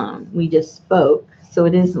 We just spoke, so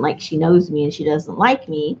it isn't like she knows me and she doesn't like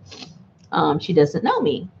me. She doesn't know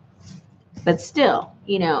me. But still,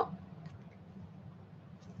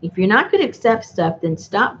 if you're not going to accept stuff, then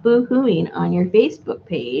stop boo-hooing on your Facebook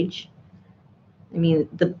page. I mean,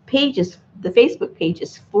 the Facebook page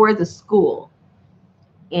is for the school,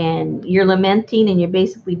 and you're lamenting and you're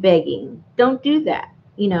basically begging. Don't do that.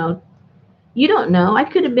 You don't know. I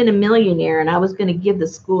could have been a millionaire and I was going to give the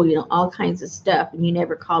school, all kinds of stuff, and you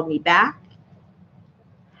never called me back.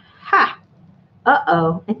 Ha!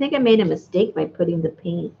 Uh-oh. I think I made a mistake by putting the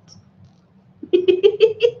paint.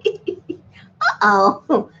 Uh-oh.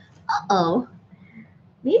 Uh-oh.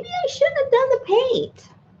 Maybe I shouldn't have done the paint.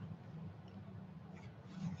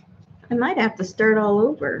 I might have to start all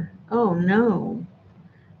over. Oh, no.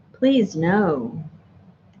 Please, no.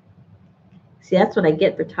 See, that's what I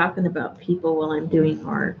get for talking about people while I'm doing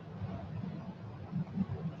art.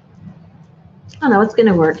 Oh, no, it's going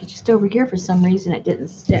to work. It's just over here for some reason it didn't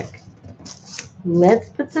stick. Let's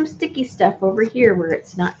put some sticky stuff over here where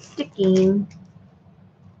it's not sticking.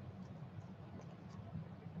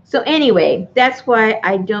 So anyway, that's why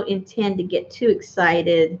I don't intend to get too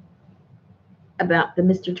excited about the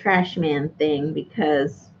Mr. Trashman thing,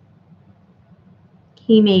 because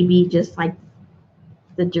he may be just like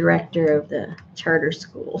the director of the charter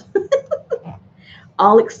school.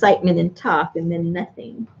 All excitement and talk and then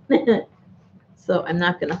nothing. So I'm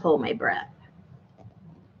not going to hold my breath.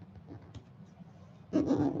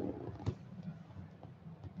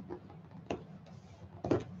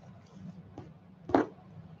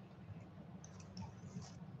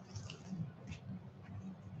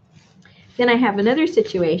 Then I have another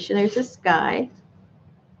situation. There's this guy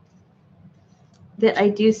that I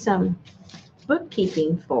do some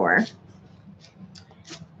bookkeeping for.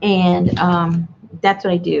 And that's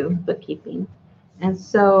what I do, bookkeeping. And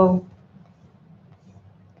so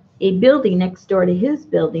a building next door to his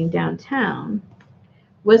building downtown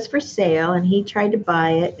was for sale, and he tried to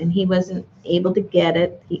buy it and he wasn't able to get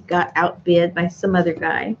it. He got outbid by some other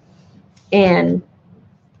guy. And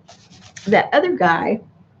that other guy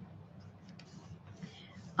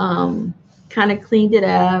kind of cleaned it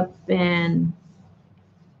up and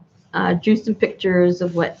drew some pictures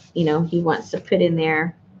of what he wants to put in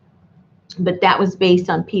there. But that was based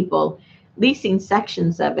on people leasing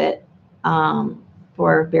sections of it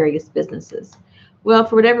for various businesses. Well,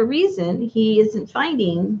 for whatever reason, he isn't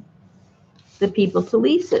finding the people to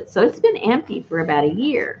lease it. So it's been empty for about a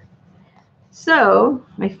year. So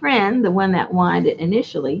my friend, the one that wanted it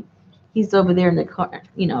initially, he's over there in the corner,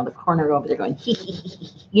 the corner over there going,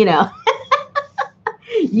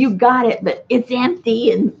 you got it, but it's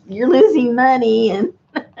empty and you're losing money. And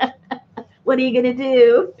what are you going to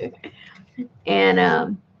do?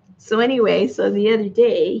 And so anyway, so the other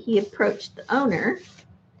day he approached the owner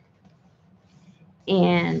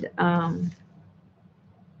and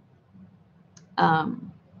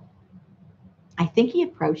I think he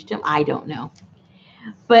approached him. I don't know.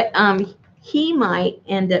 But he might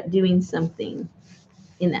end up doing something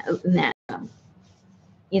in that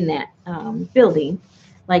building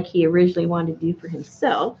like he originally wanted to do for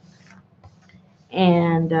himself.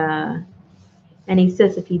 And he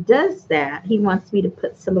says if he does that, he wants me to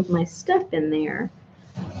put some of my stuff in there.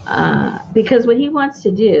 Because what he wants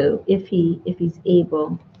to do, if he's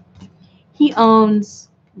able, he owns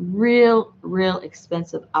real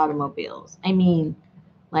expensive automobiles. I mean,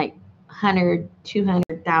 like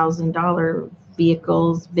 $100,000-$200,000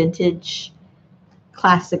 vehicles, vintage,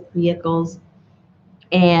 classic vehicles,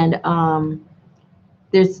 and I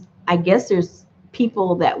guess there's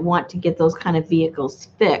people that want to get those kind of vehicles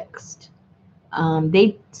fixed.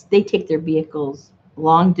 They take their vehicles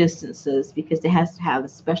long distances because it has to have a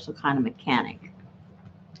special kind of mechanic.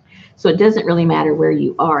 So it doesn't really matter where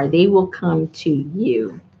you are. They will come to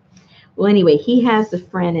you. Well, anyway, he has a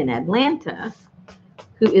friend in Atlanta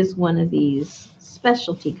who is one of these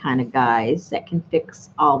specialty kind of guys that can fix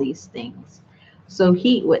all these things. So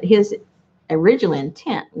what his original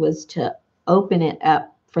intent was to open it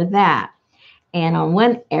up for that. And on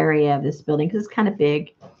one area of this building, because it's kind of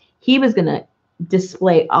big, he was going to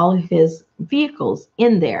display all of his vehicles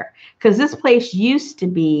in there. Because this place used to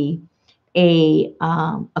be a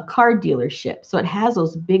car dealership. So it has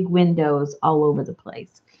those big windows all over the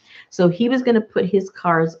place. So he was going to put his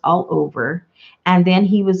cars all over. And then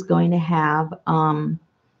he was going to have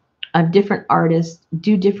a different artists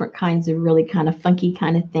do different kinds of really kind of funky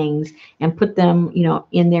kind of things and put them,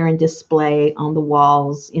 in there and display on the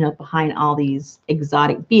walls, behind all these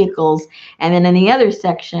exotic vehicles. And then in the other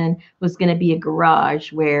section was going to be a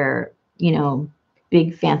garage where,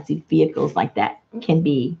 big fancy vehicles like that can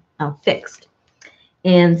be fixed.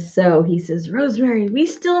 And so he says, Rosemary, we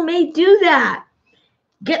still may do that.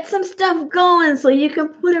 Get some stuff going so you can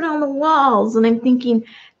put it on the walls. And I'm thinking,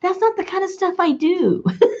 that's not the kind of stuff I do.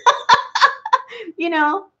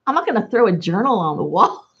 I'm not going to throw a journal on the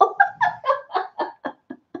wall.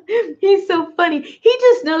 He's so funny. He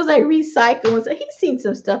just knows I recycle. And so he's seen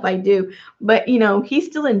some stuff I do, but he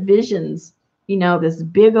still envisions, this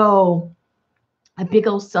big old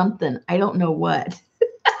something. I don't know what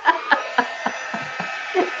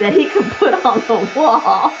that he can put on the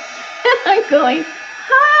wall. And I'm going,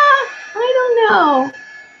 I don't know.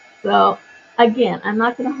 So again, I'm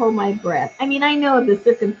not going to hold my breath. I mean, I know if the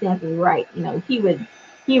circumstance is right, he would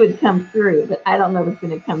come through, but I don't know if it's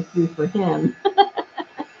going to come through for him.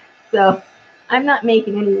 So I'm not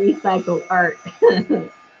making any recycled art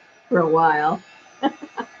for a while.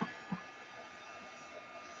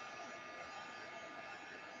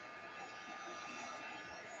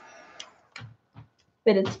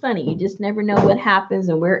 But it's funny. You just never know what happens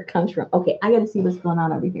and where it comes from. Okay, I got to see what's going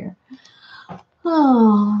on over here.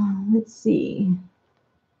 Oh, let's see.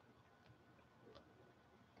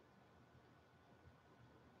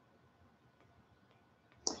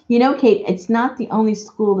 Kate, it's not the only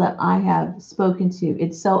school that I have spoken to.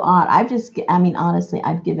 It's so odd. Honestly,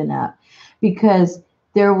 I've given up because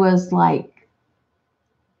there was I'm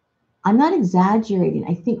not exaggerating.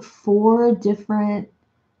 I think 4 different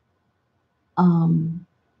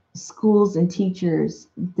schools and teachers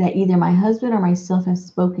that either my husband or myself have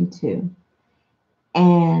spoken to.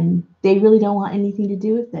 And they really don't want anything to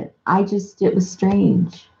do with it. It was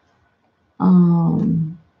strange.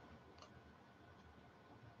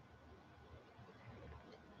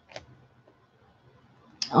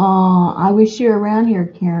 Oh, I wish you were around here,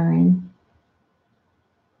 Karen.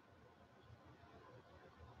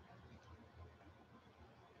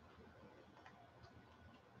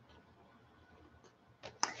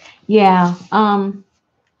 Yeah.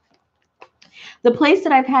 The place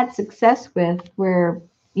that I've had success with where,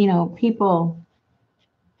 people,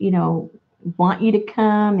 you know, want you to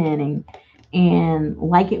come in and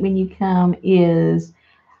like it when you come is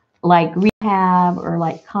like rehab or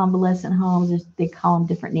like convalescent homes. They call them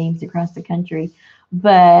different names across the country.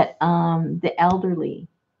 But the elderly,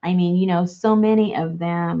 I mean, so many of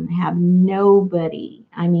them have nobody,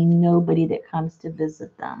 I mean, nobody that comes to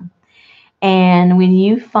visit them. And when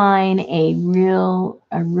you find a real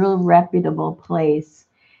reputable place,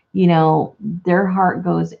 their heart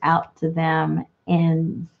goes out to them,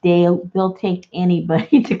 and they'll take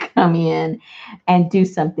anybody to come in and do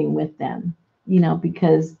something with them,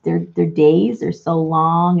 because their days are so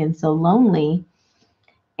long and so lonely.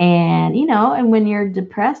 And when you're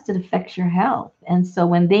depressed, it affects your health. And so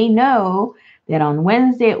when they know that on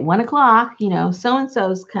Wednesday at 1 o'clock, so and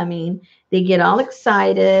so's coming, they get all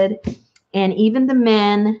excited. And even the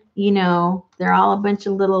men, they're all a bunch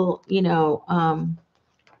of little,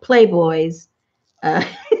 playboys. Uh,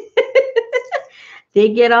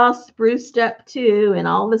 they get all spruced up too, and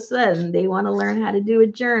all of a sudden they want to learn how to do a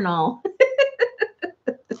journal.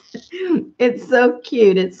 It's so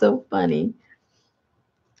cute. It's so funny.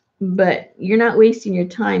 But you're not wasting your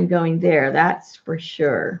time going there, that's for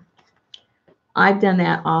sure. I've done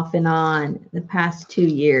that off and on the past 2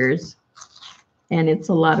 years, and it's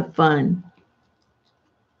a lot of fun.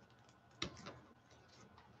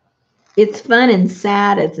 It's fun and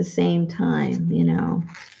sad at the same time,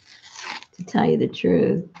 to tell you the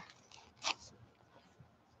truth.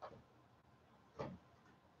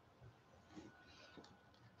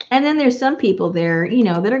 And then there's some people there,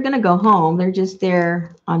 that are going to go home. They're just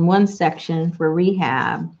there on one section for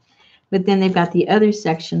rehab. But then they've got the other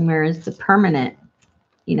section where it's the permanent,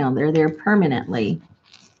 they're there permanently.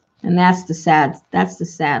 And that's the sad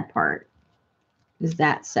part, is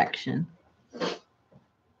that section.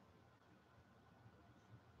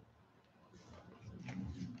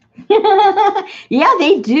 Yeah,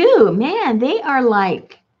 they do. Man, they are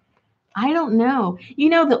like, I don't know.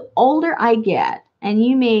 The older I get, and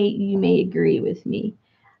you may agree with me,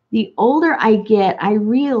 the older I get, I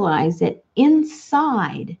realize that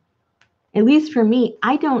inside, at least for me,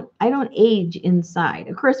 I don't age inside.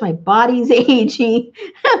 Of course, my body's aging.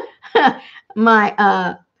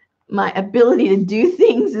 My ability to do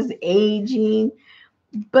things is aging.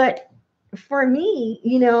 But for me,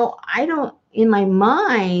 I don't, in my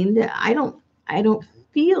mind, I don't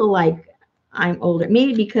feel like I'm older.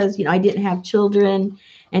 Maybe because, I didn't have children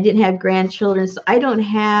and didn't have grandchildren. So I don't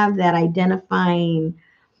have that identifying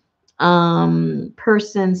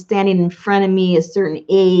person standing in front of me a certain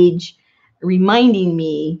age, reminding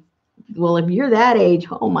me, well, if you're that age,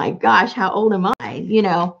 oh my gosh, how old am I?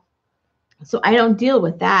 So I don't deal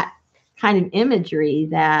with that kind of imagery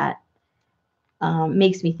that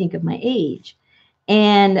makes me think of my age.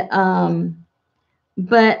 And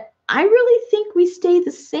but I really think we stay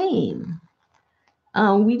the same.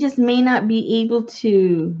 We just may not be able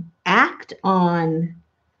to act on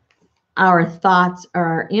our thoughts or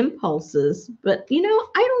our impulses, but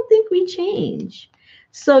I don't think we change.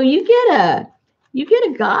 So you get a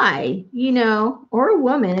guy, or a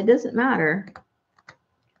woman, it doesn't matter.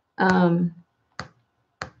 Um,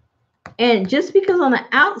 and just because on the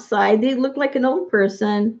outside they look like an old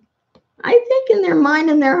person, I think in their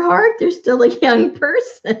mind and their heart they're still a young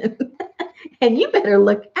person. And you better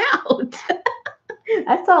look out.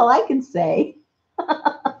 That's all I can say.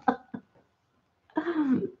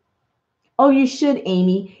 Oh, you should,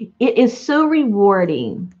 Amy. It is so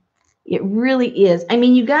rewarding. It really is. I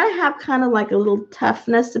mean, you got to have kind of like a little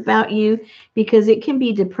toughness about you, because it can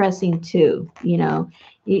be depressing too.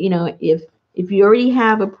 If you already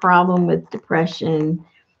have a problem with depression,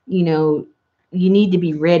 you need to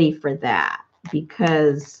be ready for that,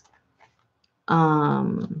 because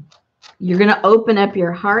you're going to open up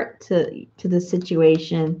your heart to the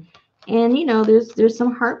situation. And there's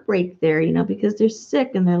some heartbreak there, because they're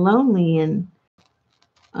sick and they're lonely, and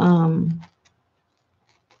a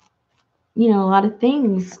lot of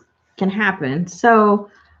things can happen. So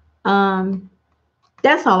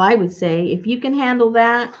that's all I would say. If you can handle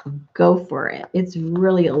that, go for it. It's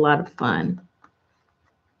really a lot of fun.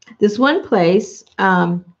 This one place,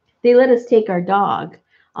 they let us take our dog.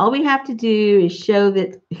 All we have to do is show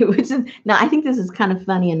that, which is, now I think this is kind of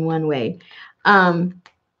funny in one way.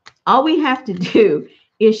 All we have to do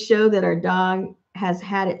is show that our dog has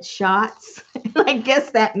had its shots. I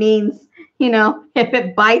guess that means, if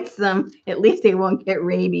it bites them, at least they won't get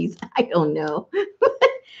rabies. I don't know.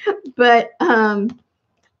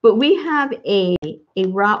 But we have a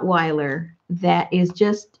Rottweiler that is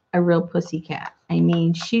just a real pussycat. I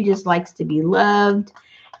mean, she just likes to be loved.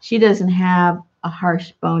 She doesn't have a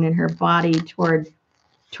harsh bone in her body toward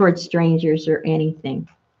strangers or anything.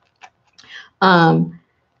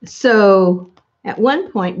 So at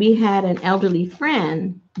one point we had an elderly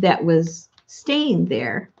friend that was staying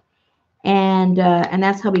there, and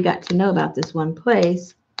that's how we got to know about this one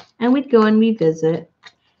place. And we'd go and we visit,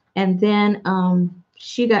 and then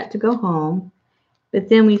she got to go home. But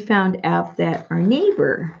then we found out that our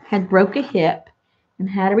neighbor had broke a hip and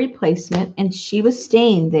had a replacement, and she was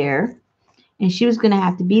staying there, and she was going to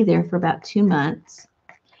have to be there for about 2 months.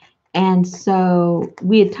 And so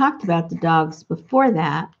we had talked about the dogs before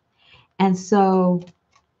that. And so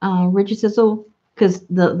Richard says, oh, because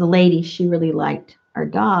the lady, she really liked our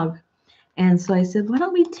dog. And so I said, why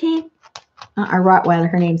don't we take our Rottweiler,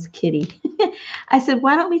 her name's Kitty. I said,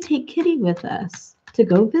 why don't we take Kitty with us to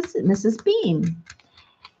go visit Mrs. Beam?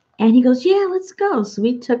 And he goes, yeah, let's go. So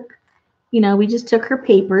we took, we just took her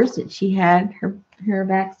papers that she had, her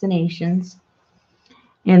vaccinations.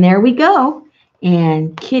 And there we go.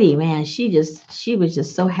 And Kitty, man, she was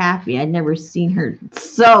just so happy. I'd never seen her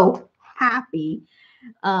so happy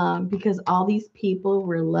because all these people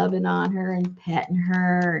were loving on her and petting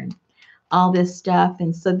her and all this stuff.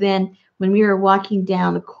 And so then when we were walking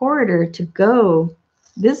down the corridor to go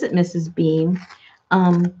visit Mrs. Beam,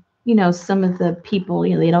 some of the people,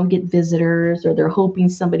 they don't get visitors, or they're hoping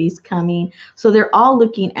somebody's coming. So they're all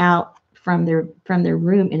looking out from their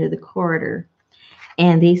room into the corridor,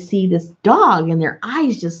 and they see this dog and their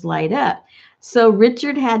eyes just light up. So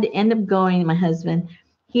Richard had to end up going, my husband,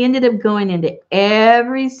 he ended up going into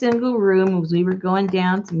every single room as we were going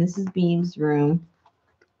down to Mrs. Beam's room.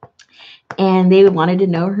 And they wanted to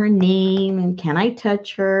know her name and can I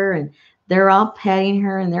touch her? And they're all petting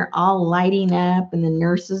her and they're all lighting up, and the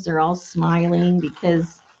nurses are all smiling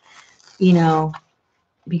because,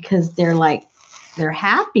 because they're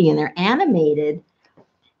happy and they're animated.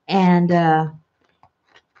 And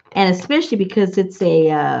especially because it's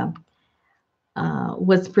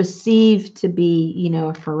what's perceived to be,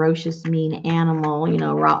 a ferocious, mean animal.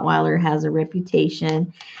 Rottweiler has a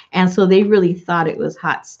reputation. And so they really thought it was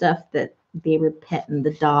hot stuff that they were petting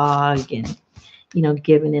the dog and,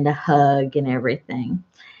 giving it a hug and everything.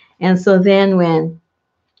 And so then when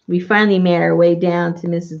we finally made our way down to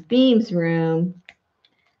Mrs. Beam's room,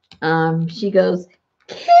 she goes,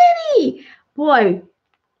 Kitty! Boy,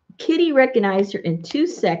 Kitty recognized her in 2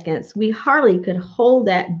 seconds. We hardly could hold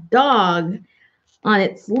that dog on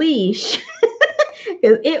its leash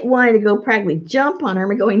because it wanted to go practically jump on her.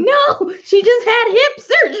 We're going, no, she just had hip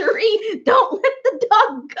surgery. Don't let the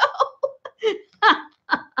dog go.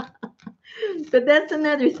 But that's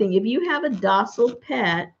another thing. If you have a docile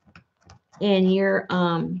pet and you're,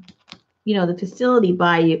 the facility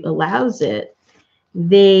by you allows it,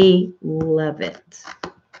 they love it.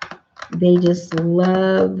 They just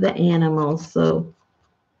love the animals. So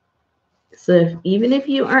even if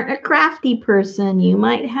you aren't a crafty person, you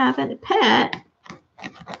might have a pet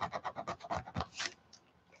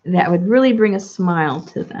that would really bring a smile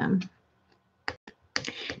to them.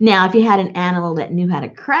 Now, if you had an animal that knew how to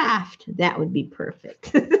craft, that would be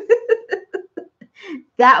perfect.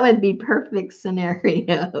 That would be perfect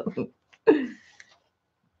scenario.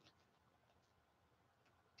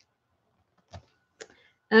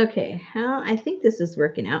 Okay, I think this is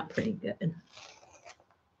working out pretty good.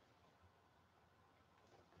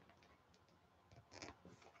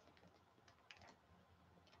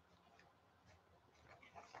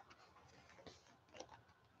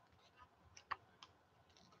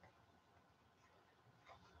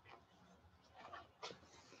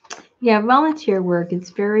 Yeah, volunteer work is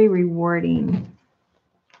very rewarding.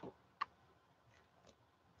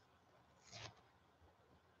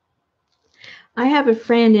 I have a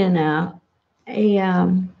friend in a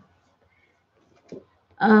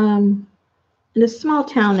small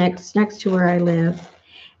town next to where I live,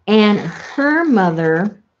 and her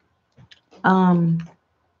mother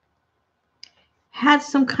had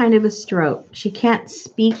some kind of a stroke. She can't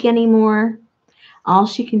speak anymore. All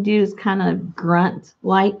she can do is kind of grunt,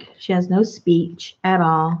 like she has no speech at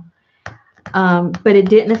all. But it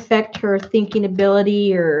didn't affect her thinking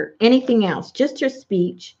ability or anything else, just her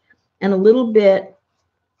speech and a little bit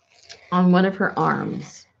on one of her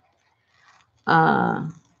arms.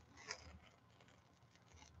 But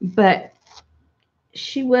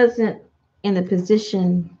she wasn't in the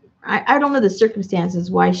position, I don't know the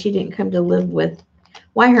circumstances why she didn't come to live with,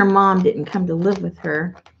 why her mom didn't come to live with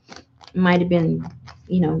her. It might have been,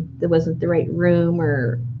 there wasn't the right room,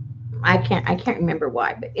 or I can't remember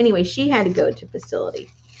why. But anyway, she had to go to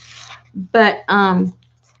facility. But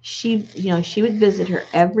she would visit her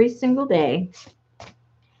every single day.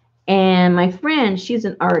 And my friend, she's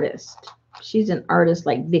an artist. She's an artist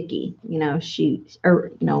like Vicky,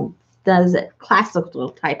 does a classical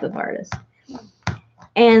type of artist.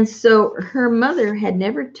 And so her mother had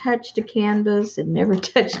never touched a canvas, had never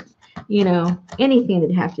touched, anything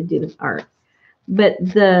that had to do with art. But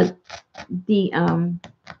the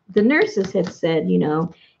nurses had said,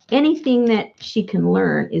 anything that she can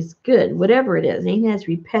learn is good, whatever it is. Anything that's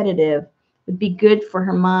repetitive would be good for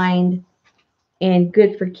her mind and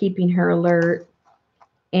good for keeping her alert,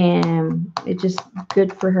 and it's just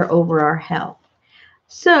good for her overall health.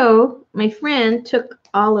 So my friend took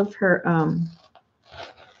all of her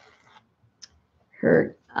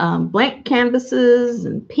blank canvases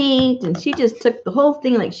and paint, and she just took the whole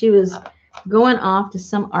thing like she was going off to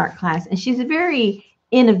some art class. And she's a very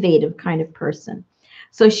innovative kind of person.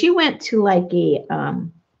 So she went to like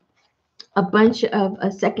a bunch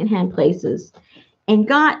of secondhand places and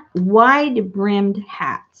got wide brimmed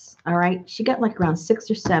hats. All right. She got like around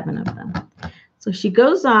 6 or 7 of them. So she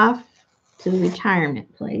goes off to the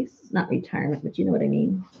retirement place, not retirement, but you know what I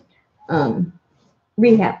mean,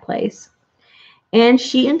 rehab place. And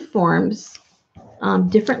she informs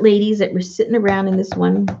different ladies that were sitting around in this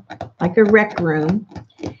one, like a rec room.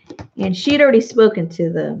 And she had already spoken to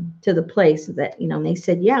the place that, and they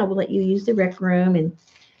said, yeah, we'll let you use the rec room and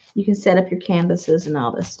you can set up your canvases and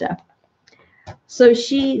all this stuff. So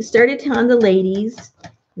she started telling the ladies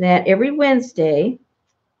that every Wednesday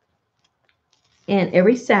and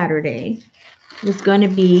every Saturday was going to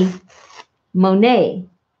be Monet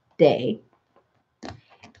Day.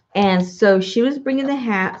 And so she was bringing the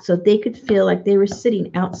hat so they could feel like they were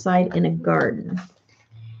sitting outside in a garden.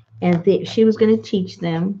 And she was going to teach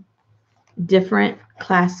them different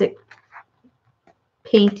classic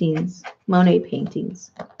paintings, Monet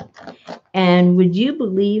paintings. And would you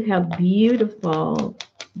believe how beautiful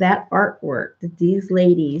that artwork that these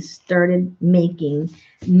ladies started making?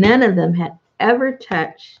 None of them had ever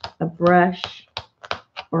touched a brush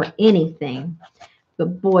or anything.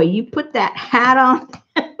 But boy, you put that hat on.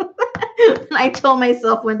 I told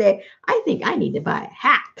myself one day, I think I need to buy a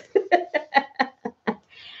hat.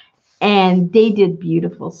 And they did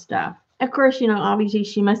beautiful stuff. Of course, obviously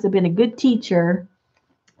she must have been a good teacher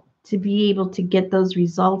to be able to get those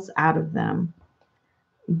results out of them.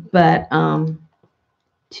 But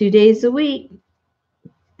 2 days a week,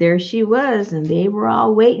 there she was, and they were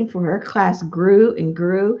all waiting for her. Class grew and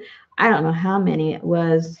grew. I don't know how many it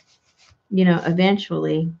was,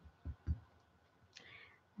 eventually.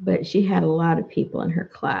 But she had a lot of people in her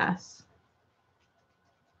class.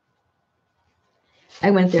 I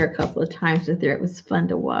went there a couple of times with her. It was fun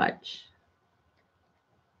to watch.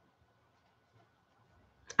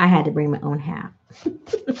 I had to bring my own hat.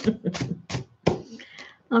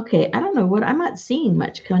 Okay, I don't know I'm not seeing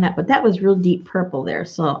much coming up, but that was real deep purple there,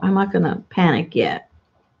 so I'm not going to panic yet.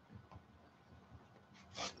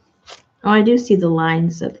 Oh, I do see the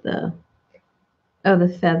lines of the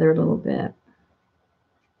feather a little bit.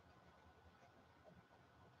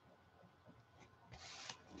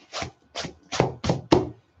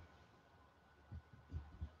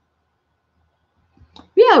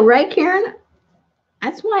 Yeah, right, Karen?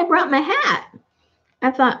 That's why I brought my hat.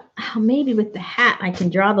 I thought, maybe with the hat I can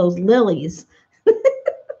draw those lilies.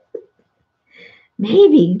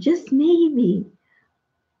 Maybe, just maybe.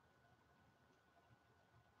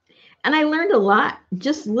 And I learned a lot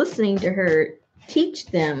just listening to her teach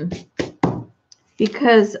them,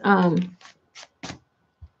 because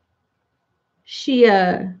she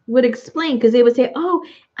would explain, because they would say, oh,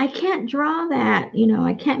 I can't draw that.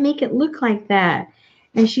 I can't make it look like that.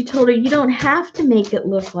 And she told her, you don't have to make it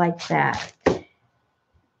look like that.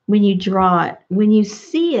 When you draw it, when you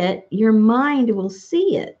see it, your mind will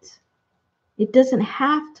see it. It doesn't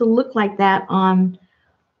have to look like that on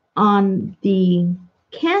the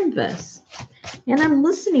canvas. And I'm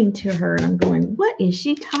listening to her and I'm going, what is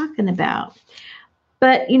she talking about?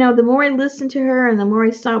 But, the more I listened to her and the more I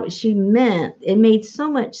saw what she meant, it made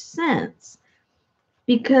so much sense.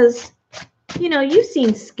 Because, you've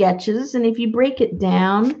seen sketches, and if you break it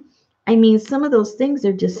down, I mean, some of those things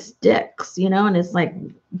are just sticks, and it's like,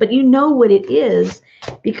 but you know what it is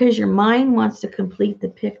because your mind wants to complete the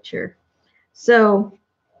picture. So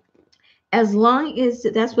as long as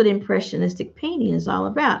that's what impressionistic painting is all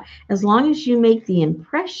about, as long as you make the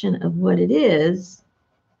impression of what it is,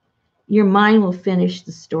 your mind will finish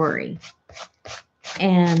the story.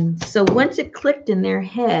 And so once it clicked in their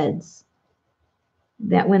heads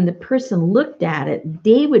that when the person looked at it,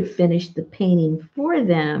 they would finish the painting for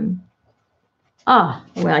them. Oh,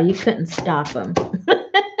 well, you couldn't stop them.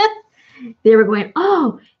 They were going,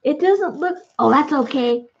 oh, it doesn't look, oh, that's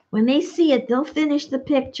okay. When they see it, they'll finish the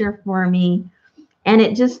picture for me. And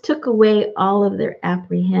it just took away all of their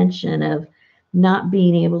apprehension of not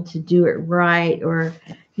being able to do it right, or,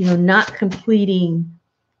 not completing,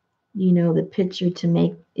 the picture to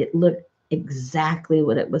make it look exactly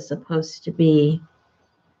what it was supposed to be.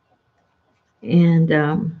 And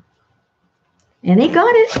they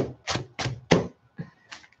got it.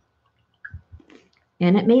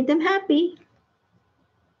 And it made them happy.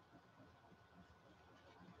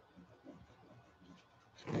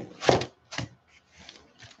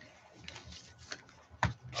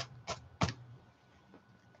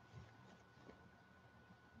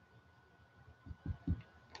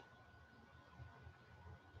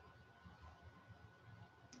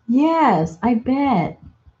 Yes, I bet.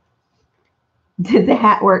 Did the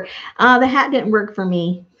hat work? The hat didn't work for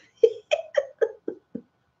me.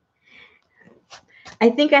 I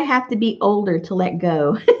think I have to be older to let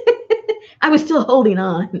go. I was still holding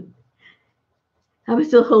on.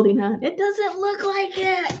 It doesn't look like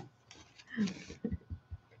it.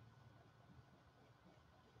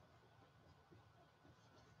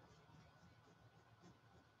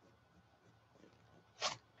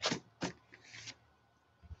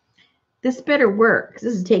 This better work, because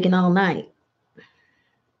this is taking all night.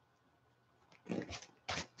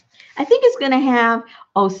 I think it's going to have,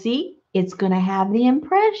 it's going to have the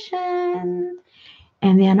impression.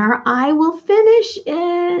 And then our eye will finish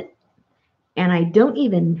it. And I don't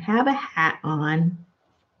even have a hat on.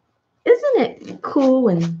 Isn't it cool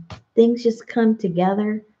when things just come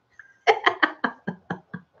together?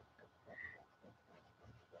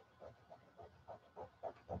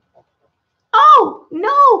 Oh,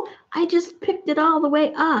 no, I just picked it all the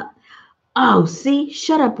way up. Oh, see?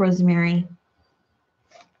 Shut up, Rosemary.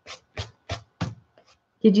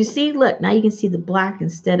 Did you see? Look, now you can see the black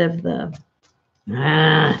instead of the...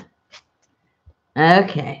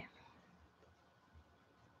 Okay.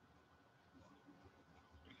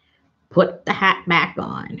 Put the hat back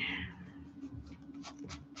on.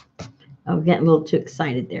 I'm getting a little too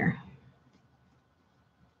excited there.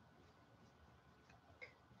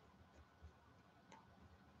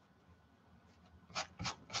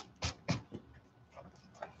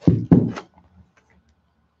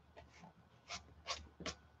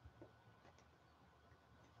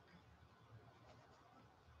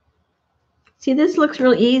 See, this looks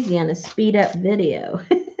real easy on a speed up video.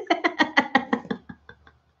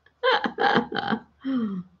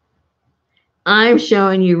 I'm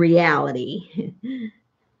showing you reality.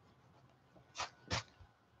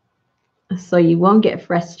 So you won't get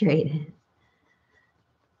frustrated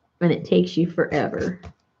when it takes you forever.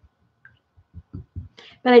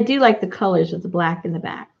 But I do like the colors with the black in the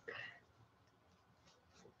back.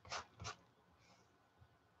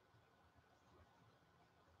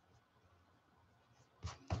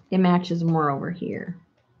 It matches more over here.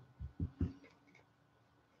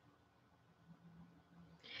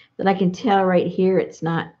 But I can tell right here it's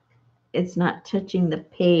not touching the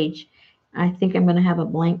page. I think I'm going to have a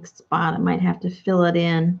blank spot. I might have to fill it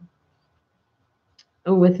in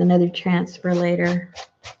with another transfer later.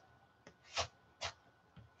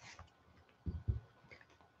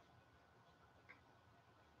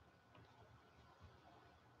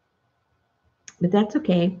 But that's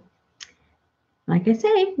okay. Like I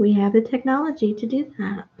say, we have the technology to do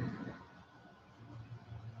that.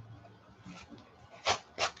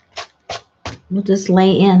 We'll just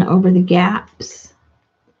lay in over the gaps.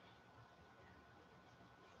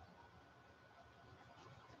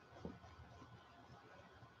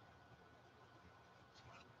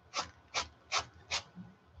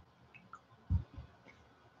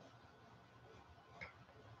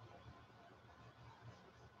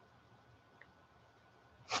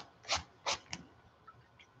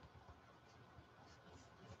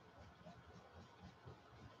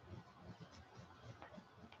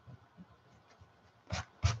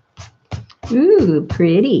 Ooh,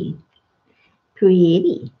 pretty.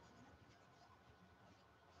 Pretty.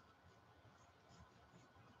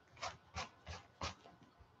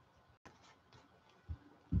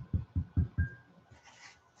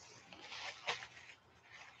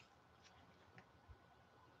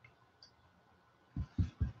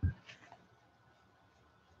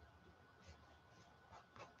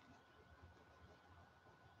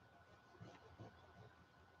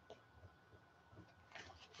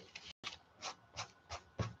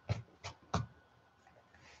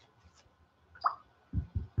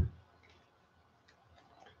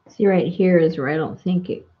 See, right here is where I don't think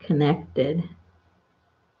it connected.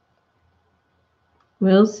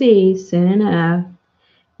 We'll see soon enough,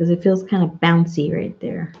 because it feels kind of bouncy right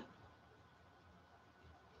there.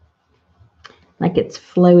 like it's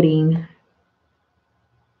floating.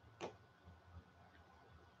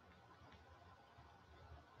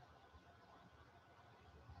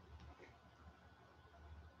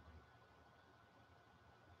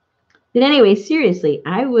 But anyway, seriously,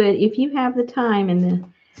 I would, if you have the time and the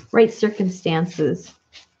right circumstances,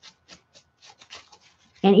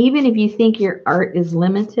 and even if you think your art is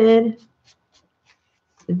limited,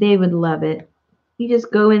 they would love it. You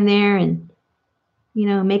just go in there and,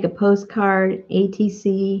 make a postcard,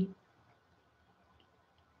 ATC.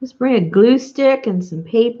 Just bring a glue stick and some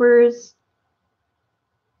papers,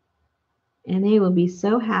 and they will be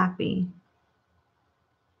so happy.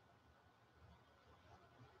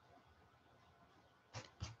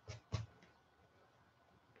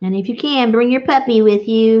 And if you can, bring your puppy with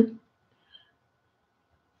you.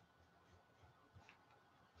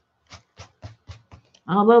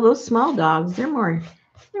 Although those small dogs, they're more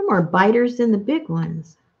biters than the big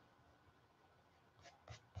ones.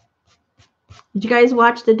 Did you guys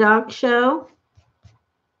watch the dog show?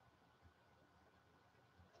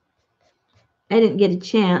 I didn't get a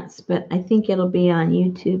chance, but I think it'll be on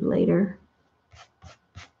YouTube later.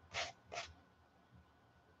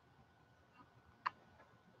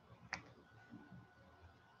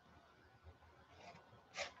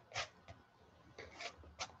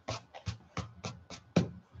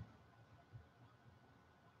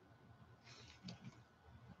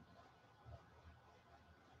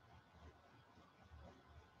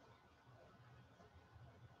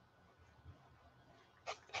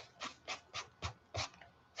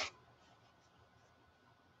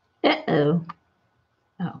 Uh-oh.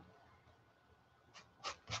 Oh.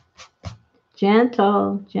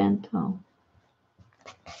 Gentle, gentle.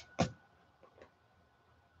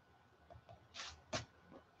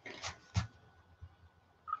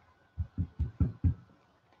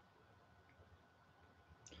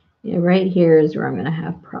 Yeah, right here is where I'm going to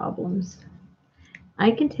have problems.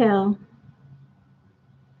 I can tell.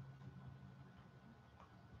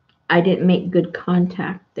 I didn't make good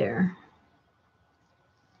contact there.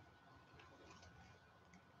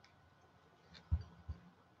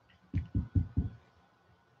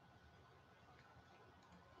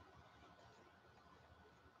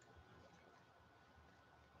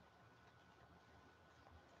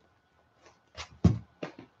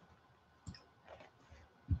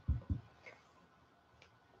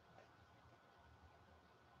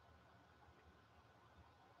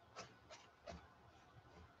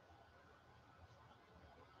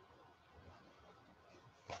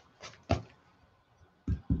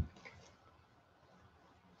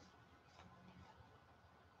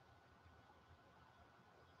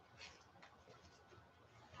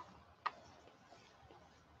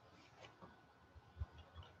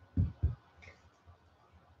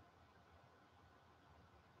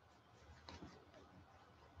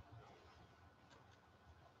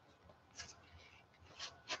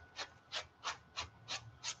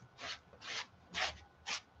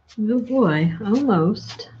 Oh boy,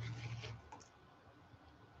 almost.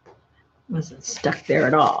 Wasn't stuck there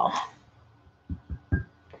at all.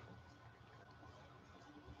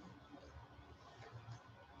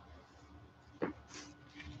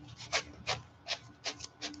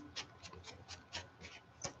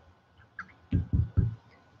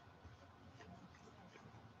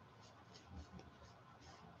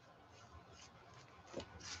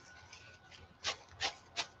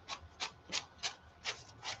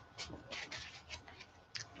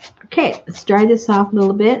 Okay, let's dry this off a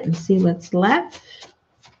little bit and see what's left.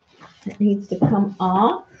 It needs to come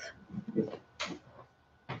off.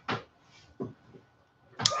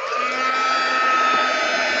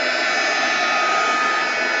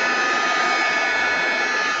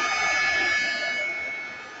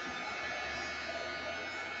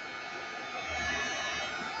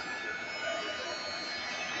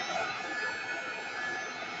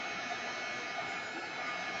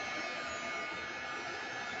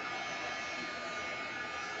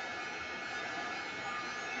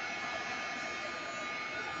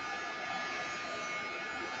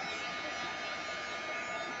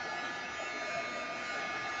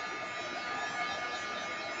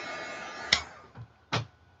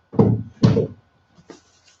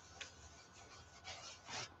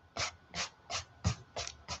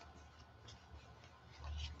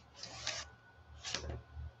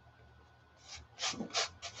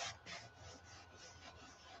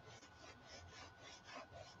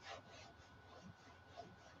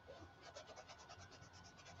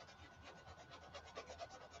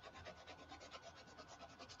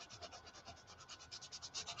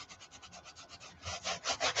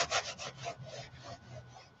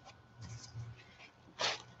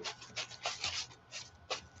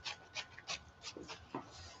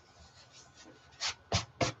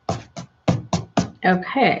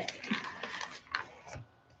 Okay.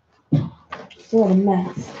 What a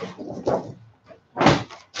mess.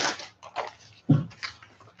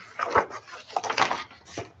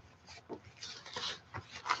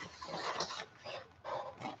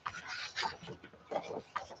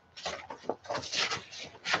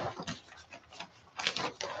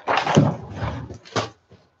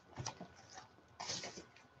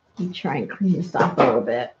 Let me try and clean this off a little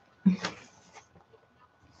bit.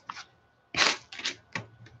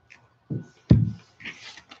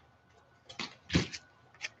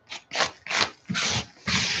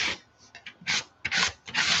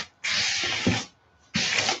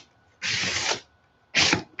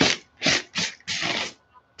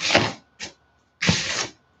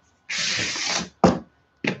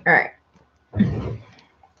 All right.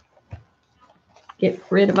 Get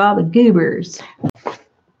rid of all the goobers.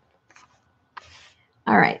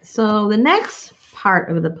 All right, so the next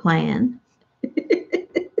part of the plan,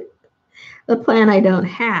 the plan I don't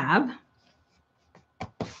have,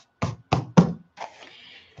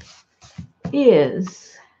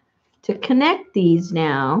 is to connect these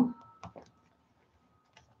now.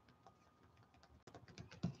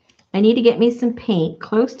 I need to get me some paint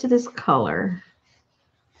close to this color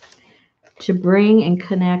to bring and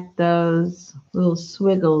connect those little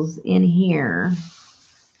squiggles in here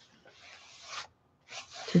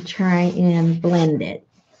to try and blend it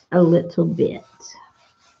a little bit.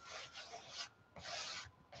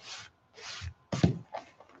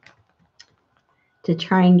 To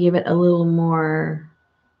try and give it a little more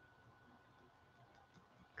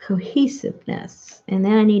cohesiveness. And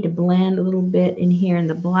then I need to blend a little bit in here in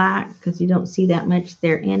the black because you don't see that much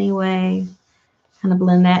there anyway. Kind of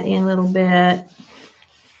blend that in a little bit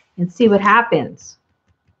and see what happens.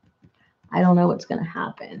 I don't know what's going to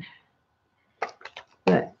happen,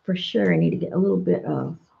 but for sure I need to get a little bit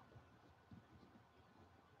of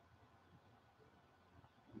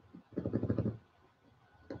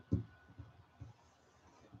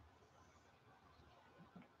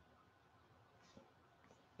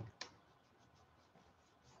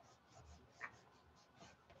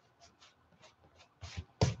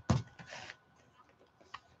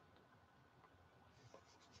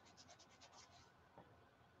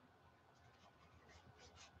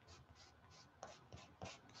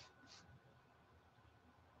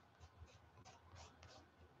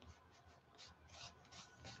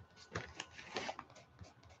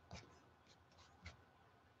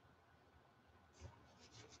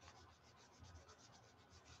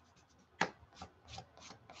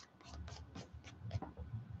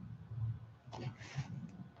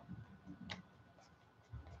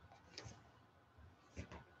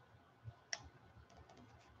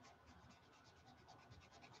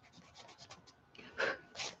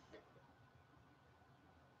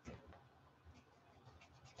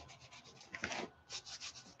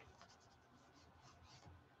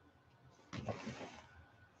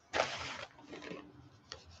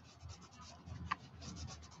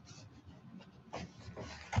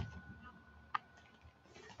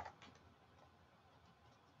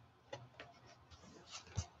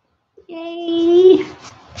yay.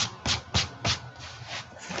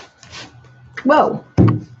 Whoa.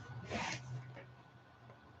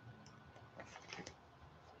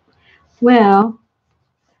 Well,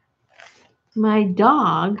 my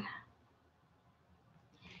dog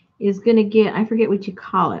is going to get, I forget what you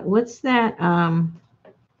call it. What's that?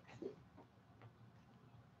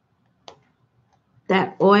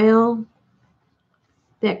 That oil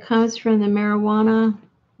that comes from the marijuana.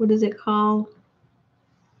 What is it called?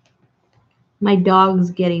 My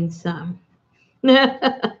dog's getting some. My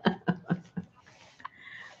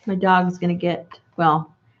dog's going to get,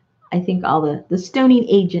 well, I think all the stoning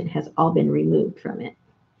agent has all been removed from it.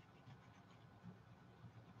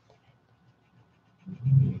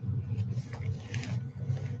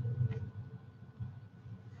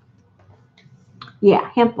 Yeah,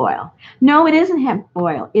 hemp oil. No, it isn't hemp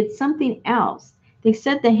oil. It's something else. They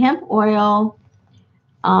said the hemp oil,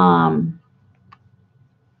 oh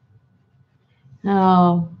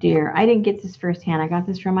dear, I didn't get this firsthand. I got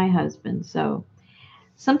this from my husband. So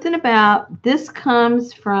something about this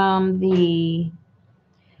comes from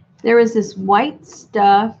there was this white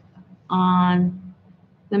stuff on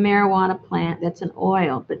the marijuana plant that's an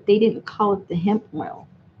oil, but they didn't call it the hemp oil.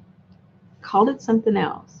 Called it something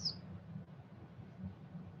else.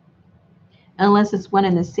 Unless it's one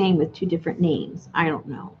and the same with two different names. I don't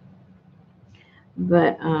know.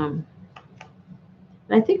 But I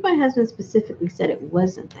think my husband specifically said it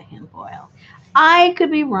wasn't the hemp oil. I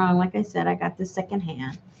could be wrong. Like I said, I got this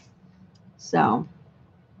secondhand. So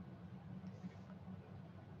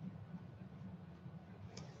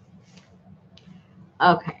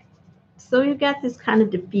Okay, so we've got this kind of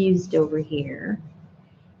diffused over here.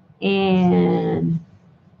 And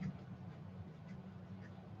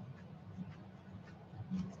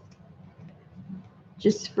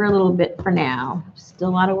just for a little bit for now. Still a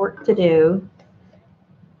lot of work to do,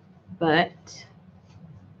 but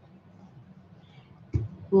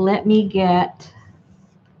let me get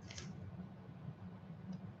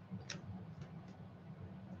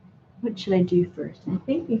what should I do first? I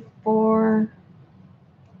think before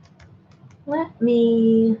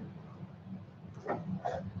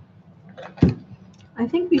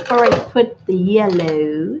I put the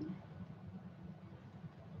yellow,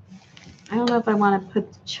 I don't know if I want to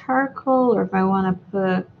put the charcoal or if I want to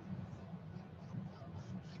put,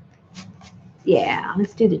 yeah,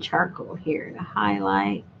 let's do the charcoal here to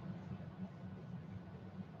highlight.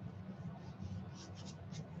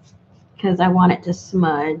 Because I want it to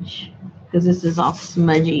smudge, because this is all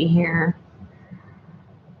smudgy here.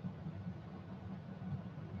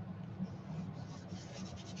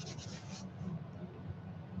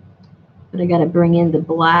 But I got to bring in the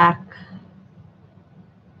black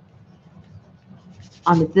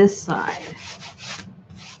on this side.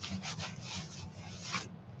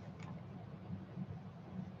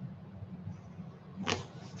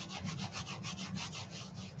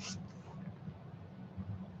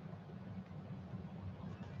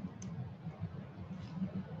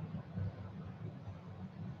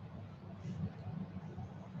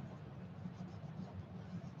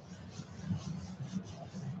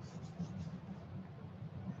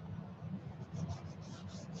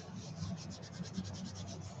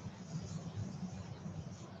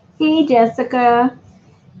 Hey, Jessica.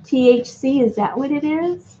 THC, is that what it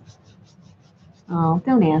is? Oh,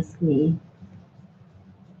 don't ask me.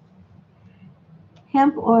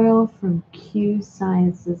 Hemp oil from Q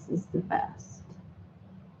Sciences is the best.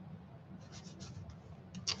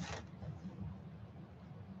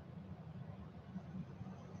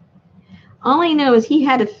 All I know is he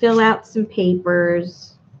had to fill out some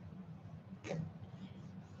papers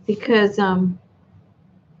because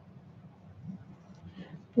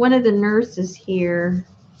one of the nurses here,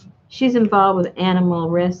 she's involved with animal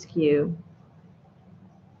rescue.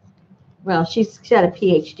 Well, she's got a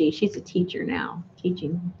PhD. She's a teacher now,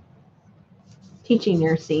 teaching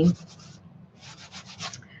nursing.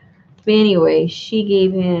 But anyway, she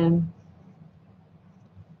gave him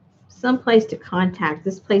some place to contact,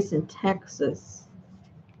 this place in Texas.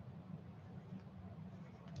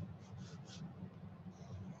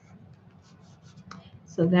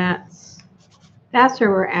 So that's where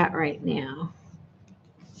we're at right now.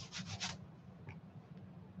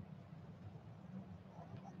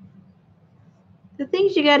 The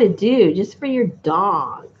things you got to do just for your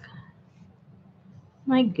dog.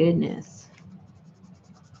 My goodness.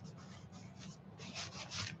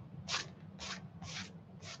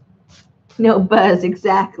 No buzz,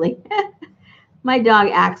 exactly. My dog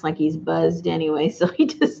acts like he's buzzed anyway, so he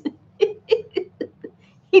doesn't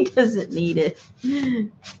he doesn't need it.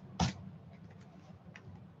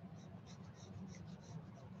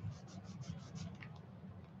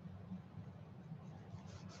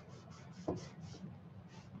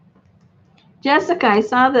 Jessica, I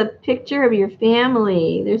saw the picture of your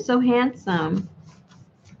family. They're so handsome.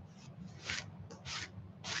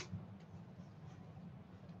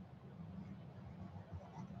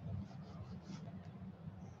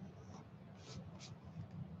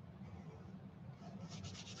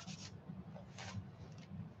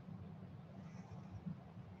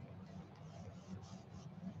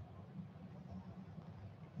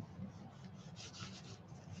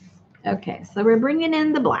 Okay, so we're bringing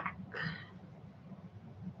in the black.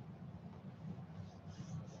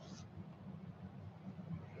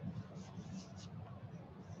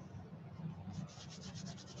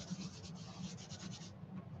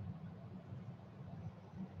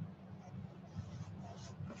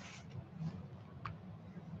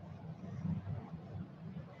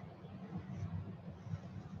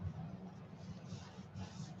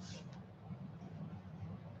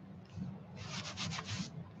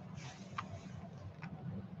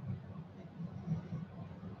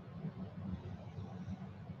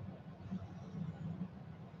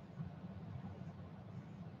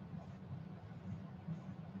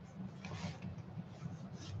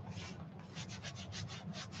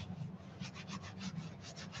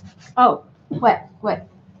 Oh, what?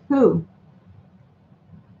 Who?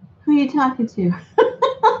 Who are you talking to?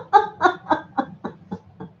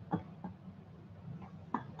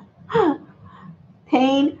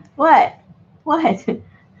 Pain? What? What?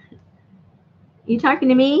 You talking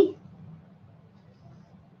to me?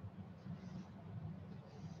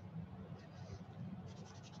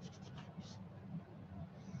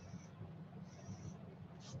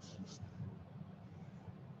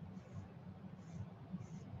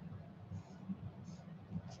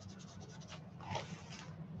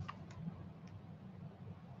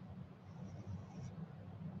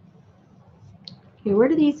 Okay, where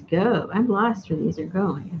do these go? I'm lost where these are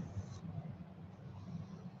going.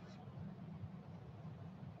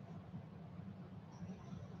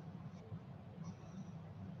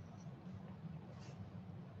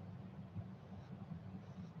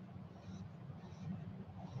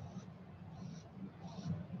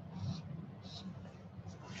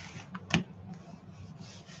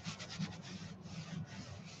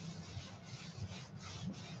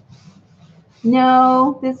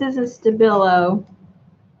 No, this is a Stabilo.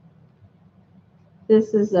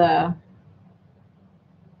 This is a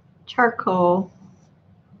charcoal.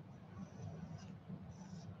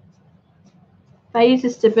 If I use a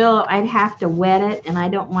Stabilo, I'd have to wet it, and I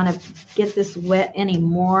don't want to get this wet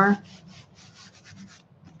anymore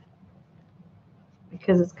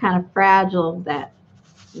because it's kind of fragile that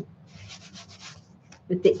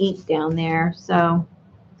with the ink down there. So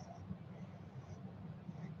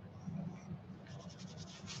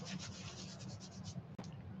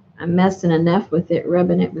I'm messing enough with it,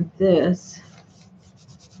 rubbing it with this.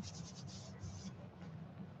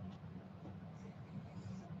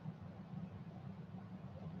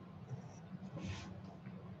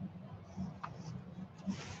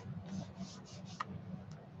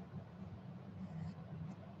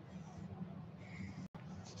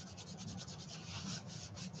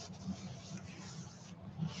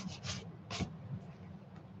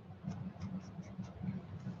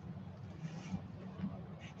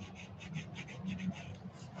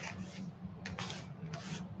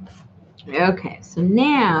 Okay, so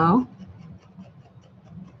now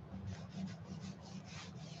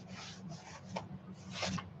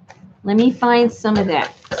let me find some of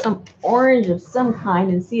that, some orange of some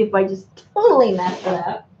kind, and see if I just totally mess it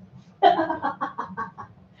up.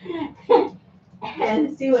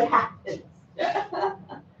 And see what happens.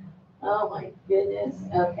 Oh my goodness.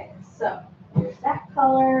 Okay, so here's that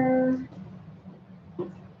color.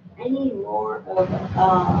 I need more of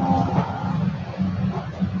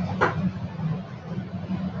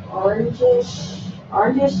orangish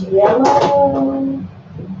yellow.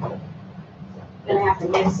 Gonna have to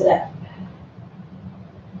mix it up.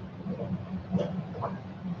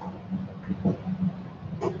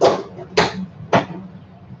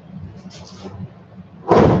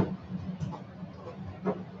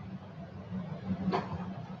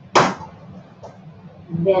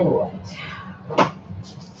 Then what?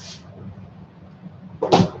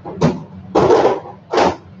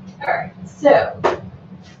 All right, so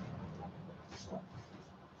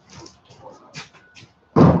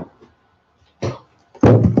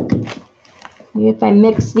if I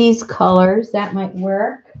mix these colors, that might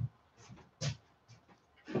work.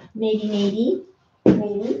 Maybe.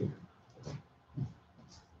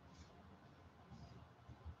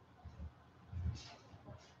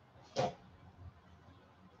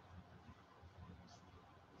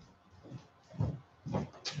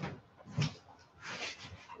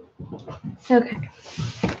 Okay.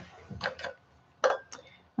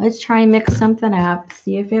 Let's try and mix something up,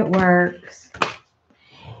 see if it works.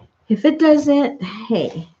 If it doesn't,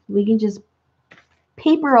 hey, we can just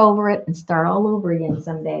paper over it and start all over again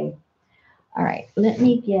someday. All right, let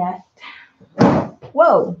me get,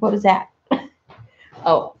 whoa, what was that?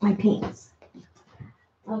 Oh, my paints.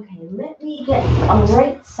 Okay, let me get a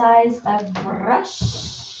right size of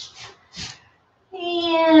brush.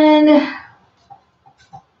 And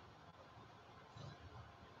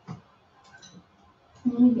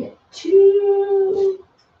let me get two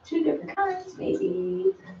different kinds,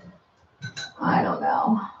 maybe. I don't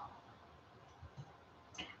know.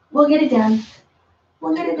 We'll get it done.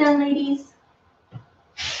 We'll get it done, ladies.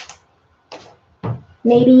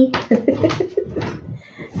 Maybe.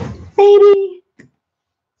 Maybe.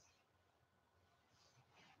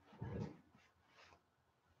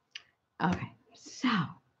 Okay, so.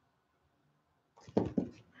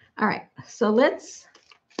 All right, so let's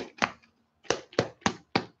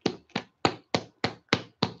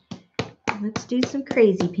do some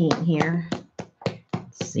crazy paint here.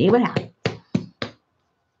 Let's see what happens.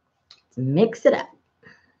 Let's mix it up.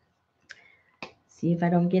 See if I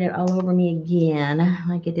don't get it all over me again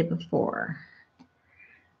like I did before.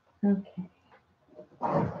 Okay.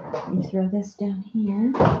 Let me throw this down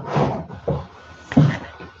here.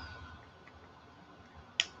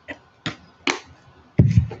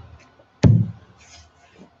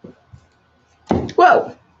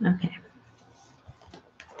 Whoa. Okay.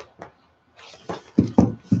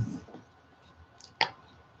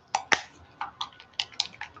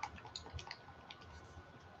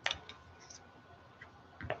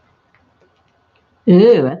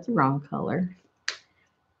 Ooh, that's the wrong color.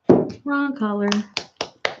 Wrong color.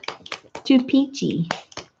 Too peachy.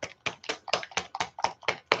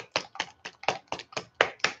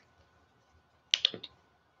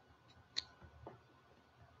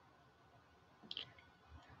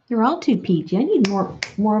 They're all too peachy. I need more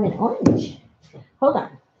of an orange. Hold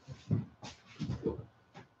on.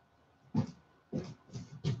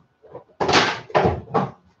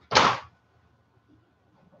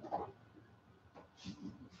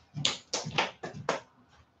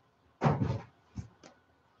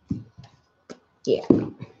 Yeah.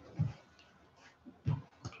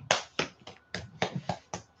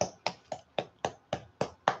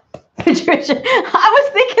 Patricia, I was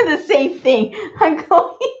thinking the same thing. I'm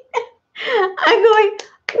going,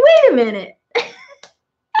 wait a minute.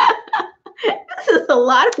 This is a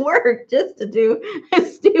lot of work just to do a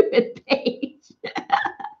stupid page.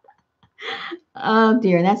 Oh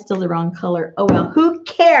dear, that's still the wrong color. Oh well, who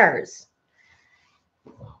cares?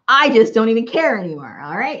 I just don't even care anymore,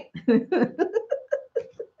 all right?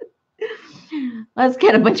 Let's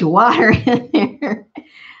get a bunch of water in there.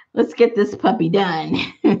 Let's get this puppy done.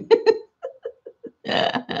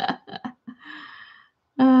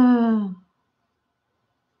 Oh.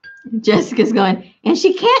 Jessica's going, and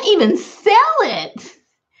she can't even sell it.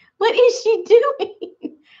 What is she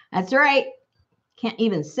doing? That's right. Can't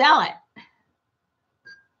even sell it.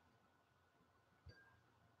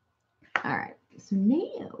 All right. So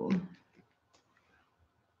now,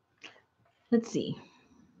 let's see.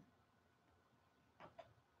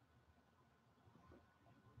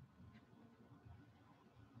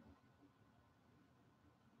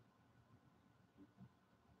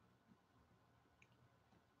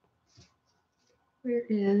 Where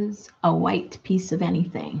is a white piece of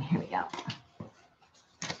anything? Here we go.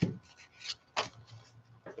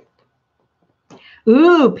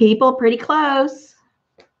 Ooh, people, pretty close.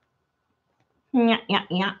 Yeah.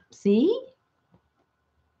 See?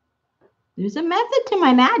 There's a method to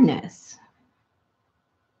my madness.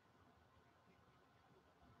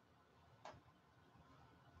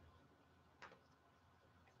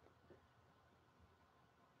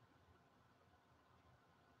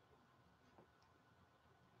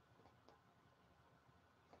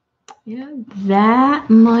 Yeah, that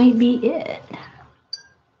might be it.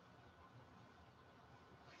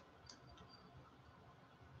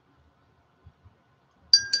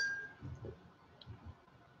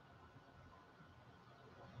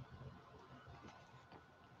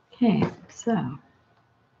 Okay, so.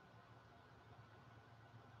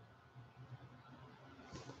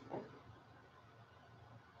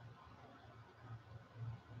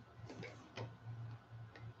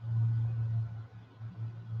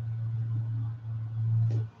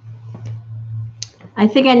 I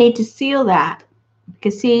think I need to seal that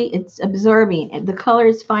because see, it's absorbing. The color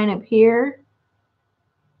is fine up here.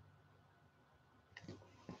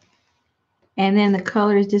 And then the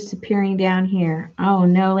color is disappearing down here. Oh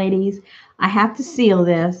no, ladies, I have to seal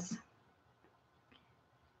this,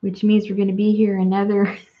 which means we're going to be here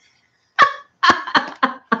another.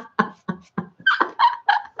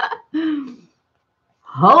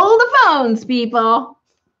 Hold the phones, people.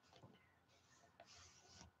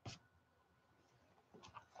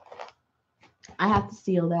 I have to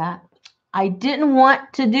seal that. I didn't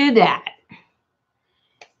want to do that.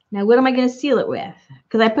 Now, what am I going to seal it with?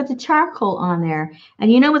 Because I put the charcoal on there.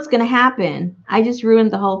 And you know what's going to happen? I just ruined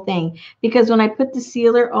the whole thing. Because when I put the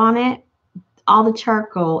sealer on it, all the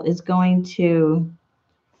charcoal is going to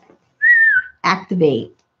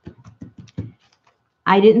activate.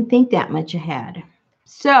 I didn't think that much ahead.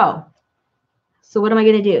 So what am I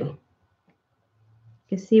going to do?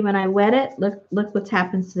 You see when I wet it, look what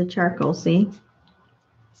happens to the charcoal, see?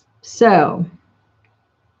 So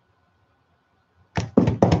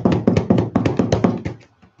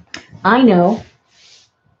I know.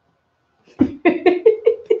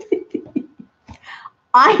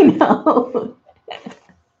 I know.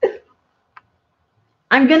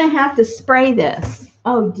 I'm going to have to spray this.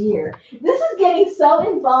 Oh, dear. This is getting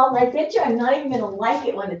so involved. I bet you I'm not even going to like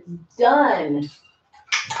it when it's done.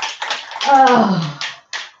 Oh.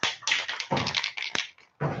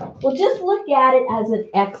 Well, just look at it as an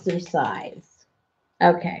exercise.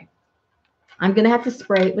 Okay. I'm going to have to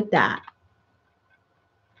spray it with that.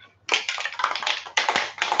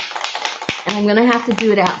 And I'm going to have to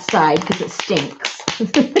do it outside because it stinks.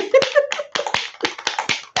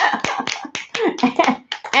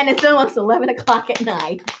 And it's almost 11 o'clock at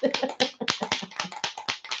night.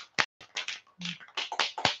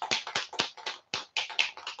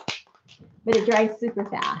 But it dries super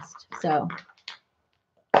fast, so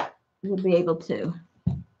we'll be able to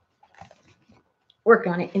work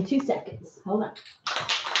on it in 2 seconds. Hold on.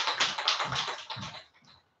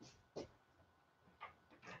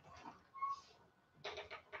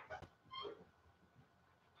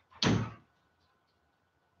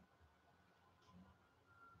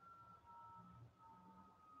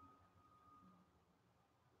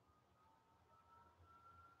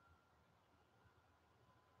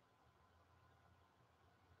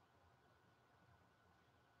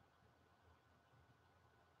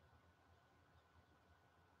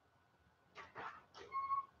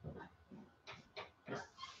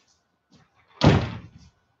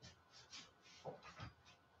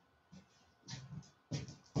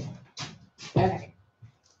 Okay.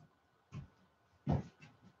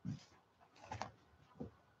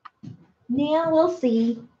 Now we'll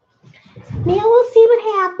see. Now we'll see what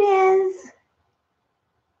happens.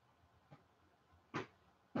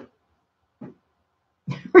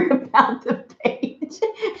 Rip out the page.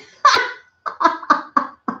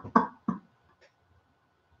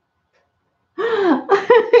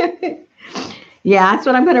 Yeah, that's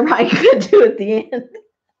what I'm gonna probably do at the end.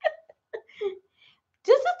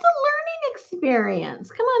 Just it's a learning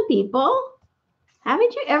experience. Come on, people.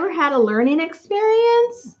 Haven't you ever had a learning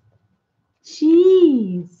experience?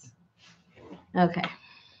 Jeez. Okay.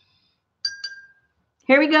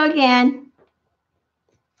 Here we go again.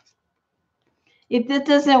 If this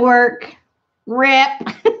doesn't work, rip. Now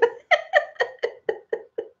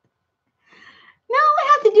all I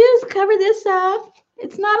have to do is cover this up.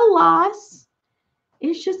 It's not a loss.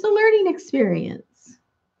 It's just a learning experience.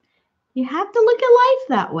 You have to look at life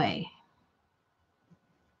that way.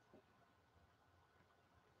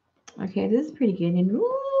 Okay, this is pretty good. And a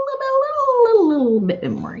little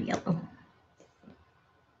bit more yellow.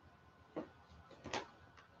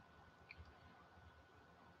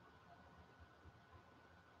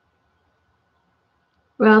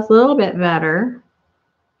 Well, it's a little bit better.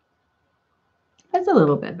 That's a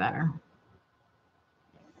little bit better.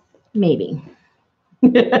 Maybe.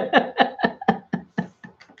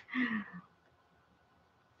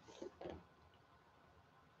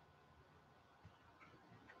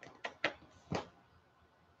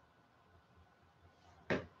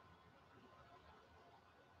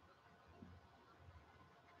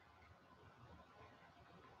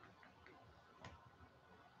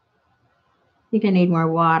 I think I need more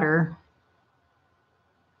water.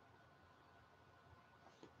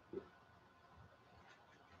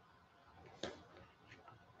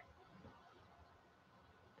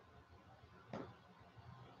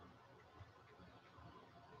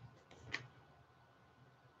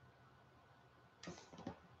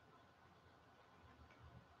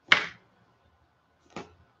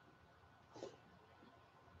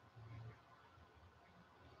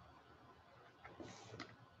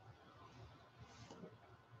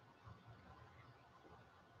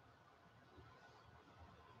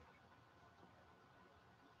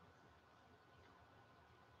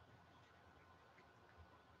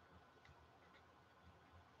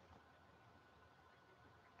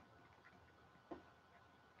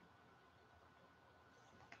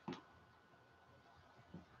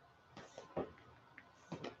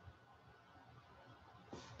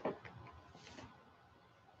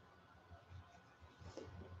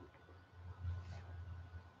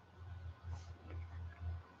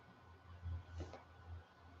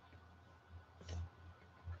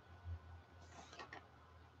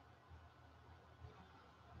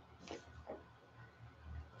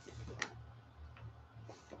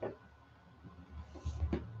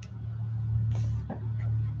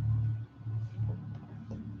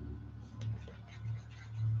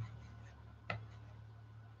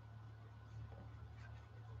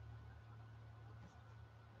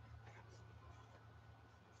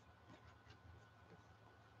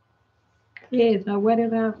 Yes, I wet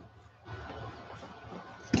it up.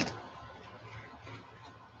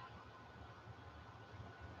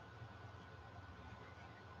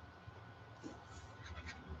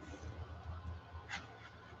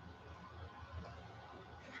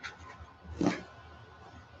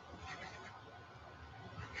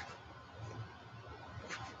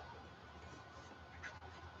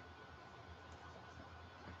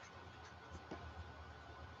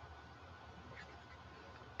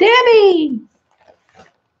 Debbie!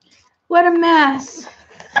 What a mess.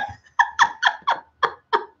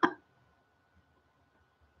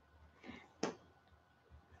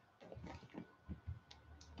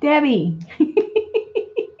 Debbie.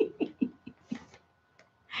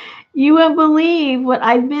 You won't believe what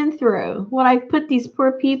I've been through, what I've put these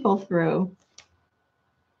poor people through.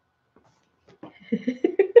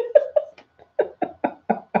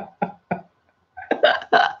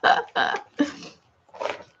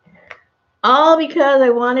 All because I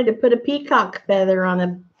wanted to put a peacock feather on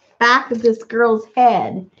the back of this girl's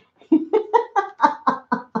head.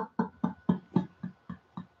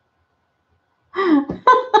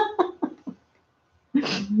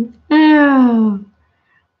 Oh,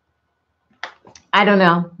 I don't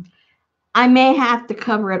know. I may have to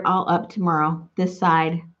cover it all up tomorrow, this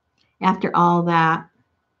side, after all that.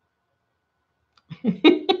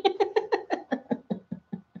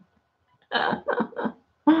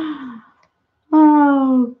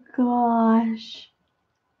 Oh, gosh.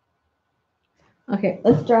 Okay,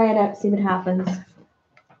 let's dry it up, see what happens.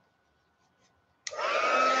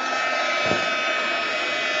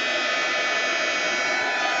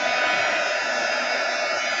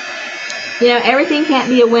 You know, everything can't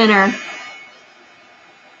be a winner.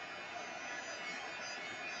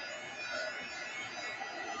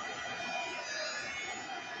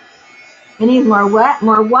 It needs more what?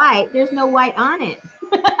 More white. There's no white on it.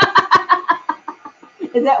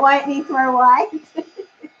 Is that why it needs more white?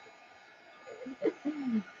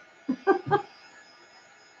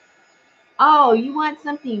 Oh, you want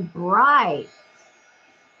something bright.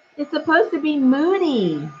 It's supposed to be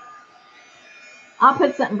moody. I'll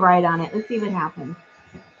put something bright on it. Let's see what happens.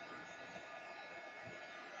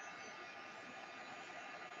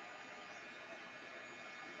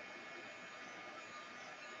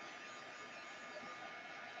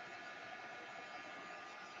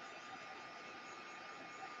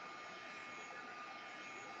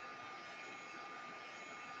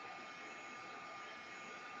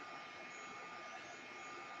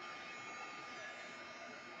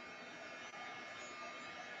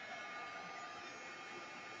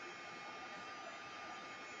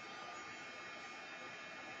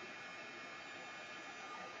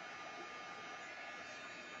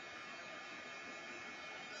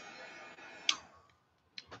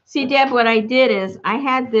 See, Deb, what I did is I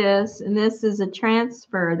had this, and this is a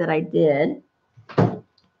transfer that I did.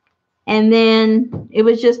 And then it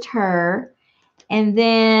was just her. And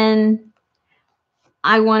then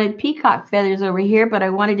I wanted peacock feathers over here, but I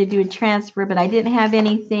wanted to do a transfer, but I didn't have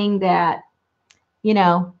anything that, you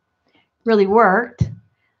know, really worked.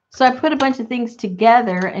 So I put a bunch of things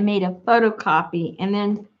together and made a photocopy and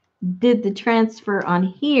then did the transfer on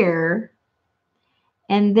here.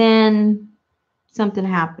 And then something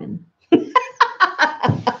happened. And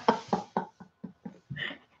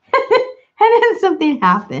then something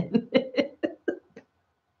happened.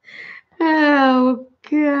 Oh,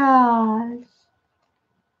 gosh.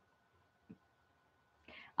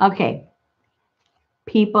 Okay.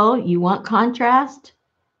 People, you want contrast?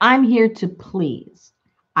 I'm here to please.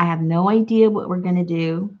 I have no idea what we're going to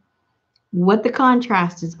do, what the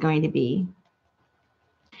contrast is going to be.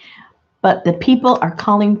 But the people are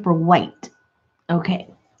calling for white. Okay.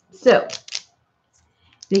 So,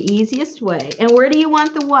 the easiest way. And where do you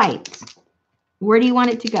want the white? Where do you want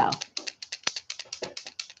it to go?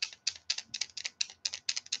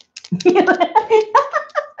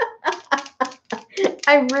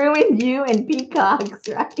 I ruined you and peacocks,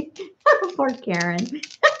 right? Poor Karen.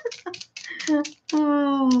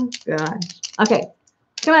 Oh, gosh. Okay.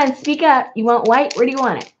 Come on, speak up. You want white? Where do you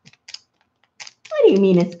want it? What do you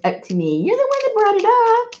mean it's up to me? You're the one that brought it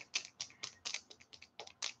up.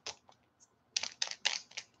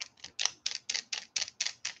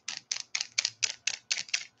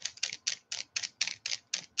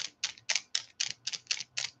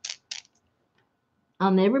 I'll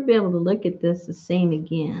never be able to look at this the same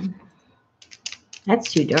again.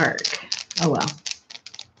 That's too dark. Oh, well.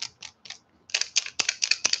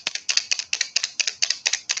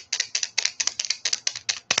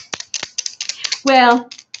 Well,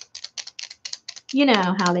 you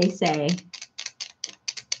know how they say,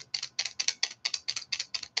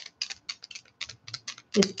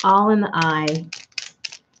 it's all in the eye.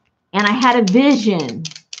 And I had a vision,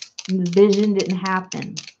 and the vision didn't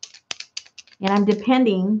happen. And I'm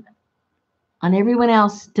depending on everyone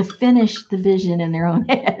else to finish the vision in their own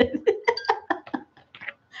head.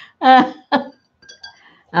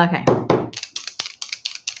 Okay.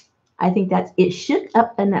 I think that's it. Shook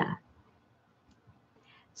up enough.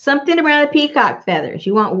 Something around the peacock feathers.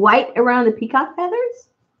 You want white around the peacock feathers?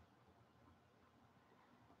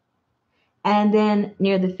 And then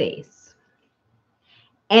near the face.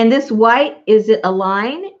 And this white, is it a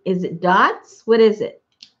line? Is it dots? What is it?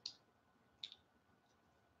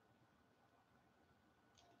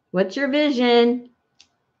 What's your vision?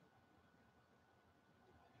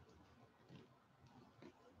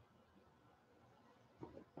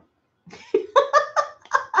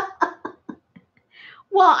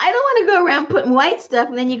 Well, I don't want to go around putting white stuff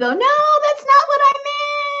and then you go, no, that's not what I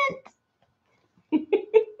meant.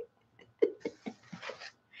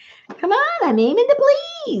 on, aim into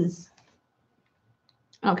please.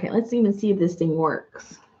 Okay, let's even see if this thing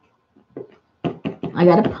works. I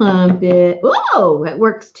got to pump it. Whoa, it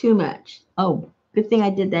works too much. Oh, good thing I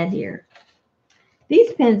did that here.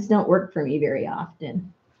 These pens don't work for me very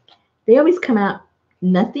often. They always come out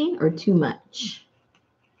nothing or too much.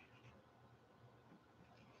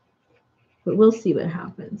 But we'll see what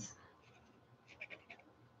happens.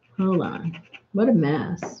 Hold on. What a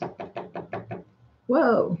mess.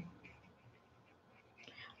 Whoa.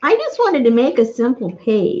 I just wanted to make a simple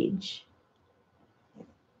page.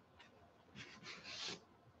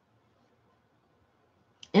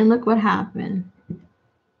 And look what happened.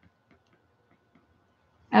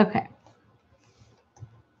 Okay.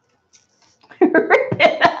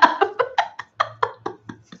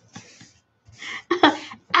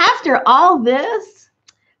 After all this,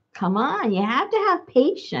 come on, you have to have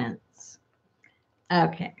patience.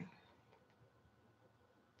 Okay.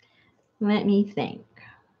 Let me think.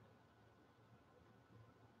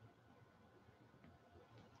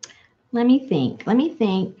 Let me think. Let me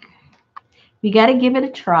think. We got to give it a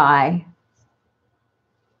try.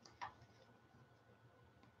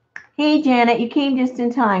 Hey, Janet, you came just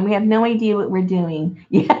in time. We have no idea what we're doing.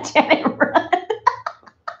 Yeah, Janet, run.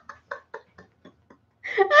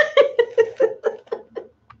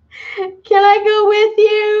 Can I go with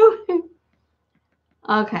you?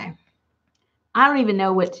 Okay. I don't even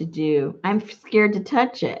know what to do. I'm scared to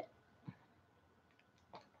touch it.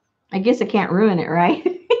 I guess I can't ruin it,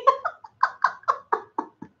 right?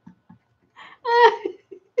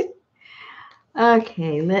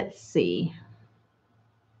 Okay, let's see.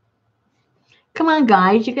 Come on,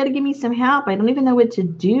 guys. You got to give me some help. I don't even know what to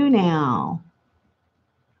do now.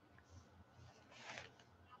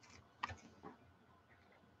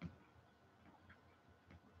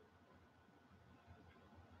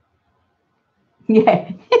 Yeah.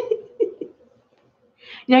 You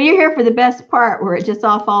know, you're here for the best part where it just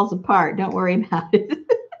all falls apart. Don't worry about it.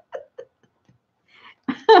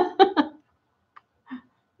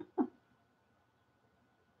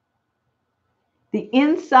 The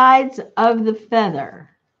insides of the feather.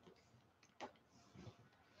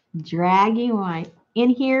 Dragging right in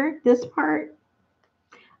here, this part.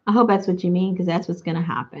 I hope that's what you mean, because that's what's going to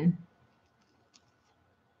happen.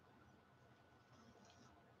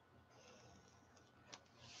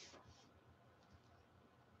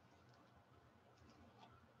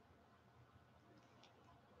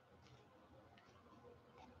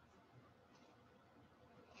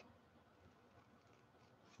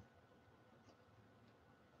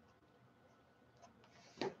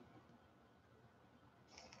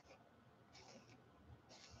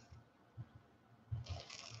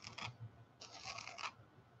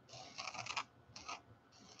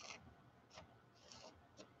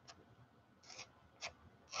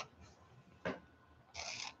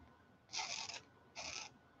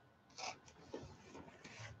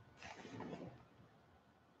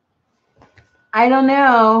 I don't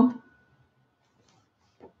know.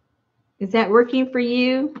 Is that working for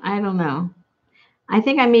you? I don't know. I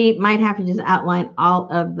think I might have to just outline all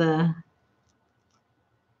of the.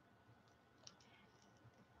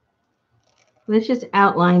 Let's just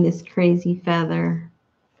outline this crazy feather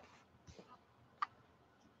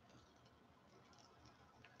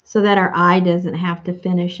so that our eye doesn't have to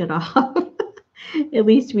finish it off. At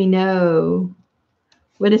least we know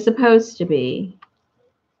what it's supposed to be.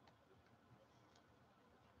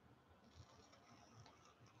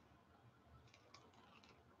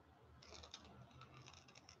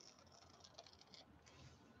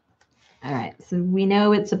 All right, so we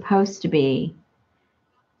know it's supposed to be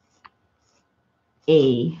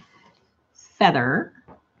a feather.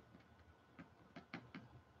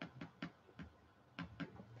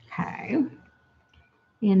 Okay.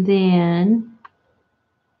 And then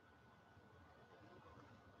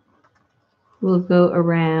we'll go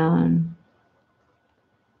around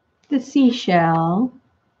the seashell.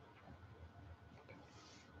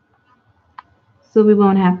 So we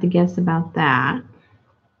won't have to guess about that.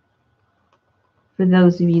 For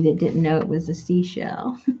those of you that didn't know it was a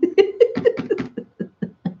seashell.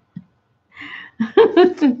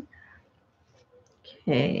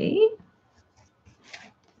 Okay.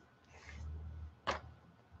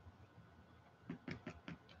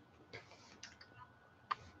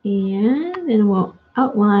 And then we'll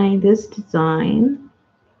outline this design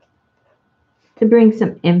to bring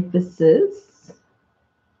some emphasis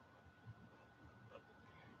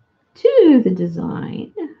to the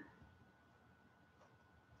design.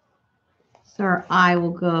 So our eye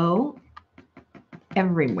will go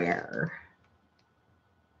everywhere.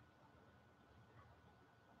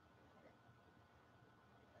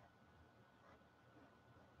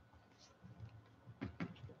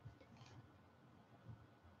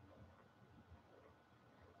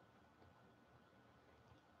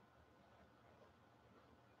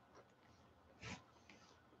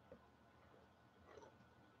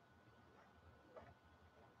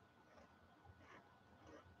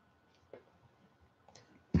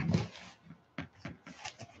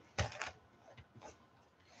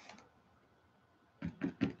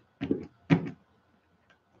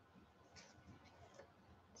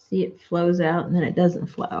 See, it flows out and then it doesn't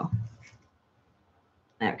flow.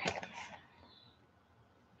 Okay.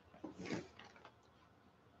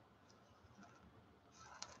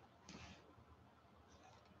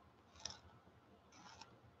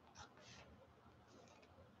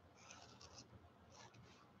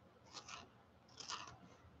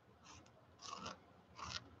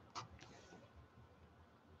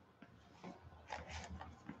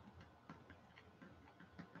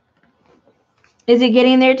 Is it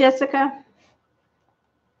getting there, Jessica?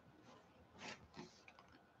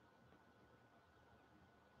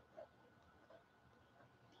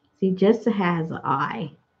 See, Jessica has an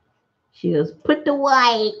eye. She goes, put the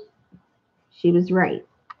white. She was right.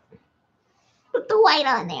 Put the white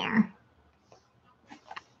on there.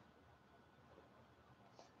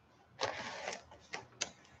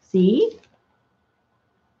 See?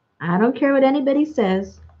 I don't care what anybody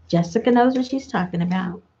says. Jessica knows what she's talking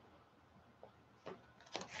about.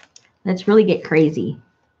 Let's really get crazy.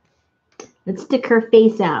 Let's stick her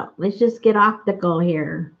face out. Let's just get optical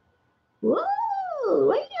here.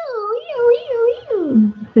 Whoa!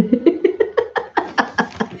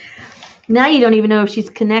 Now you don't even know if she's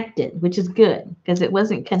connected, which is good because it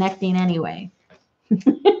wasn't connecting anyway.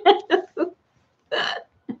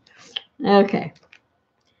 Okay.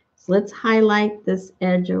 So let's highlight this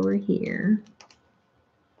edge over here.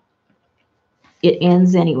 It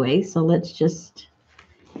ends anyway, so let's just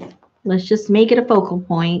make it a focal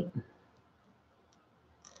point.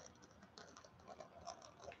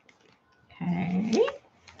 Okay.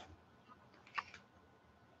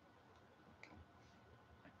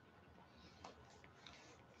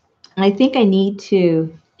 I think I need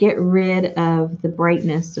to get rid of the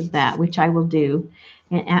brightness of that, which I will do,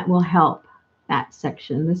 and that will help that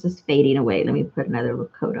section. This is fading away. Let me put another little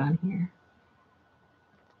coat on here.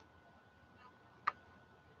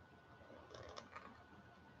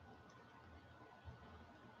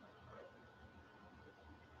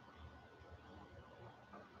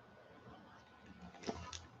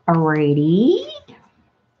 Alrighty.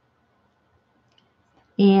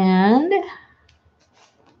 And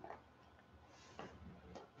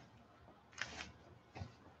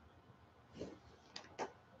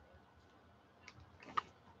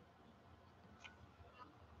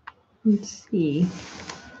let's see.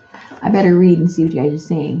 I better read and see what you guys are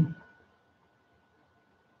saying.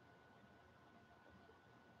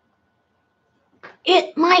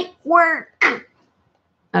 It might work.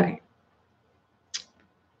 Okay.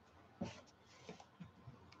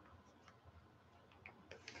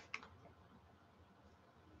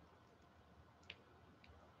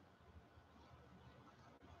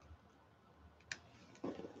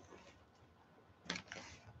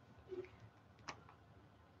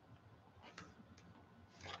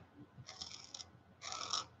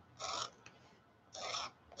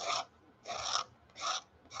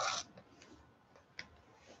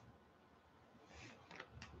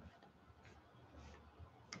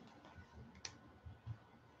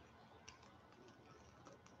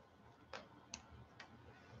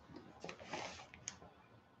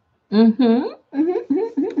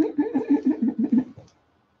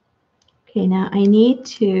 Okay, now I need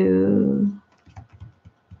to,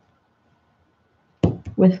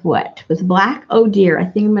 with what? With black? Oh dear, I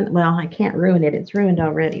think I'm gonna, well, I can't ruin it. It's ruined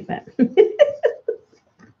already, but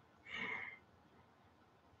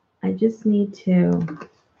I just need to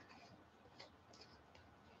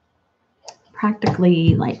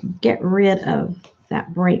practically like get rid of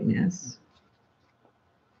that brightness.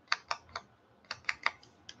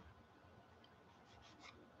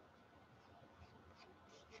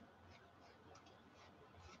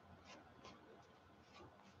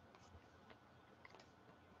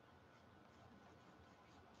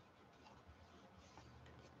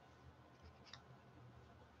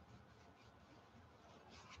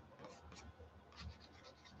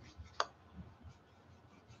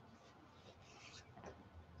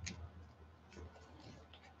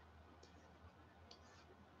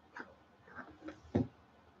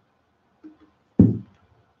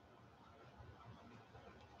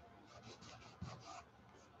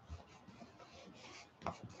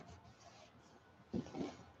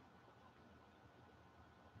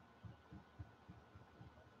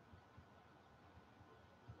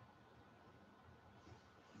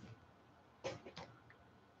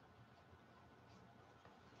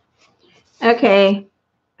 Okay.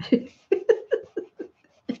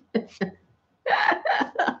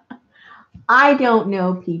 I don't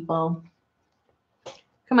know, people.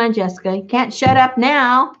 Come on, Jessica. You can't shut up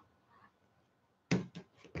now.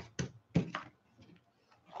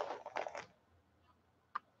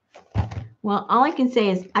 Well, all I can say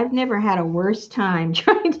is I've never had a worse time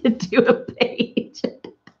trying to do a page.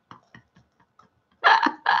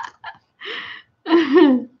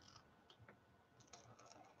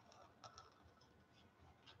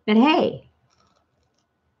 But hey,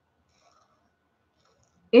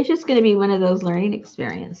 it's just going to be one of those learning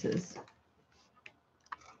experiences.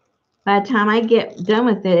 By the time I get done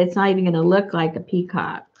with it, it's not even going to look like a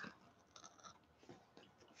peacock.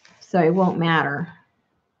 So it won't matter.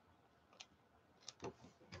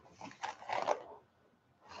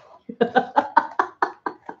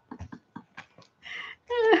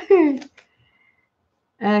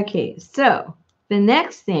 Okay, so the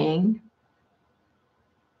next thing,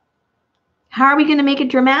 how are we going to make it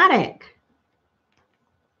dramatic?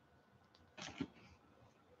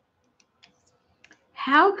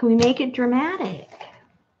 How can we make it dramatic?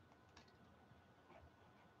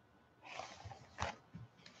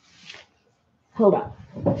 Hold on.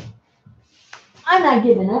 I'm not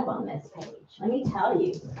giving up on this page. Let me tell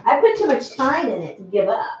you. I put too much time in it to give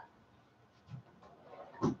up.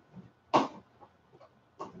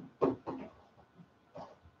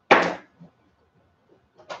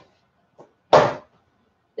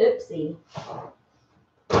 Oopsie.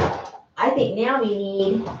 I think now we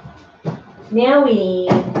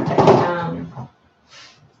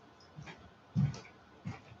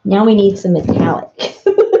need some metallic.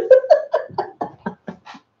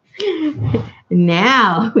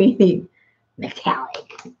 Now we need metallic.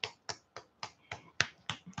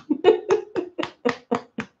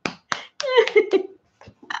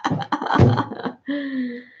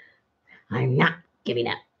 I'm not giving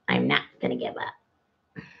up. I'm not going to give up.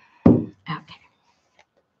 Okay.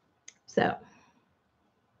 So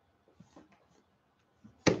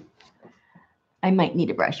I might need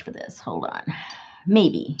a brush for this. Hold on.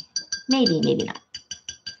 Maybe not.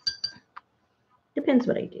 Depends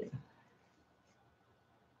what I do.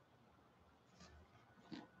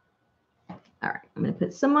 All right, I'm going to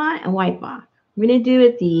put some on and wipe off. I'm going to do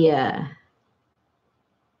it the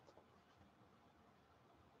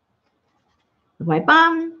wipe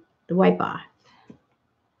on, the wipe off.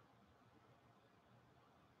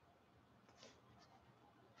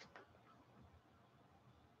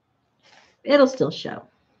 It'll still show.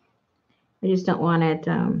 I just don't want it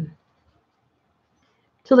to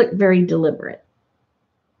look very deliberate.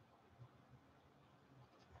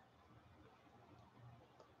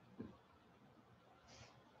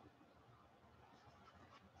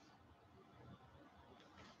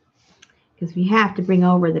 Because we have to bring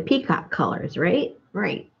over the peacock colors, right?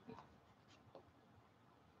 Right.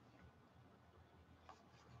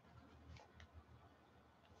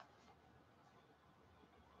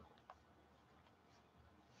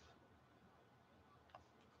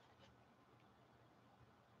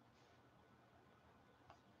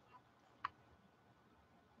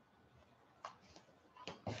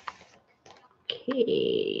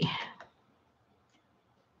 Okay.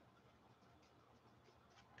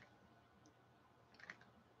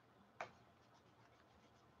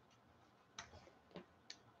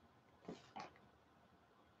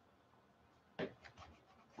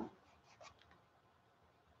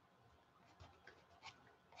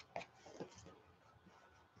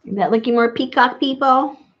 Is that looking more peacock,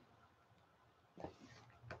 people?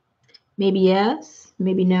 Maybe yes,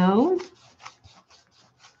 maybe no.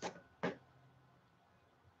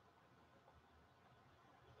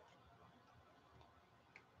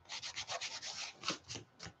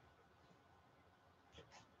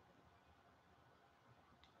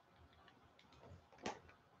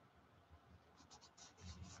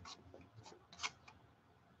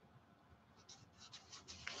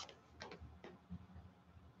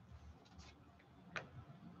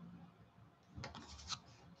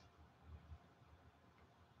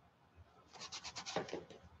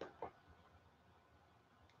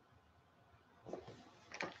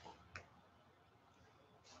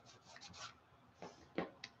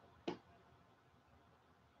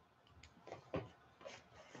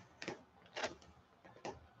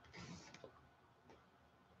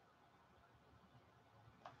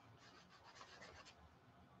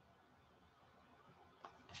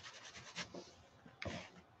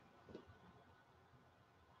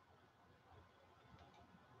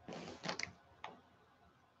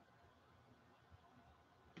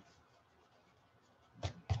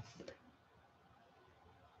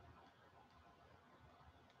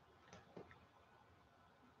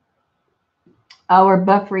 Oh, we're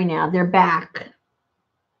buffering now. They're back.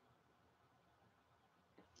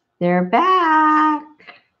 They're back.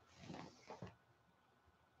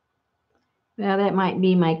 Well, that might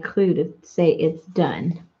be my clue to say it's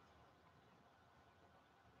done.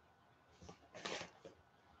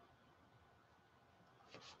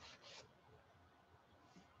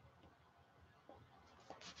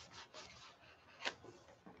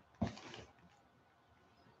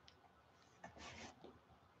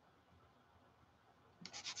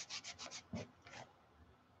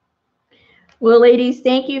 Well, ladies,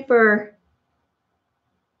 thank you for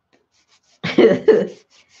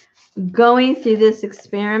going through this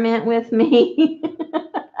experiment with me.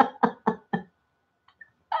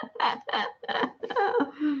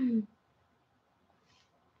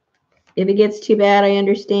 If it gets too bad, I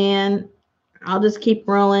understand. I'll just keep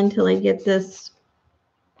rolling till I get this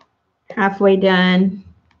halfway done.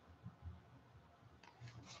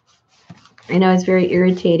 I know it's very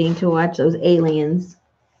irritating to watch those aliens.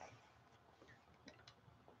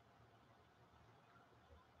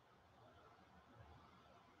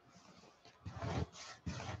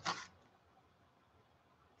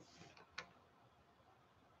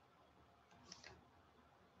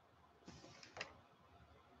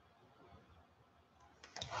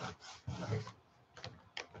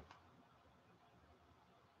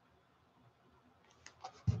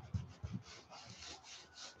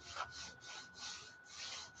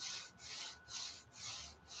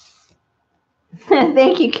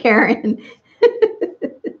 Thank you, Karen.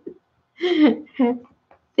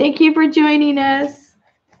 Thank you for joining us.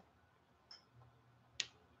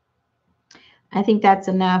 I think that's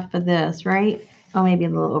enough for this, right? Oh, maybe a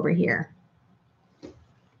little over here.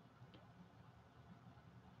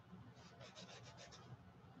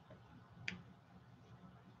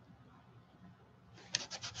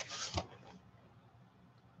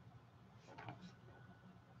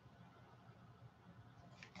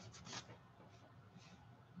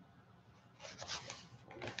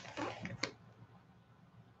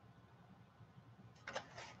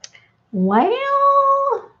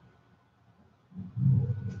 Well,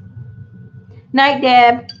 night,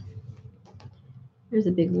 Deb. There's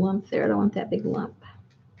a big lump there. I don't want that big lump.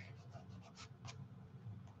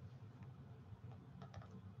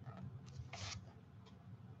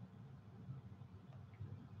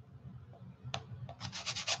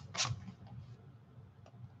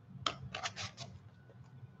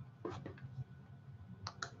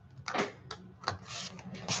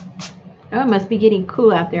 Oh, it must be getting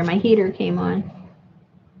cool out there. My heater came on.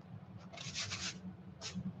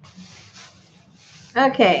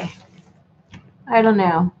 Okay. I don't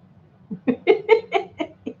know.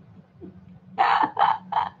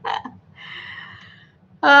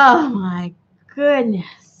 Oh my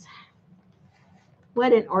goodness.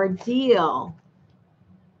 What an ordeal.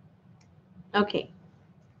 Okay.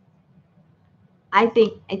 I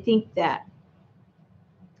think that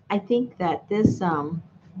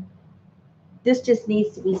this just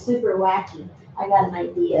needs to be super wacky. I got an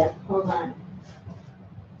idea. Hold on.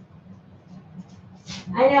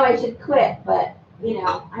 I know I should quit, but you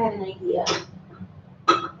know, I have an idea.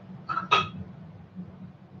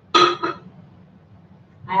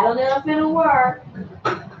 I don't know if it'll work.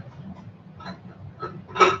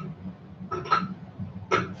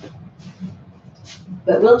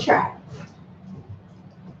 But we'll try.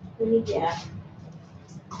 Let me get.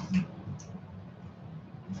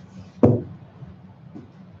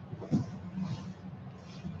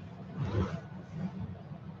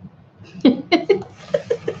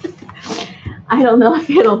 I don't know if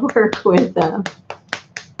it'll work with the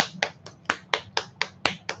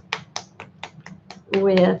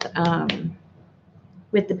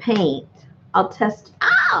paint. I'll test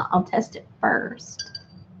it first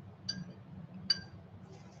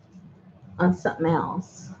on something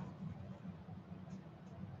else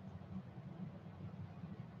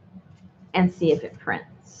and see if it prints.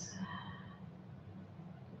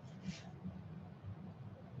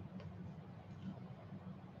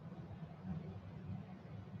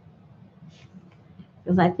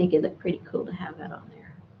 Because I think it looked pretty cool to have that on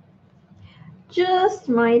there. Just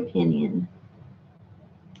my opinion.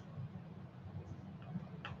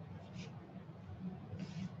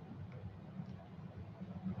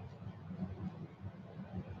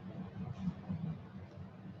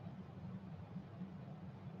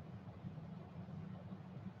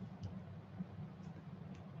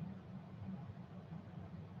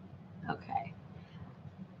 Okay.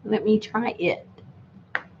 Let me try it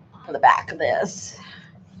on the back of this.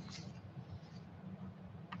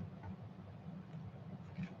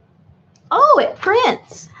 Oh, it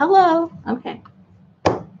prints. Hello. Okay.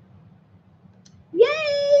 Yay!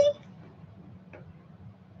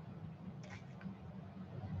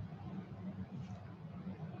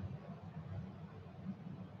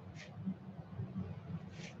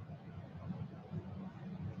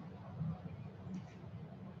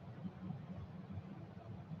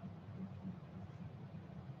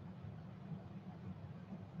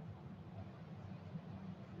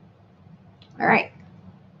 All right.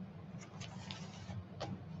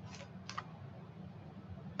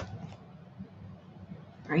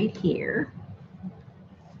 Right here.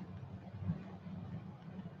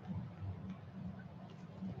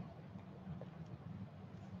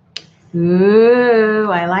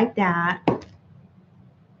 Ooh, I like that.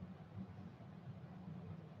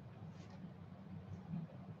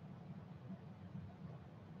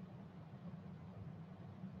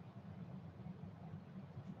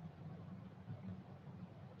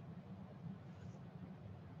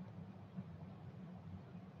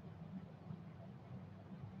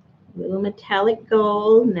 Little metallic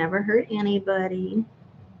gold, never hurt anybody.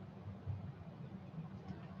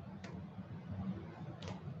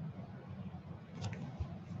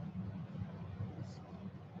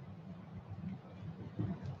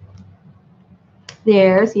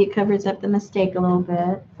 There, see, it covers up the mistake a little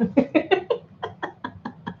bit.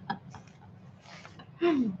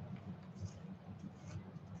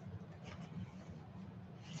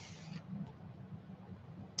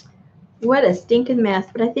 What a stinking mess,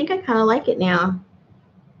 but I think I kind of like it now.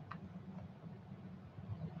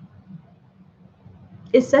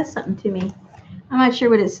 It says something to me. I'm not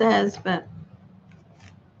sure what it says, but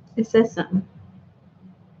it says something.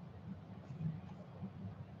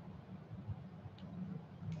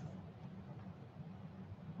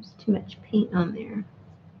 There's too much paint on there.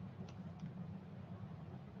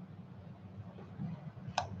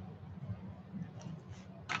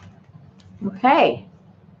 Okay.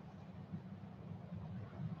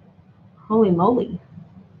 Holy moly.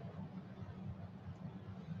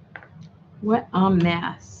 What a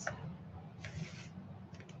mess.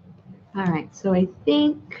 All right, so I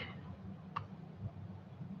think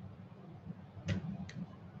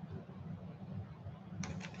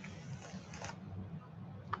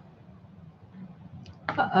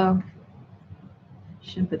uh-oh.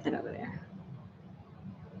 Shouldn't put that over there.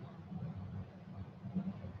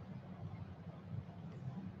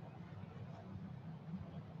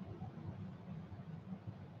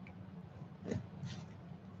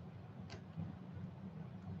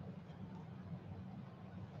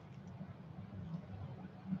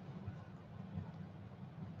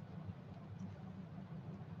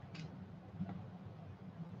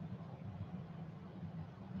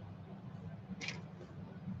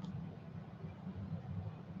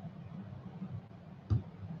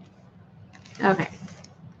 Okay.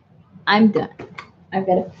 I'm done. I've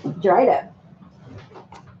got to dry it up.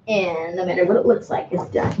 And no matter what it looks like, it's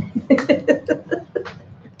done.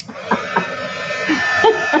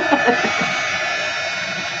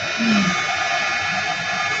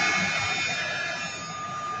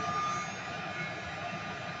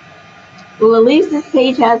 Well, at least this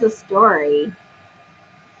page has a story.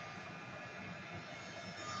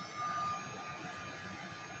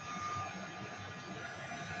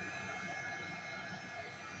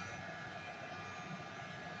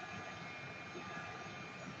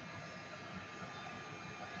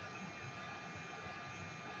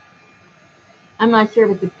 I'm not sure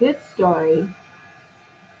if it's a good story.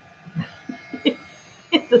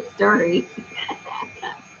 It's a story.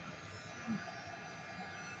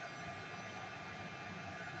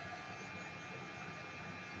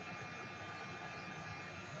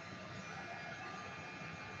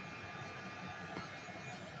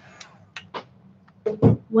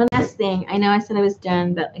 One last thing. I know I said I was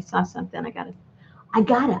done, but I saw something. I gotta,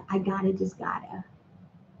 just gotta.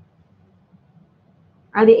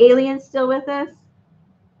 Are the aliens still with us?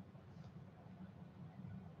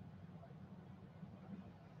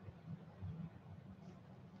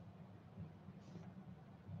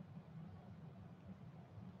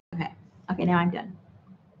 Okay. Okay, now I'm done.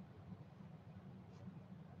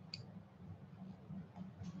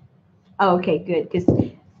 Oh, okay, good. Because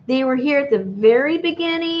they were here at the very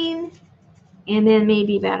beginning, and then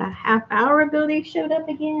maybe about a half hour ago they showed up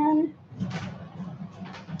again.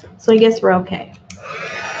 So I guess we're okay.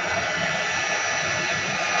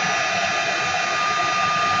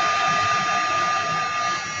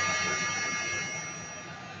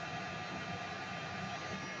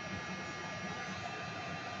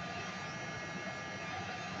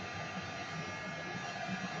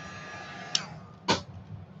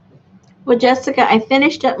 Well, Jessica, I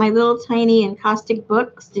finished up my little tiny encaustic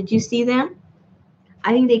books. Did you see them?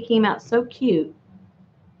 I think they came out so cute.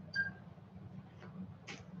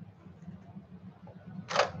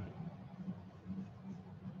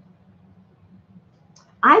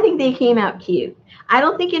 I think they came out cute. I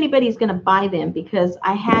don't think anybody's going to buy them because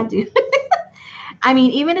I had to. I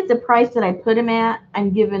mean, even at the price that I put them at,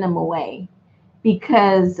 I'm giving them away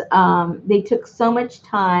because they took so much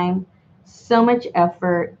time, so much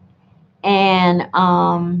effort, and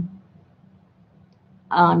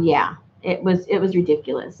yeah, it was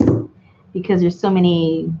ridiculous because there's so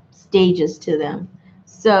many stages to them.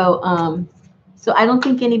 So so I don't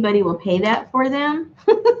think anybody will pay that for them.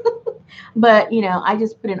 But, you know, I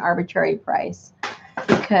just put an arbitrary price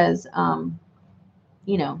because,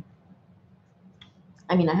 you know,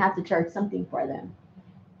 I mean, I have to charge something for them.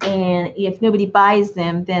 And if nobody buys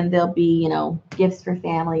them, then they'll be, you know, gifts for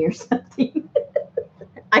family or something.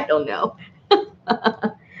 I don't know.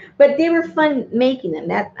 But they were fun making them.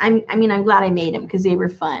 I mean, I'm glad I made them because they were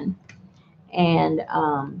fun. And,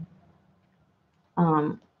 um,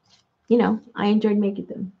 you know, I enjoyed making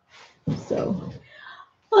them. So,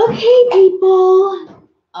 okay, people.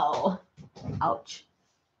 Oh, ouch.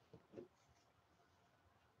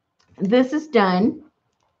 This is done,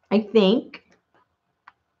 I think.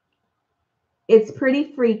 It's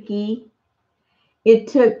pretty freaky. It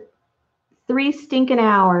took 3 stinking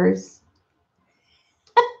hours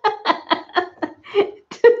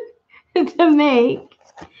to make.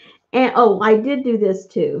 And oh, I did do this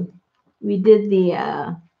too. We did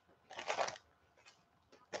the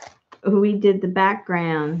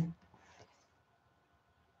background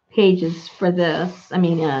pages for this. I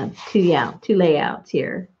mean, two layouts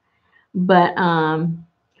here. But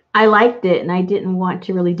I liked it, and I didn't want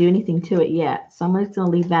to really do anything to it yet. So I'm just going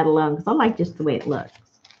to leave that alone because I like just the way it looks.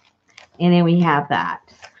 And then we have that.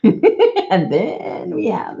 And then we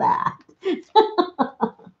have that.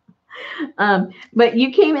 But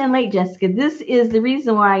you came in late, Jessica. This is the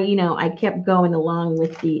reason why, you know, I kept going along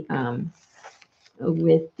with the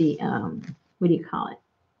what do you call it?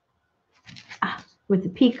 With the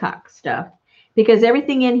peacock stuff, because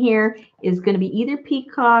everything in here is going to be either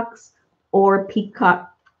peacocks or peacock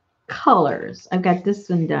colors. I've got this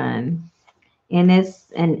one done,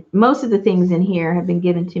 and most of the things in here have been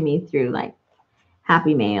given to me through like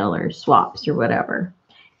Happy Mail or swaps or whatever.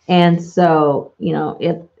 And so, you know,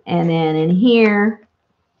 and then in here,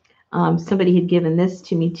 somebody had given this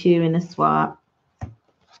to me too in a swap.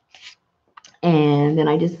 And then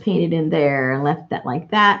I just painted in there and left that like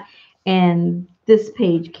that. And this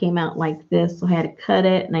page came out like this, so I had to cut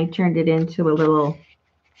it, and I turned it into a little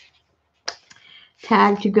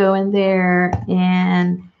tag to go in there.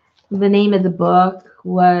 And the name of the book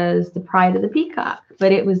was The Pride of the Peacock,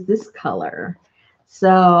 but it was this color.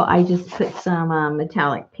 So I just put some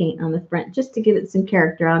metallic paint on the front just to give it some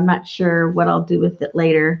character. I'm not sure what I'll do with it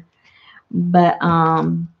later, but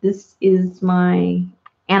this is my,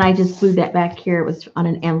 and I just glued that back here. It was on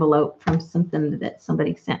an envelope from something that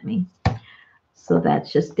somebody sent me. So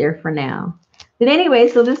that's just there for now. But anyway,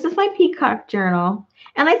 so this is my peacock journal.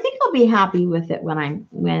 And I think I'll be happy with it when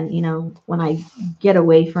I get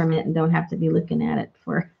away from it and don't have to be looking at it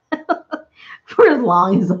for for as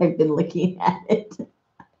long as I've been looking at it.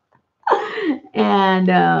 And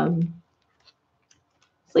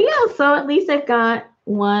so yeah, so at least I've got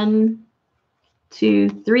 1, 2,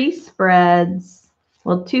 3 spreads.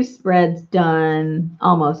 Well, 2 spreads done,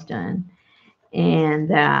 almost done. And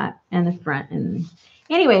that, and the front. And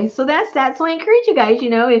anyway, so that's that. So I encourage you guys,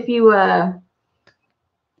 if you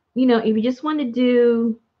just want to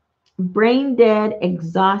do brain dead,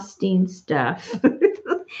 exhausting stuff,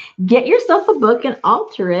 get yourself a book and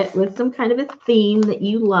alter it with some kind of a theme that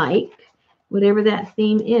you like, whatever that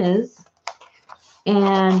theme is,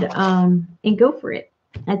 and go for it.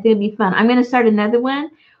 I think it'd be fun. I'm going to start another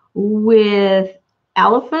one with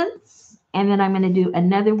elephants, and then I'm going to do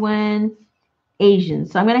another one Asian.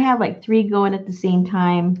 So I'm going to have like 3 going at the same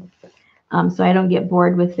time, so I don't get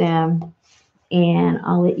bored with them. And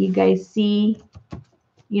I'll let you guys see,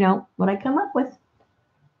 what I come up with.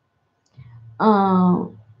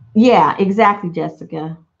 Yeah, exactly,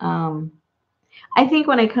 Jessica. I think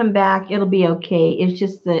when I come back, it'll be okay. It's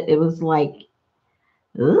just that it was like,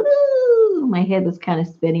 ooh, my head was kind of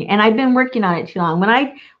spinning. And I've been working on it too long.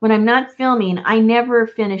 When I'm not filming, I never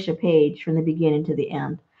finish a page from the beginning to the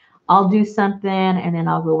end. I'll do something, and then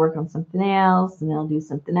I'll go work on something else, and then I'll do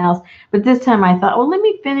something else. But this time I thought, well, let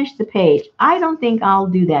me finish the page. I don't think I'll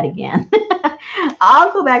do that again.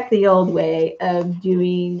 I'll go back to the old way of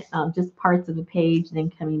doing just parts of a page and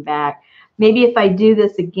then coming back. Maybe if I do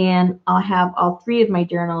this again, I'll have all 3 of my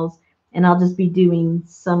journals, and I'll just be doing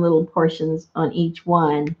some little portions on each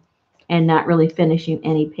one and not really finishing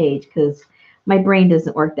any page, because my brain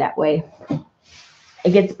doesn't work that way.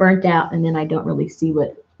 It gets burnt out, and then I don't really see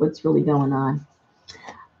what's really going on.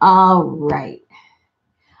 All right.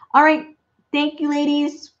 All right. Thank you,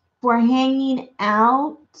 ladies, for hanging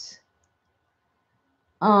out.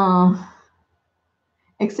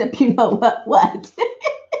 Except you know what?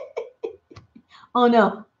 Oh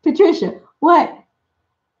no, Patricia, what?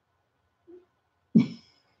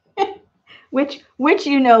 Which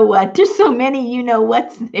you know what? There's so many you know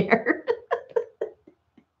what's there.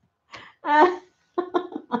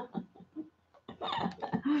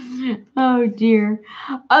 Oh Oh dear.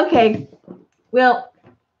 Okay. Well,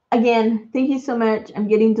 again, thank you so much. I'm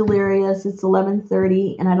getting delirious. It's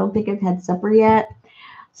 11:30 and I don't think I've had supper yet.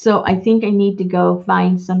 So I think I need to go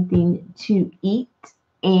find something to eat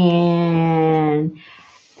and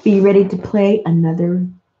be ready to play another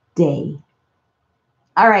day.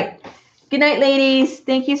 All right. Good night, ladies.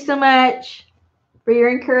 Thank you so much for your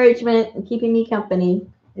encouragement and keeping me company.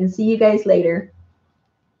 And see you guys later.